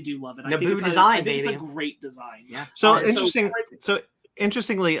really do love it. I think it's a great design. Yeah. So interesting.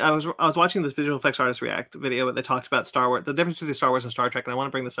 Interestingly, I was watching this visual effects artist react video where they talked about Star Wars, the difference between Star Wars and Star Trek, and I want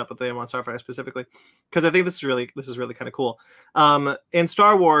to bring this up with the M1 Starfighter specifically because I think this is really kind of cool. In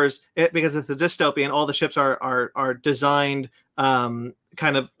Star Wars, because it's a dystopian, all the ships are designed kind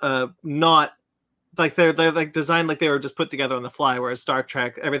of not like they're like designed like they were just put together on the fly. Whereas Star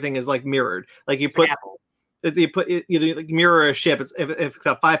Trek, everything is like mirrored. Like you mirror a ship. If it's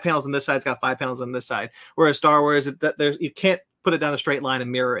got 5 panels on this side, it's got 5 panels on this side. Whereas Star Wars, you can't put it down a straight line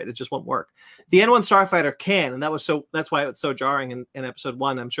and mirror it. It just won't work. The N1 Starfighter can, and that's why it was so jarring in episode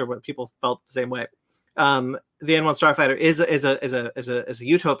 1. I'm sure what people felt the same way. The N1 Starfighter is a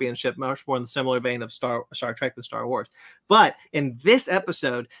utopian ship, much more in the similar vein of Star Trek than Star Wars. But in this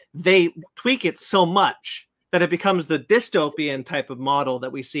episode, they tweak it so much that it becomes the dystopian type of model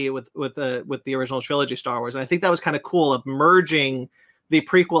that we see with the original trilogy Star Wars. And I think that was kind of cool of merging the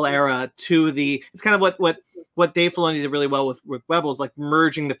prequel era to it's kind of what Dave Filoni did really well with Rebels, like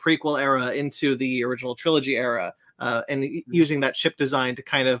merging the prequel era into the original trilogy era, and using that ship design to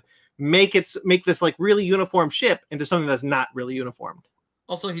kind of make this like really uniform ship into something that's not really uniformed.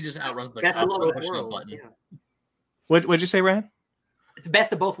 Also, he just outruns the That's a lot of pushing a worlds. button. Yeah. What'd you say, Ryan? It's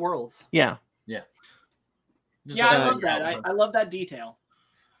best of both worlds. Yeah. Just Yeah, I like love that. I love that detail.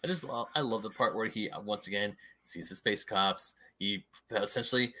 I love the part where he once again sees the space cops. He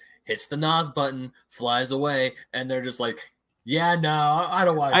essentially hits the NOS button, flies away, and they're just like, "Yeah, no, I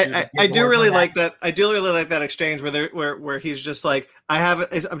don't want to do that." I do really like that. I do really like that exchange where he's just like,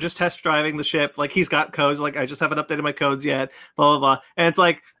 I'm just test driving the ship. Like he's got codes. Like I just haven't updated my codes yet. Blah blah blah. And it's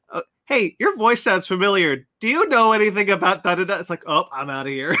like, hey, your voice sounds familiar. Do you know anything about da da da? It's like, oh, I'm out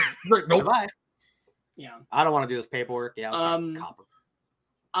of here. Nope. Goodbye. Yeah. I don't want to do this paperwork. Yeah. Okay. Copper.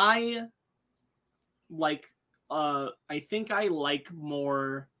 I like I think I like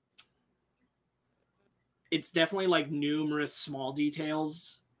more, it's definitely like numerous small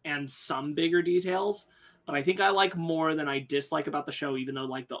details and some bigger details, but I think I like more than I dislike about the show, even though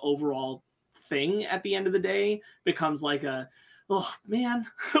like the overall thing at the end of the day becomes like oh man,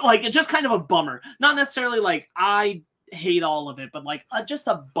 like it's just kind of a bummer. Not necessarily like I hate all of it, but like just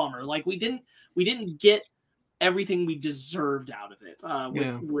a bummer. Like we didn't get everything we deserved out of it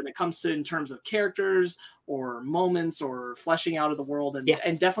when it comes to in terms of characters or moments or fleshing out of the world, and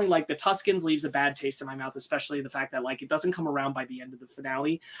definitely like the Tuskens leaves a bad taste in my mouth, especially the fact that like it doesn't come around by the end of the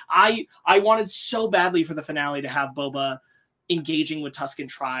finale. I wanted so badly for the finale to have Boba engaging with Tusken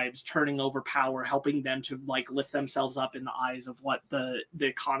tribes, turning over power, helping them to like lift themselves up in the eyes of what the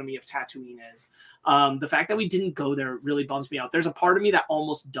economy of Tatooine is. The fact that we didn't go there really bums me out. There's a part of me that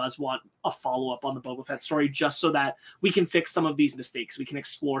almost does want a follow-up on the Boba Fett story, just so that we can fix some of these mistakes. We can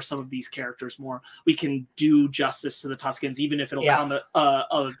explore some of these characters more. We can do justice to the Tuskens, even if it'll come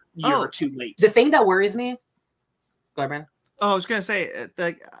a year or two late. The thing that worries me, go ahead, man. Oh, I was gonna say,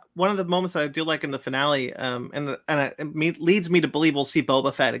 like one of the moments that I do like in the finale, and it leads me to believe we'll see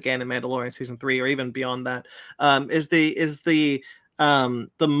Boba Fett again in Mandalorian season 3 or even beyond that, is the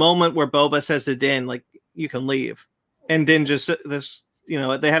moment where Boba says to Din, like, you can leave, and Din just this,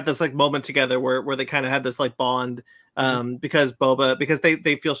 they have this like moment together where they kind of had this like bond, because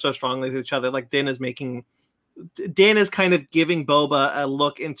they feel so strongly with each other. Like Din is kind of giving Boba a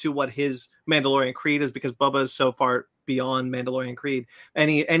look into what his Mandalorian creed is, because Boba is so far beyond Mandalorian creed,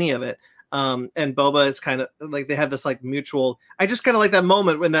 any of it. And Boba is kind of like, they have this like mutual, I just kind of like that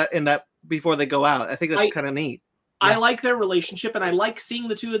moment in that before they go out. I think that's kind of neat. I like their relationship, and I like seeing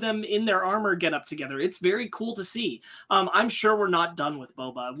the two of them in their armor get up together. It's very cool to see. I'm sure we're not done with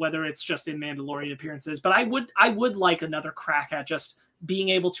Boba, whether it's just in Mandalorian appearances, but I would like another crack at just being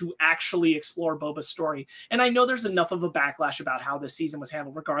able to actually explore Boba's story. And I know there's enough of a backlash about how this season was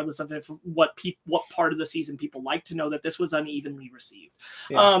handled, regardless of what part of the season people like, to know that this was unevenly received.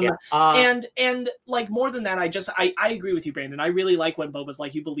 And like more than that, I agree with you, Brandon. I really like when Boba's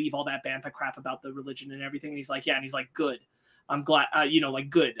like, you believe all that bantha crap about the religion and everything, and he's like, yeah, and he's like, good. I'm glad,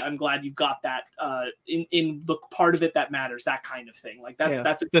 good. I'm glad you've got that in the part of it that matters, that kind of thing. Like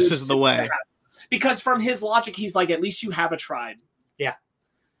that's this is the way. Because from his logic, he's like, at least you have a tribe. Yeah.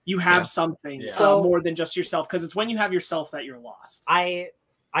 You have something more than just yourself, because it's when you have yourself that you're lost. I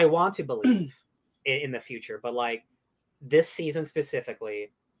want to believe in the future, but like this season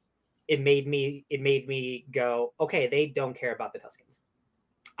specifically, it made me go, okay, they don't care about the Tuskens.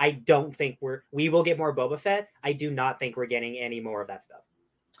 I don't think we will get more Boba Fett. I do not think we're getting any more of that stuff.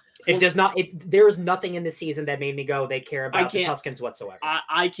 It does not. There's nothing in the season that made me go, they care about the Tuskens whatsoever.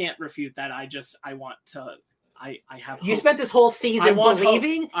 I can't refute that. I want to. I have hope. You spent this whole season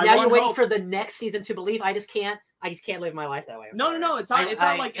believing. Now you're waiting hope for the next season to believe. I just can't live my life that way. No. It's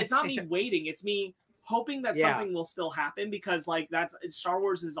not me waiting. It's me hoping that something will still happen, because like Star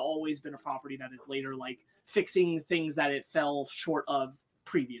Wars has always been a property that is later like fixing things that it fell short of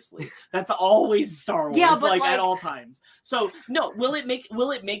previously. That's always Star Wars, like at all times. So no, will it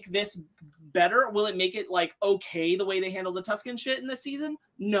make this better? Will it make it like okay the way they handle the Tusken shit in this season?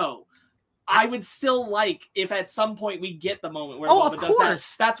 No. I would still like if at some point we get the moment where Boba does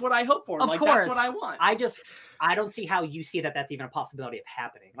that. That's what I hope for. That's what I want. I don't see how you see that that's even a possibility of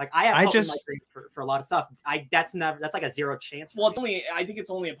happening. Like I have hope in my dream for a lot of stuff. That's like a zero chance. Well, I think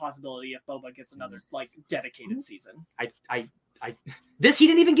it's only a possibility if Boba gets another like dedicated season. He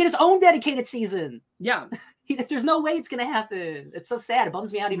didn't even get his own dedicated season. Yeah. There's no way it's gonna happen. It's so sad. It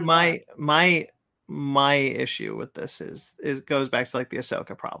bums me out even more. My issue with this is goes back to like the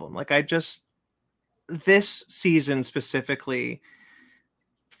Ahsoka problem. Like this season specifically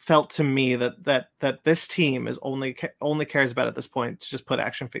felt to me that this team is only cares about at this point to just put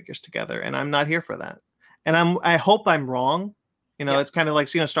action figures together, and I'm not here for that. And I hope I'm wrong. You know, it's kind of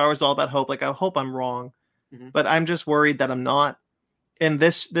like, you know, Star Wars is all about hope. Like, I hope I'm wrong, but I'm just worried that I'm not. And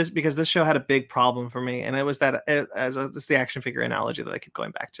this because this show had a big problem for me, and it was that it's the action figure analogy that I keep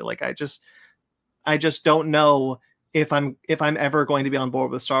going back to. Like, I just don't know if I'm ever going to be on board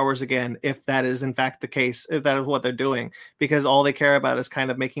with Star Wars again, if that is in fact the case, if that is what they're doing, because all they care about is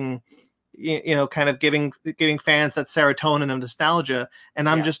kind of making, you know, kind of giving fans that serotonin and nostalgia, and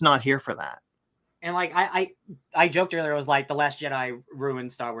I'm just not here for that. And like I joked earlier, it was like The Last Jedi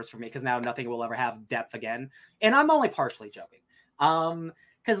ruined Star Wars for me because now nothing will ever have depth again, and I'm only partially joking,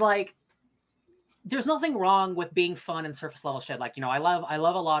 because like, there's nothing wrong with being fun and surface level shit. Like, you know, I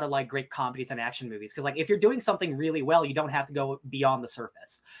love a lot of like great comedies and action movies. Cause like, if you're doing something really well, you don't have to go beyond the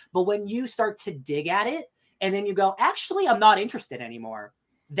surface. But when you start to dig at it and then you go, actually, I'm not interested anymore.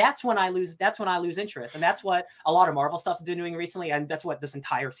 That's when I lose interest. And that's what a lot of Marvel stuff's been doing recently. And that's what this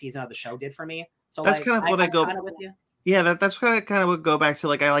entire season of the show did for me. So that's like, kind of what I go kind of with you. Yeah, that's kind of would go back to,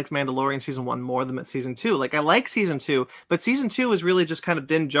 like, I liked Mandalorian season 1 more than season 2. Like, I like season 2, but season 2 was really just kind of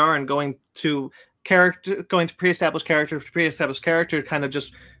Din Djarin going to pre-established character, kind of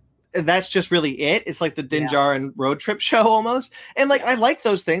just, that's just really it. It's like the Din Djarin road trip show almost. And like, I like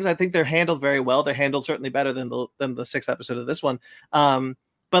those things. I think they're handled very well. They're handled certainly better than the 6th episode of this one.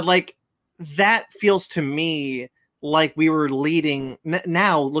 But like, that feels to me like we were leading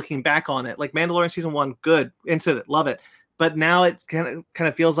now, looking back on it, like Mandalorian season 1, good, into it, love it. But now it kind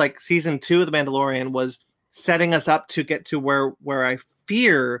of feels like season 2 of the Mandalorian was setting us up to get to where I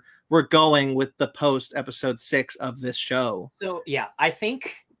fear we're going with the post episode 6 of this show. So yeah, I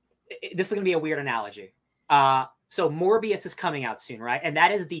think this is going to be a weird analogy. So Morbius is coming out soon, right? And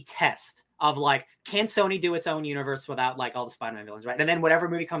that is the test of like, can Sony do its own universe without like all the Spider-Man villains, right? And then whatever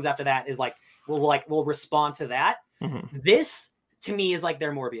movie comes after that is like, we'll respond to that. This to me is like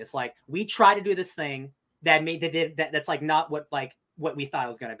their Morbius. Like, we try to do this thing that's like not what we thought it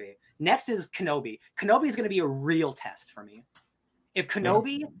was going to be. Next is Kenobi. Kenobi is going to be a real test for me. If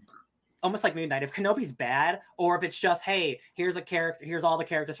Kenobi, almost like Moon Knight, if Kenobi's bad, or if it's just, hey, here's all the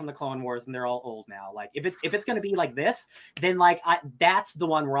characters from the Clone Wars and they're all old now. Like, if it's going to be like this, then like that's the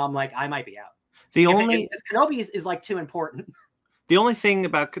one where I'm like, I might be out. If Kenobi is like too important. The only thing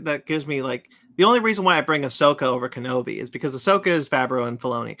about that gives me like, the only reason why I bring Ahsoka over Kenobi is because Ahsoka is Favreau and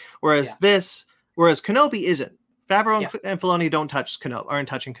Filoni, whereas Kenobi isn't. Favreau and Filoni aren't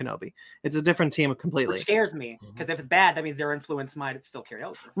touching Kenobi. It's a different team completely. Which scares me, because if it's bad, that means their influence might still carry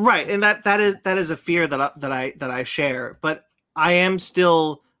over. Right, and that is a fear that I share. But I am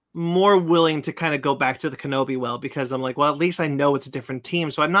still more willing to kind of go back to the Kenobi well, because I'm like, well, at least I know it's a different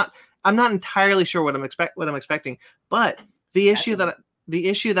team. So I'm not entirely sure what I'm expecting. But the issue that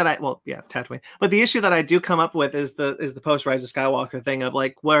I do come up with is the post Rise of Skywalker thing of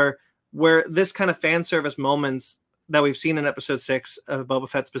like where this kind of fan service moments that we've seen in episode 6 of Boba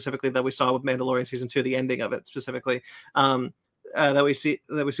Fett specifically, that we saw with Mandalorian season 2, the ending of it specifically, that we see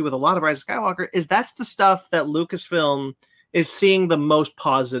with a lot of Rise of Skywalker, is that's the stuff that Lucasfilm is seeing the most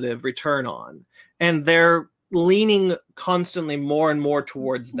positive return on, and they're leaning constantly more and more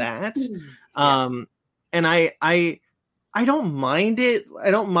towards that. And I don't mind it. I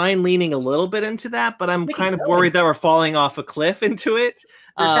don't mind leaning a little bit into that, but I'm kind of worried that we're falling off a cliff into it.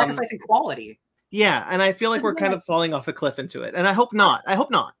 You're sacrificing quality. Yeah, and I feel like we're kind of falling off a cliff into it, and I hope not.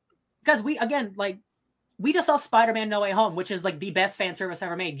 Because we just saw Spider-Man No Way Home, which is like the best fan service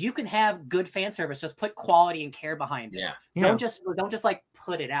ever made. You can have good fan service, just put quality and care behind it. Yeah. Don't just like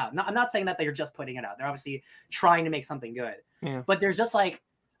put it out. No, I'm not saying that they're just putting it out. They're obviously trying to make something good. Yeah. But there's just like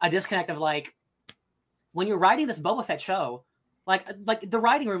a disconnect of like, when you're writing this Boba Fett show, like the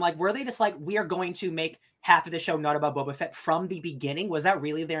writing room, like, were they just like, we are going to make half of the show not about Boba Fett from the beginning? Was that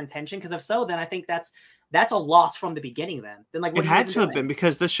really their intention? Because if so, then I think that's a loss from the beginning. Then like, it had to have been,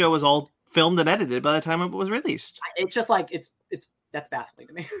 because this show was all filmed and edited by the time it was released. It's just like that's baffling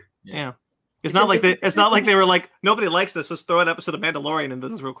to me. Yeah. It's not like they were like, nobody likes this, let's throw an episode of Mandalorian into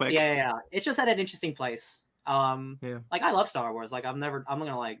this real quick. Yeah. It's just at an interesting place. Like, I love Star Wars. Like,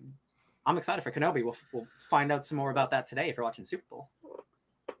 I'm excited for Kenobi. We'll find out some more about that today if you're watching Super Bowl.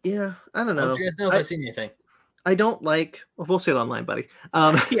 Yeah, I don't know. Let you guys know if I've seen anything. I don't like. Well, we'll see it online, buddy.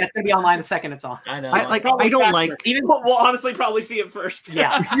 Yeah, it's gonna be online the second it's on. I know. I don't like. Even we'll honestly probably see it first.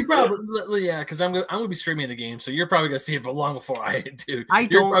 Yeah, you probably because I'm gonna be streaming the game, so you're probably gonna see it long before I do.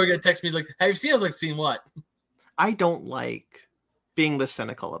 You're probably gonna text me like, "Have you seen?" I was like, "Seen what?" I don't like being this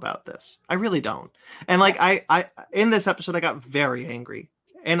cynical about this. I really don't. And like I in this episode, I got very angry,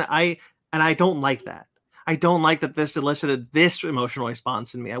 and And I don't like that. I don't like that this elicited this emotional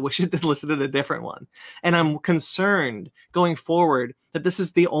response in me. I wish it elicited a different one. And I'm concerned going forward that this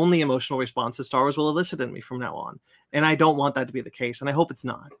is the only emotional response that Star Wars will elicit in me from now on. And I don't want that to be the case. And I hope it's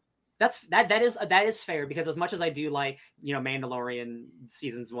not. That is fair, because as much as I do like, Mandalorian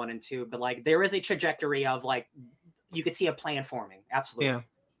seasons 1 and 2, but like there is a trajectory of like, you could see a plan forming. Absolutely. Yeah.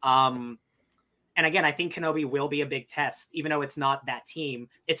 And again, I think Kenobi will be a big test, even though it's not that team.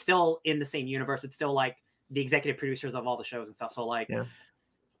 It's still in the same universe. It's still like the executive producers of all the shows and stuff. So like,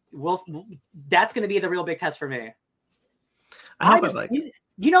 that's going to be the real big test for me.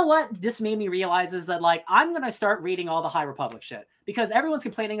 You know what this made me realize is that like I'm going to start reading all the High Republic shit, because everyone's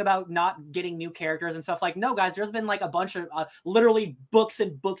complaining about not getting new characters and stuff. Like, no, guys, there's been like a bunch of literally books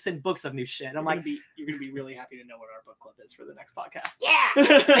and books and books of new shit. And you're going to be really happy to know what our book club is for the next podcast.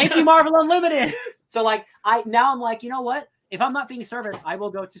 Yeah. Thank you, Marvel Unlimited. So like I'm like, you know what? If I'm not being serviced, I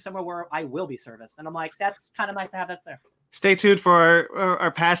will go to somewhere where I will be serviced. And I'm like, that's kind of nice to have that there. Stay tuned for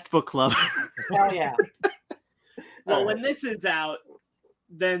our past book club. Hell yeah. Well, when this is out,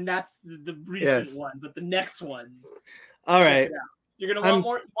 then that's the recent one. But the next one. All right. You're going to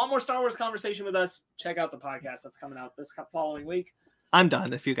want more Star Wars conversation with us. Check out the podcast that's coming out this following week. I'm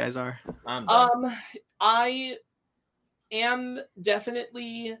done if you guys are. I'm done. I am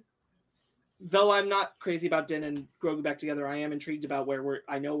definitely... Though I'm not crazy about Din and Grogu back together, I am intrigued about where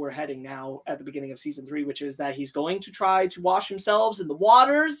I know we're heading now at the beginning of season 3, which is that he's going to try to wash himself in the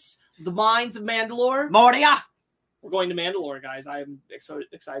waters, the mines of Mandalore. Moria! We're going to Mandalore, guys. I'm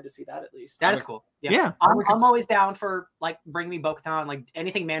excited to see that at least. That is cool. Yeah. I'm always down for like bring me Bo-Katan, like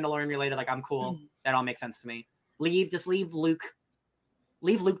anything Mandalorian related. Like I'm cool. That all makes sense to me. Just leave Luke.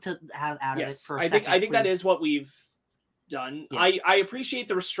 Leave Luke out of it for a second. I think that is what we've done. Yeah. I appreciate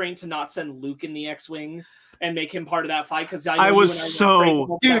the restraint to not send Luke in the X-Wing and make him part of that fight, because I was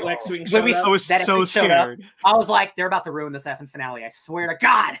so scared. I was like, they're about to ruin this effing finale. I swear to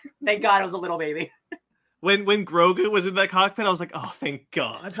God. Thank God it was a little baby. When Grogu was in that cockpit, I was like, oh, thank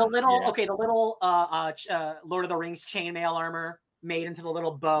God. The little Lord of the Rings chainmail armor made into the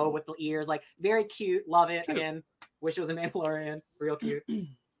little bow with the ears, like very cute. Love it. Cute. Again, wish it was a Mandalorian. Real cute.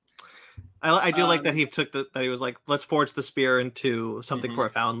 I do like that he took that he was like, let's forge the spear into something for a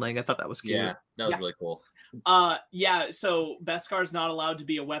foundling. I thought that was cute. Yeah, that was really cool. So Beskar's not allowed to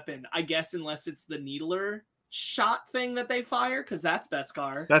be a weapon, I guess, unless it's the needler shot thing that they fire, because that's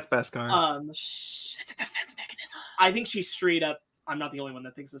Beskar. That's Beskar. It's a defense mechanism. I think she's straight up, I'm not the only one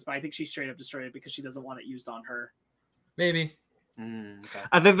that thinks this, but I think she's straight up destroyed it because she doesn't want it used on her. Maybe. Okay.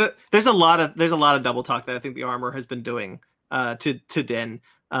 I think that there's a lot of double talk that I think the armor has been doing to Din.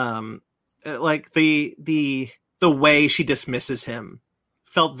 Like the way she dismisses him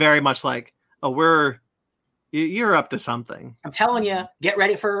felt very much like, oh, you're up to something. I'm telling you, get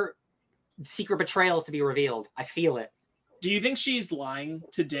ready for secret betrayals to be revealed. I feel it. Do you think she's lying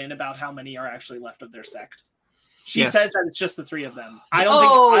to Din about how many are actually left of their sect? She says that it's just the 3 of them. I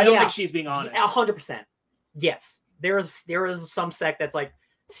don't think she's being honest. 100%. Yes, there is some sect that's like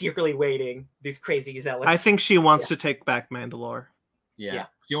secretly waiting. These crazy zealots. I think she wants to take back Mandalore. Yeah.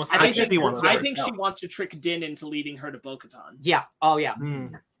 I think she wants to trick Din into leading her to Bo-Katan. Yeah. Oh yeah.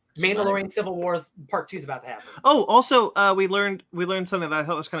 Mandalorian Civil Wars Part 2 is about to happen. Oh, also, we learned something that I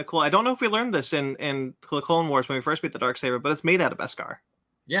thought was kind of cool. I don't know if we learned this in Clone Wars when we first meet the Darksaber, but it's made out of Beskar.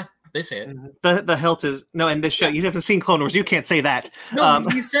 Yeah, they say it. The hilt is in this show. You haven't seen Clone Wars. You can't say that. No,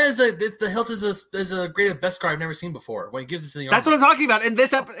 he says that the hilt is a grade of Beskar I've never seen before. When he gives it to the armor. That's what I'm talking about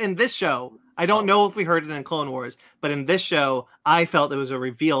in this show. I don't know if we heard it in Clone Wars, but in this show, I felt it was a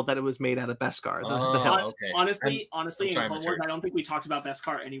reveal that it was made out of Beskar. The hilt. Okay. Honestly, in Clone Wars, I don't think we talked about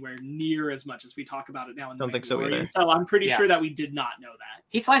Beskar anywhere near as much as we talk about it now. In the don't think so either. So I'm pretty sure that we did not know that.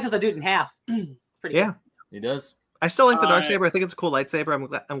 He slices a dude in half. Pretty yeah, cool. He does. I still like the Darksaber. I think it's a cool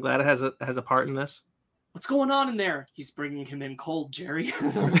lightsaber. I'm glad it has a part in this. What's going on in there? He's bringing him in cold, Jerry.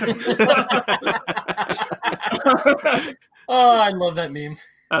 Oh, I love that meme.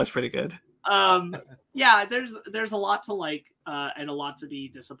 That was pretty good. Yeah, there's a lot to like and a lot to be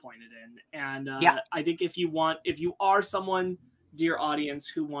disappointed in. And I think if you are someone, dear audience,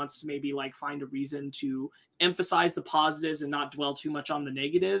 who wants to maybe like find a reason to emphasize the positives and not dwell too much on the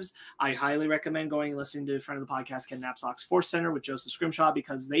negatives, I highly recommend going and listening to a friend of the podcast, Ken Knapsack's Force Center with Joseph Scrimshaw,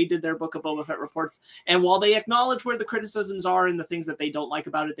 because they did their Book of Boba Fett reports. And while they acknowledge where the criticisms are and the things that they don't like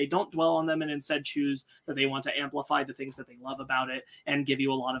about it, they don't dwell on them and instead choose that they want to amplify the things that they love about it and give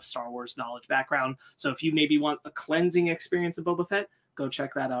you a lot of Star Wars knowledge background. So if you maybe want a cleansing experience of Boba Fett, go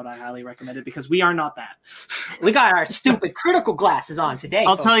check that out. I highly recommend it, because we are not that. We got our stupid critical glasses on today.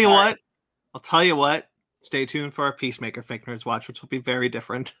 I'll tell you what. Stay tuned for our Peacemaker Fake Nerds Watch, which will be very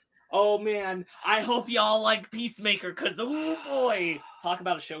different. Oh man, I hope y'all like Peacemaker, because oh boy, talk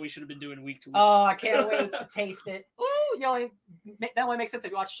about a show we should have been doing week to week. Oh, I can't wait to taste it. Ooh, that only makes sense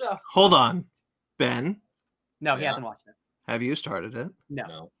if you watch the show. Hold on, Ben. No, he hasn't watched it. Have you started it?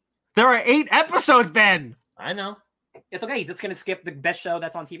 No. There are 8 episodes, Ben. I know. It's okay. He's just gonna skip the best show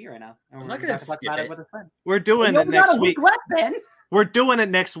that's on TV right now. I'm not gonna skip it. With his friend. We're doing it next week. Left, Ben. We're doing it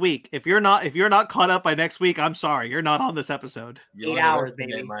next week. If you're not caught up by next week, I'm sorry. You're not on this episode. 8 hours,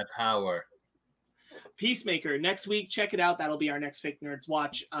 baby. My power. Peacemaker next week. Check it out. That'll be our next Fake Nerds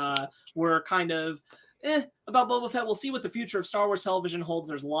watch. We're kind of about Boba Fett. We'll see what the future of Star Wars television holds.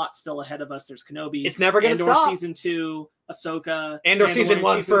 There's a lot still ahead of us. There's Kenobi. It's never going to Andor stop. season 2, Ahsoka. Andor season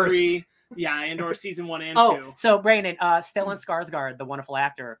 1 first. 3. Yeah, Andor season 1 and 2. So Brandon, Stellan Skarsgård, the wonderful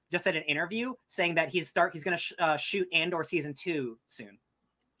actor, just did an interview saying that he's going to shoot Andor season 2 soon.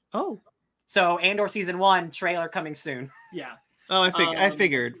 Oh, so Andor season 1 trailer coming soon. Yeah. Oh, I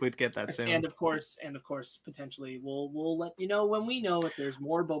figured we'd get that soon. And of course, potentially we'll let you know when we know if there's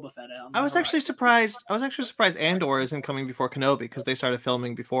more Boba Fett out. I was actually surprised Andor isn't coming before Kenobi, because they started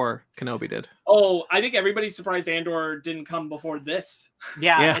filming before Kenobi did. Oh, I think everybody's surprised Andor didn't come before this.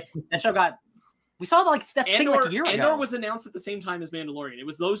 Yeah. That show got. We saw that thing like a year ago. Andor was announced at the same time as Mandalorian. It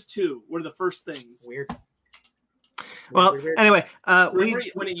was those two were the first things. Weird. Well, anyway, remember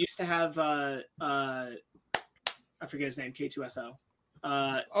when it used to have I forget his name, K2SO.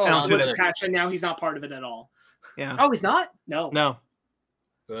 With the catch, and now he's not part of it at all. Yeah. Oh, he's not? No.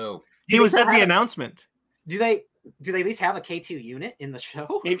 Oh. He was at the announcement. Do they at least have a K2 unit in the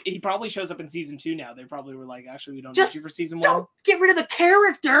show? Maybe he probably shows up in season 2 now. They probably were like, actually, we don't Just need you for season 1. Don't get rid of the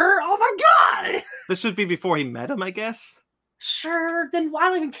character. Oh my god. This would be before he met him, I guess. Sure. Then I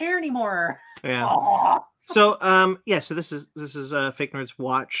don't even care anymore. Yeah. Aww. So so this is Fake Nerds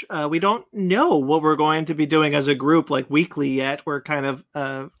Watch. We don't know what we're going to be doing as a group, like weekly yet. We're kind of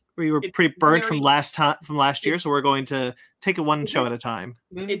we were pretty burnt from last year, so we're going to take it one show at a time.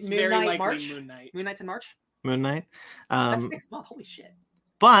 It's Moon very Knight, likely March? Moon Knight. Moon Knight's in March. Moon Knight. That's next month. Holy shit.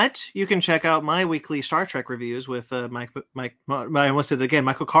 But you can check out my weekly Star Trek reviews with I almost did it again,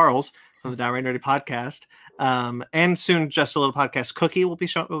 Michael Carls from the Downright Nerdy podcast. And soon, Just a Little Podcast Cookie will be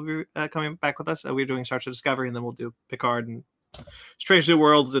coming back with us. We're doing Star Trek Discovery, and then we'll do Picard and Strange New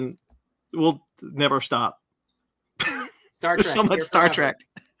Worlds, and we'll never stop. Star There's Trek. so much Star Trek.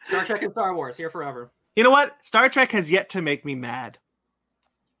 Star Trek and Star Wars here forever. You know what? Star Trek has yet to make me mad.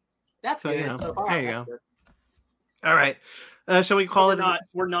 That's So, good. you know, So far, there you that's go. good. All right. Shall we call it?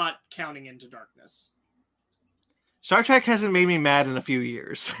 We're not counting Into Darkness. Star Trek hasn't made me mad in a few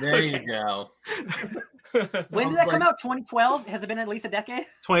years. There you go. When did that come out? 2012? Has it been at least a decade?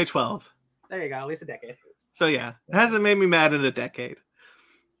 2012. There you go. At least a decade. So yeah, it hasn't made me mad in a decade.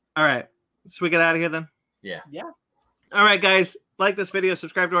 All right. Should we get out of here then? Yeah. All right, guys. Like this video,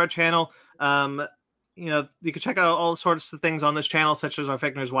 subscribe to our channel. You can check out all sorts of things on this channel, such as our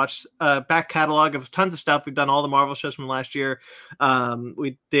Fake Nerds Watch back catalog of tons of stuff. We've done all the Marvel shows from last year.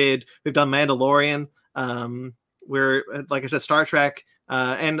 We've done Mandalorian. We're, like I said, Star Trek,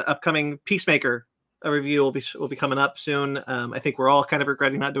 and upcoming Peacemaker review will be coming up soon. I think we're all kind of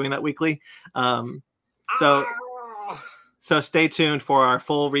regretting not doing that weekly. So stay tuned for our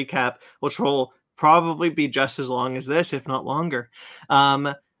full recap, which will probably be just as long as this, if not longer.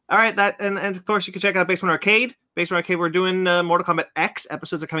 All right, and of course you can check out Basement Arcade. Basement Arcade, we're doing Mortal Kombat X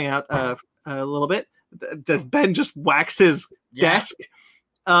episodes are coming out a little bit. Does Ben just wax his desk?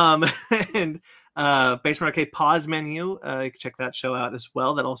 And Basement Arcade pause menu. You can check that show out as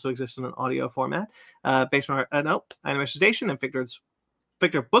well. That also exists in an audio format. Animation Station and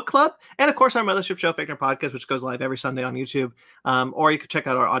Victor Book Club, and of course our mothership show, Fake Nerd Podcast, which goes live every Sunday on YouTube. Or you can check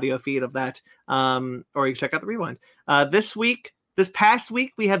out our audio feed of that. Or you can check out the rewind. This past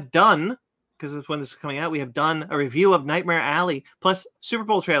week, we have done, because when this is coming out, we have done a review of Nightmare Alley, plus Super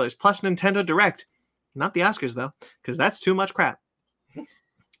Bowl trailers, plus Nintendo Direct. Not the Oscars, though, because that's too much crap.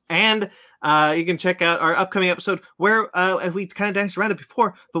 And you can check out our upcoming episode where we kind of danced around it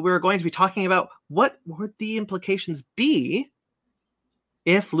before, but we were going to be talking about what would the implications be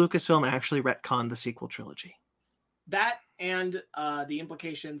if Lucasfilm actually retconned the sequel trilogy. That and the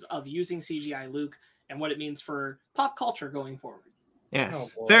implications of using CGI Luke and what it means for pop culture going forward.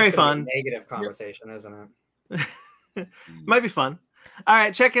 Yes, very fun. Negative conversation, isn't it? Might be fun. All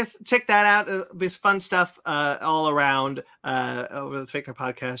right, check that out. There's fun stuff all around over the Fake Nerd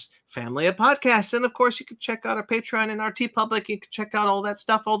Podcast family of podcasts. And of course, you can check out our Patreon and our TeePublic. You can check out all that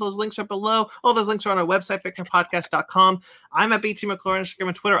stuff. All those links are below. All those links are on our website, fakenerdpodcast.com. I'm at BT McLaurin on Instagram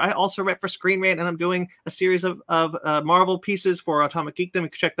and Twitter. I also rep for Screen Rant, and I'm doing a series of Marvel pieces for Atomic Geekdom. You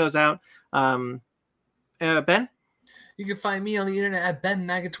can check those out. Ben? You can find me on the internet at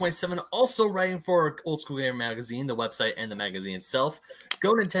BenMaggot27, also writing for Old School Gamer Magazine, the website and the magazine itself,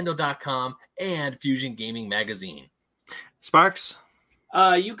 GoNintendo.com, and Fusion Gaming Magazine. Sparks?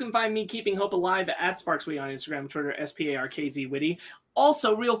 You can find me keeping hope alive at SparksWitty on Instagram, Twitter, SparkzWitty.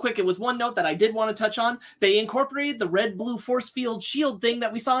 Also, real quick, it was one note that I did want to touch on. They incorporated the red-blue force field shield thing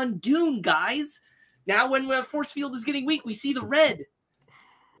that we saw in Dune, guys. Now when the force field is getting weak, we see the red.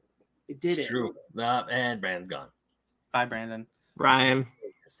 It did It's it. true. And Brandon's gone. Bye, Brandon. Ryan?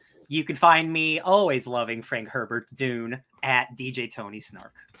 You can find me always loving Frank Herbert's Dune at DJ Tony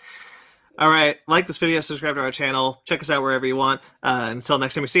Snark. All right. Like this video, subscribe to our channel. Check us out wherever you want. Until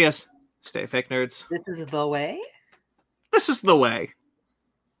next time we see us, stay fake nerds. This is the way? This is the way.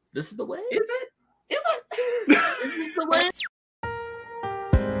 This is the way? Is it? Is this the way?